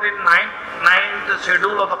incorporated in 9th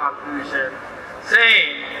schedule of the Constitution,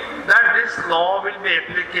 saying that this law will be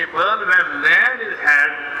applicable when land is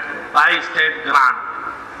held by state grant.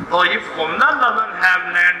 So if Comunidade doesn't have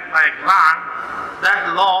land by grant,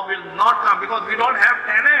 that law will not come because we don't have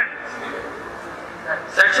tenants.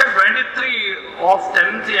 Section 23 of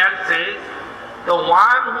Tenancy Act says the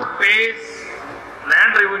one who pays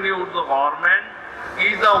land revenue to the government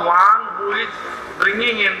is the one who is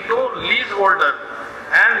bringing into leaseholder,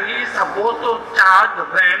 and he is supposed to charge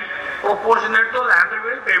rent proportionate to land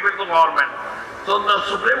revenue payable to government. So the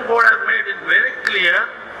Supreme Court has made it very clear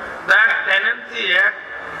that Tenancy Act,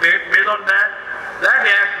 based on that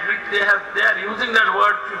act, which they are using that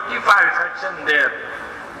word 55 section there.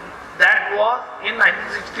 That was in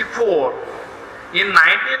 1964. In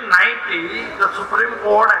 1990, the Supreme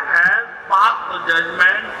Court has passed the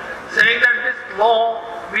judgment saying that this law,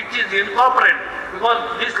 which is incorporated, because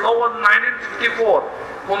this law was 1964,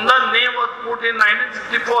 Comunidade name was put in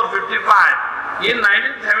 1964-55. In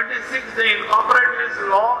 1976, they incorporated this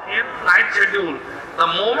law in 9th schedule. The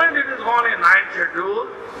moment it is gone in 9th schedule,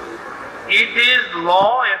 it is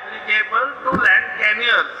law applicable to land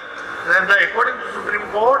tenures. And according to Supreme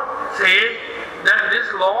Court, says that this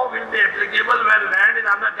law will be applicable when land is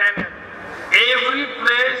under tenure. Every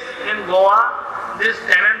place in Goa, this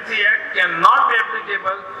Tenancy Act cannot be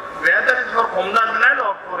applicable, whether it is for Comunidade land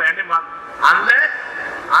or for anyone,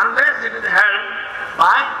 unless it is held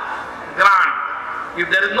by grant. If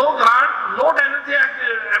there is no grant, no Tenancy Act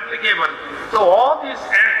is applicable. So all these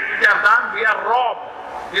acts which are done, we are robbed.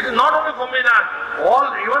 It is not only Comunidade,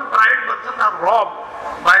 even private persons are robbed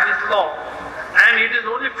by this law. And it is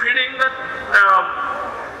only feeding the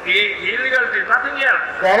illegalities, nothing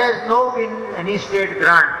else. There has no been any state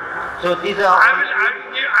grant. So these are... I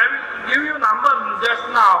will give you number just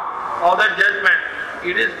now of the judgment.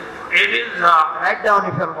 It is write down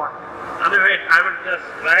if you want. Wait, I will just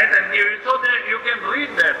write and give you so that you can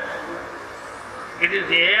read that. It is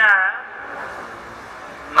AR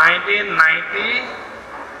 1990,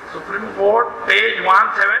 Supreme Court, page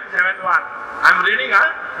 1771. I am reading,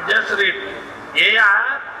 just read.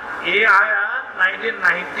 AIR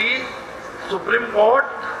 1990, Supreme Court,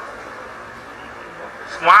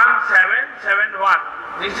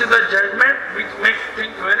 1771. This is the judgment which makes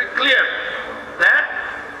things very clear that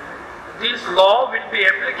this law will be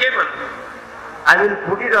applicable. I will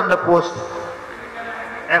put it on the post.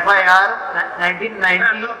 FIR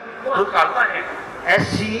 1990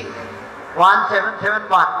 SC 1771. I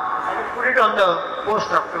will put it on the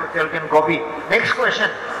post after which you can copy. Next question.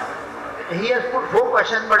 He has put 4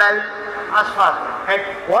 questions, but I will ask fast. At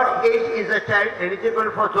what age is a child eligible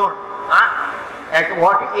for zone? At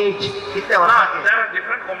what age? There are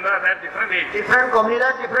different comunidades at different ages. Different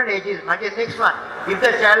comunidades, different ages. Next one. If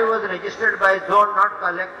the child was registered by zone, not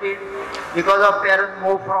collected because of parents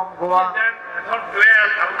moved from Goa. Not 12.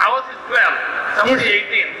 Ours is 12. Somebody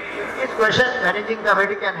 18. This question managing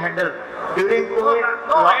committee can handle. During COVID.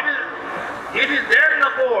 No, it is there in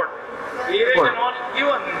the code. Age and all is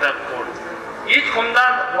given in that code. Each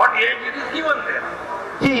comunidade, what age it is given there.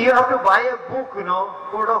 See, you have to buy a book,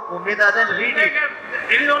 Code of Comunidade and read it.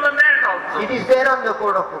 It is on the net also. It is there on the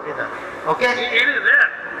Code of Comunidade. Okay? It is there.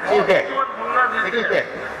 It is there. It is there.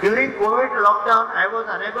 During COVID lockdown, I was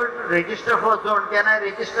unable to register for zone. Can I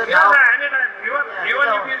register now? Anytime.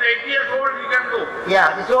 Even if he is 80 years old, he can do.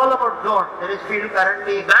 Yeah, this is all about zone. There is field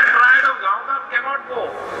currently. That right of Ganvkari cannot go.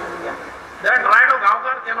 Yeah. That right of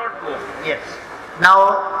Ganvkari cannot go. Yes.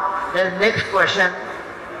 Now, the next question.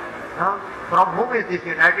 From whom is this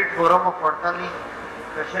United Forum of Portali?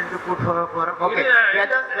 Question to put for a forum. Okay.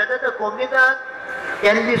 Whether the Comunidade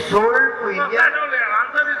can be sold to India?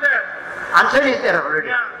 Answer is there. Answer is there already.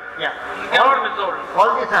 Yeah. It cannot be sold.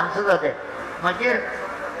 All these answers are there. Majir,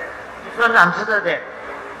 this one answers are there.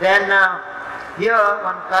 Then here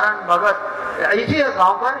one Karan Bhagat. Is he a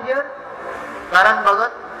Ganvkari here? Karan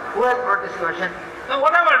Bhagat. Who has brought this question? So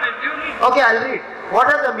whatever it is, you need. Okay, I'll read. What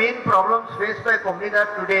are the main problems faced by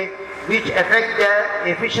Comunidade today which affect their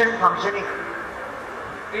efficient functioning?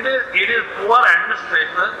 It is poor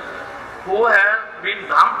administrators who have been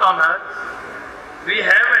dumped on us we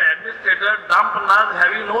have an administrator, Dampanaz,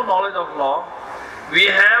 having no knowledge of law. We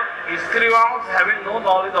have scrivans having no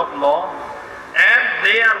knowledge of law. And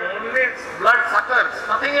they are only blood suckers,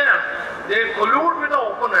 nothing else. They collude with the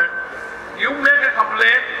opponent. You make a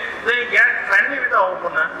complaint, they get friendly with the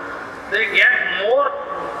opponent. They get more.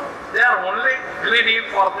 They are only greedy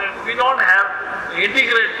for this. We don't have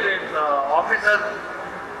integrated officers,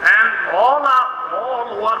 and all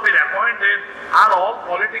who are been appointed are all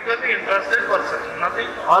politically interested persons. Nothing.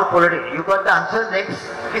 All political. You got the answer. Next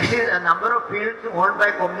is a number of fields owned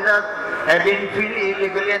by Comunidade have been filled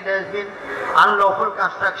illegally, and there has been unlawful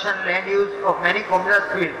construction, land use of many Comunidade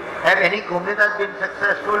fields. Have any Comunidade been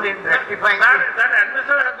successful in rectifying that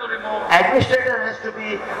administrator has to remove. Administrator has to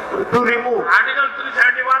be to remove. Article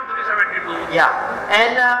 371, 372. Yeah,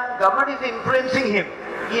 and government is influencing him.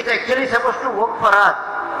 He is actually supposed to work for us,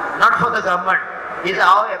 not for the government. He is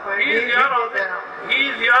our appointee. He is your officer. He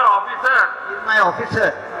is your officer. He is my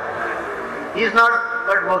officer. He is not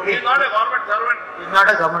but working. He is not a government servant. He is not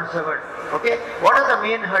a government servant. Okay. What are the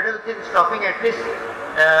main hurdles in stopping at least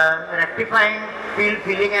rectifying field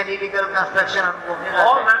filling and illegal construction on Comunidade?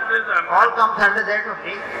 All comes under that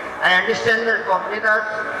only. I understand that Comunidades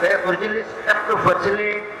were originally set up to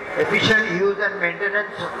facilitate efficient use and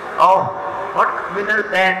maintenance of what communal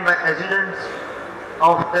land by residents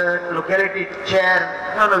of the locality chair.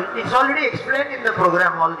 No, it's already explained in the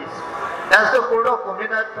program, all this. Does the code of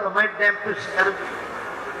Comunidade permit them to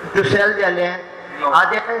sell their land? No. Are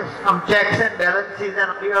there some checks and balances,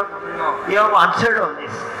 and you have answered all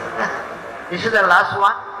this. This is the last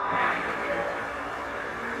one.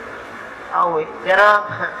 Oh, wait. There are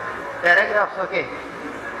paragraphs, okay.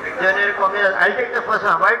 General Comunidade. I'll take the first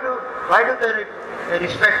one. Why do the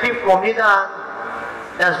respective Comunidade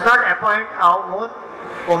does not appoint our own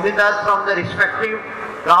Comunidade from the respective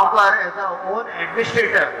Ganvkari as our own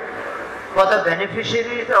administrator for the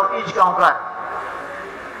beneficiaries of each Ganvkari?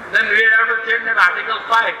 Then we have to change that Article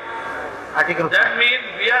 5. Article 5. That means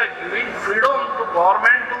we are giving freedom to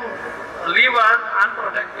government to leave us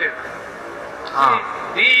unprotected.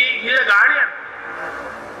 He is a guardian.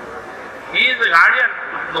 He is the guardian.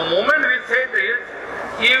 The moment we say this,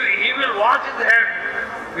 he will wash his head.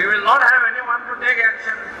 We will not have anyone to take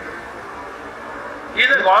action. He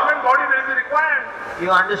is a government body that is required.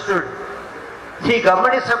 You understood. See,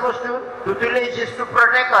 government is supposed to tutelage is to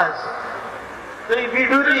protect us. So if we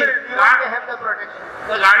do this, we won't have the protection.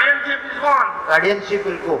 The guardianship is gone. Guardianship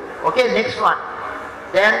will go. Okay, next one.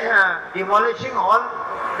 Then demolishing all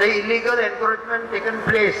the illegal encroachment taken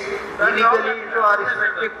place illegally into our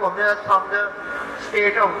respective Comunidades from the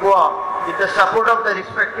state of Goa with the support of the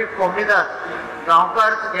respective Comunidades,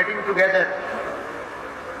 Ganvkars getting together.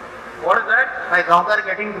 What is that? By Ganvkar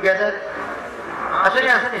getting together, Asani,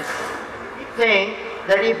 he's saying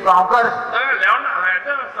that if Ganvkars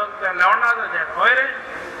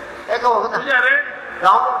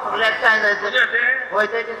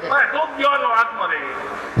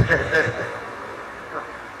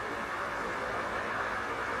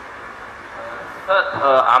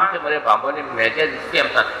आमचे मरे बांबोनी major scheme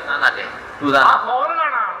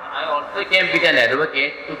I also came with an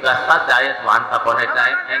advocate to discuss that once upon a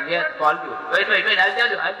time, and he has called you. Wait, I'll tell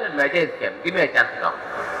you major scheme. Give me a chance now.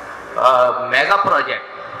 Mega project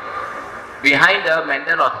behind the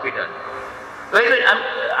mental hospital. Wait,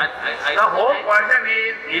 the whole question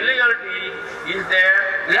is illegality is there.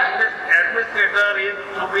 Yeah. Administrator is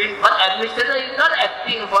to be. But administrator is not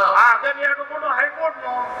acting for. Then you have to go to High Court,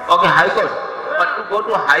 no? Okay, High Court. But to go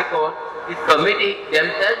to High Court, this committee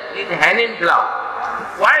themselves is hand in glove.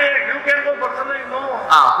 Why? You can go personally, no.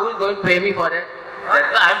 Who is going to pay me for that?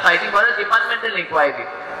 That's why I am fighting for a departmental inquiry.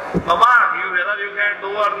 Baba, whether you can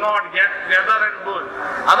do or not, get together and do it.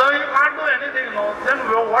 Otherwise you can't do anything, no. Then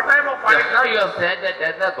what type of fight? Just now you have said that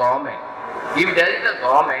there is a government. If there is a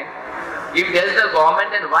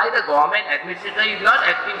government, then why the government administrator is not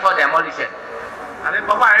acting for demolition?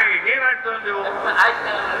 Baba, again I told you.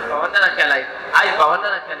 Governor Achalai.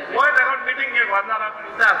 What about meeting here? Governor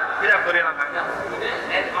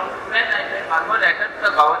when I said farmer letter to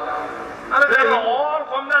the governor. They are all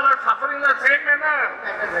Comunidades are suffering in the same manner.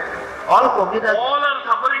 all Comunidades. All are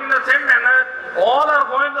suffering in the same manner. All are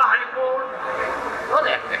going to High Court. No,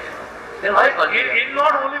 then why continue? It's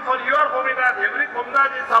not only for your Comunidade. Every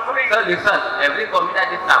Comunidade is suffering. So listen, every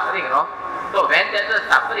Comunidade is suffering, no? So when there is a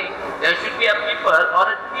suffering, there should be a people or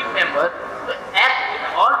a team member to act in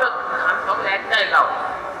all the entire now.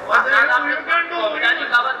 But you can do it.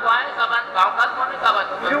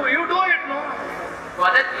 You do it, no?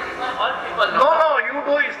 All people know. No, you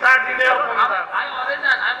do it. Start in your Comunidade.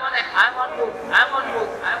 I'm on move.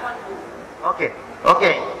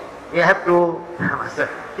 Okay. You have to,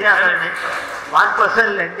 one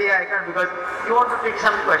person lengthy I can, because you want to take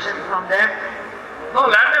some questions from them. No,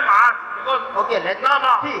 let them ask. Because okay, let no.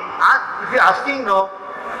 See, ask, if you're asking no,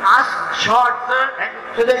 ask short, and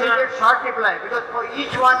so that you get short reply. Because for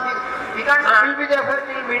each one, we can't, we'll be there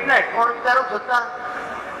till midnight. Let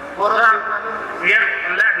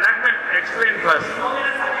me explain first.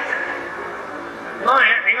 No,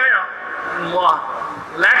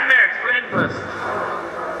 let me explain first.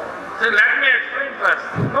 So let me explain first.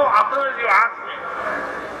 No, afterwards you ask me.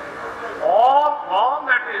 All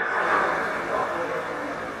that is,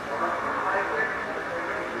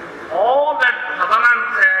 all that Sadanand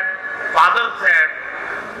said, Father said,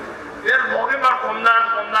 they are talking about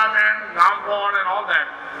Comunidade and Ganvkari and all that.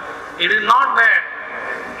 It is not that.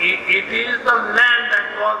 It is the land that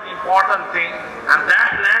was the important thing, and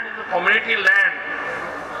that land is a community land.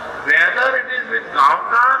 Whether it is with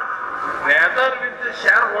Ganvkari, whether with the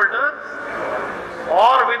shareholders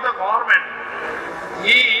or with the government,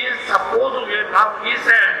 he is supposed to get, now he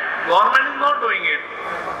said, government is not doing it.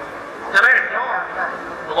 Correct? No.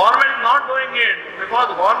 The government is not doing it because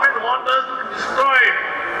the government wants us to destroy it.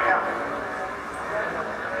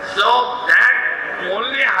 So that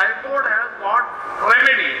only High Court has got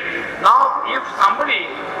remedy. Now if somebody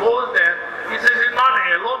goes there, he says it is not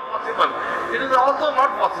alone possible. It is also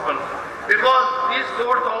not possible because these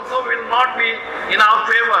courts also will not be in our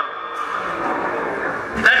favor.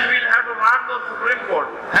 Then we will have to run to Supreme Court.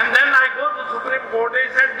 And then I go to Supreme Court, they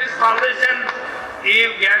said this transaction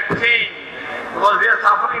will get changed because we are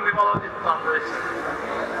suffering because of this transaction.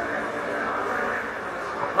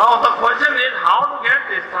 Now the question is how to get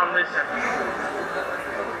this transaction.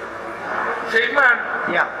 Sigmund,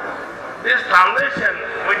 this transaction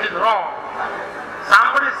which is wrong,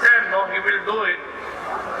 somebody said no, he will do it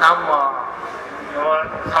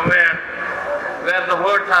somewhere where the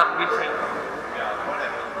words are missing.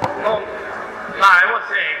 No, I was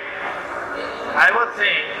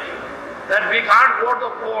saying that we can't go to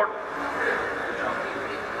court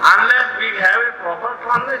unless we have a proper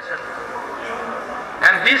translation.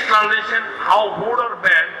 And this translation, how good or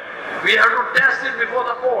bad, we have to test it before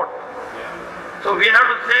the court. So we have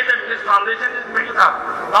to say that this translation is mixed up.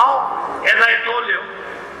 Now, as I told you,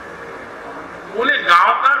 only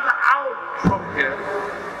Ganvkari are out from here.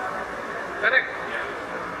 Correct?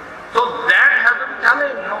 So that has to be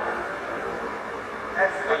challenged, no?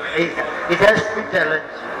 It has to be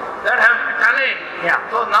challenged. That has to be challenged.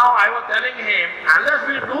 So now I was telling him, unless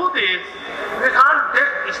we do this, we can't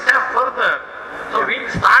take a step further. So we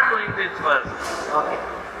start doing this first. Okay.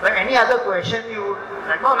 But any other question you would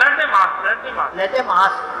like? No, let them ask. Let them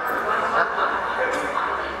ask.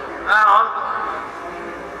 Now,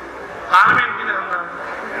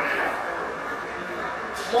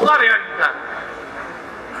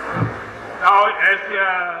 as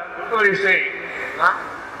Dr. is saying,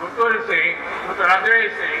 Dr. Andre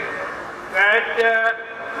is saying that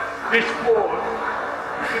this code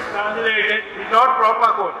is translated is not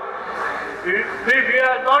proper code. We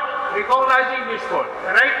are not recognizing this code,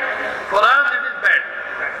 right? For us it is bad.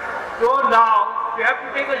 So now we have to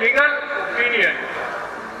take a legal opinion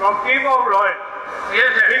from team of lawyers,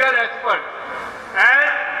 legal experts,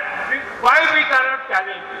 and why we cannot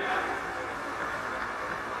challenge this?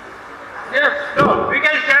 Yes. No, we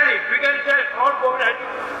can share it. We can share all Comunidade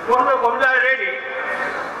ready.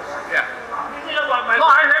 Yeah. No,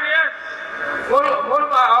 I said yes.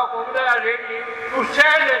 Comunidade ready to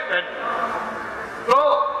share that. So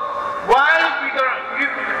while we can,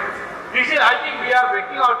 this is, I think we are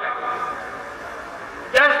wasting our time.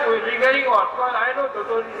 Just regarding what? Because I know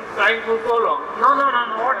Dr. is trying to so long. No,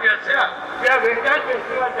 what you are saying. We are wasting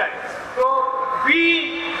our time. So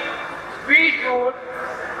we should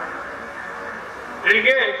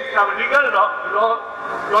engage some legal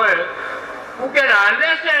lawyers who can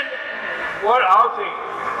understand what our saying.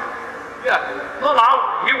 No,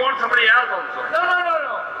 now he wants somebody else also. No.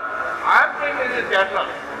 I am saying this is general.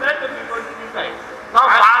 Let the people decide. Now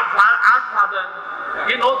ask Father.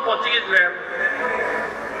 He knows Portuguese well.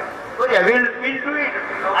 Oh yeah, we'll do it.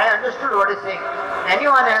 I understood what he's saying.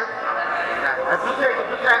 Anyone else?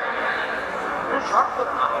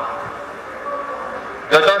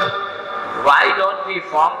 Doctor, why don't we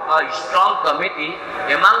form a strong committee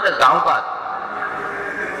among the Ganvkari?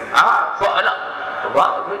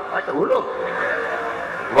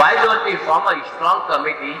 Why don't we form a strong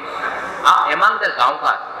committee among the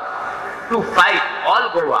Ganvkari to fight all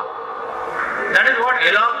Goa? That is what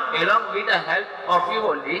along with the help of you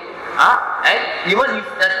only. And even if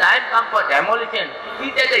the time comes for demolition, we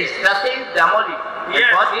take a structure is demolished. Yes.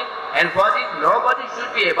 And for this, and for this nobody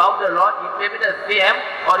should be above the law. It may be the CM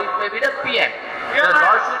or it may be the PM. The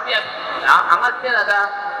law should be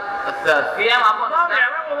the CM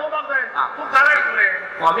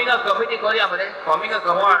forming a committee forming a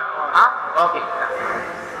committee. Okay.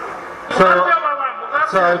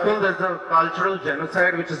 So I feel there's a cultural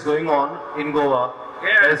genocide which is going on in Goa,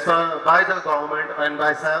 Yes. by the government and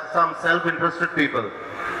by some self-interested people.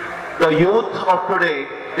 The youth of today,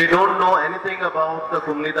 they don't know anything about the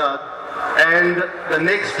Comunidade, and the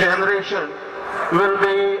next generation will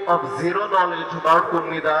be of zero knowledge about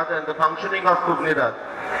Comunidade and the functioning of Comunidade.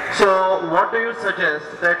 So what do you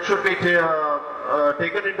suggest that should be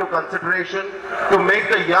taken into consideration to make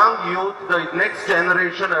the young youth, the next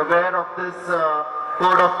generation, aware of this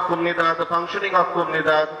code of Comunidade, the functioning of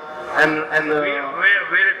Comunidade, and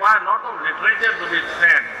we require not of literature to be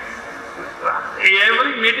sent.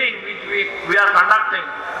 Every meeting which we are conducting,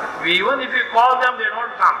 even if we call them, they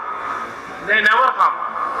don't come. They never come.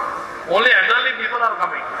 Only elderly people are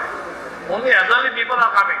coming. Only elderly people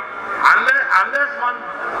are coming. Unless one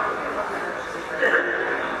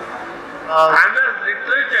unless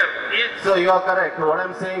literature is... So you are correct. What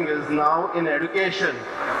I'm saying is now in education,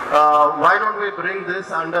 why don't we bring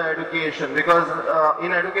this under education? Because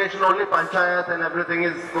in education only panchayat and everything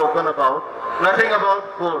is spoken about. Nothing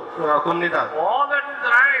about code, Comunidade. All that is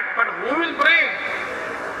right, but who will bring?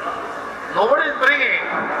 Nobody is bringing.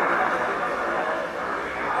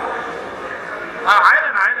 Island.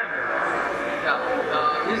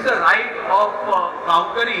 Is the right of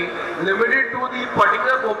Ganvkari limited to the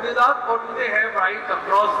particular Comunidade, or do they have rights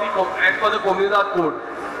across the as per the Comunidade code?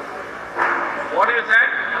 What you said?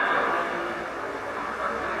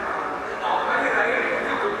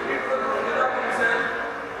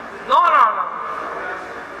 No.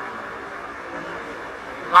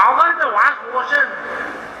 Ganvkari is a vast ocean.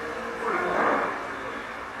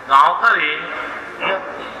 Ganvkari,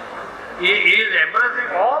 he is embracing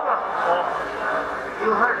all the... You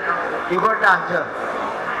got the answer.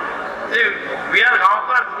 See, we are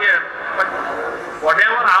Ganvkari here, but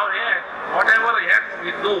whatever we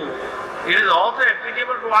do, it is also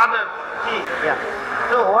applicable to others. Yeah.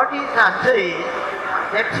 So what his answer is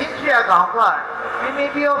that since we are Ganvkari, we may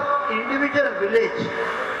be of individual village,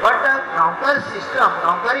 but the Ganvkari system,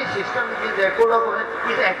 which is the code of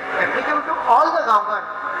is applicable to all the Ganvkari.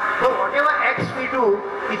 So whatever acts we do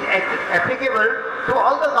is applicable to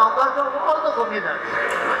all the Ganvkari of all the Comunidades.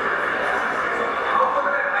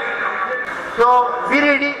 So be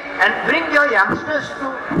ready and bring your youngsters to,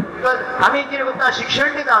 because आम्ही कितें करता शिक्षण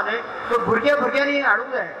दिता न्ही सो भुरग्यांनी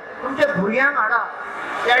हाडूंक जाय तुमच्या भुरग्यांक हाडा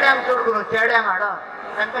चेड्यांक चड करून चेड्यांक हाडा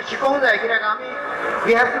तांकां शिकोवंक जाय कित्याक आमी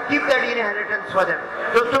we have to keep that inheritance for them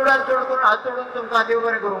so चडांत चड करून हात जोडून तुमकां देव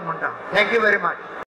बरें करूंक म्हणटा थँक्यू व्हेरी मच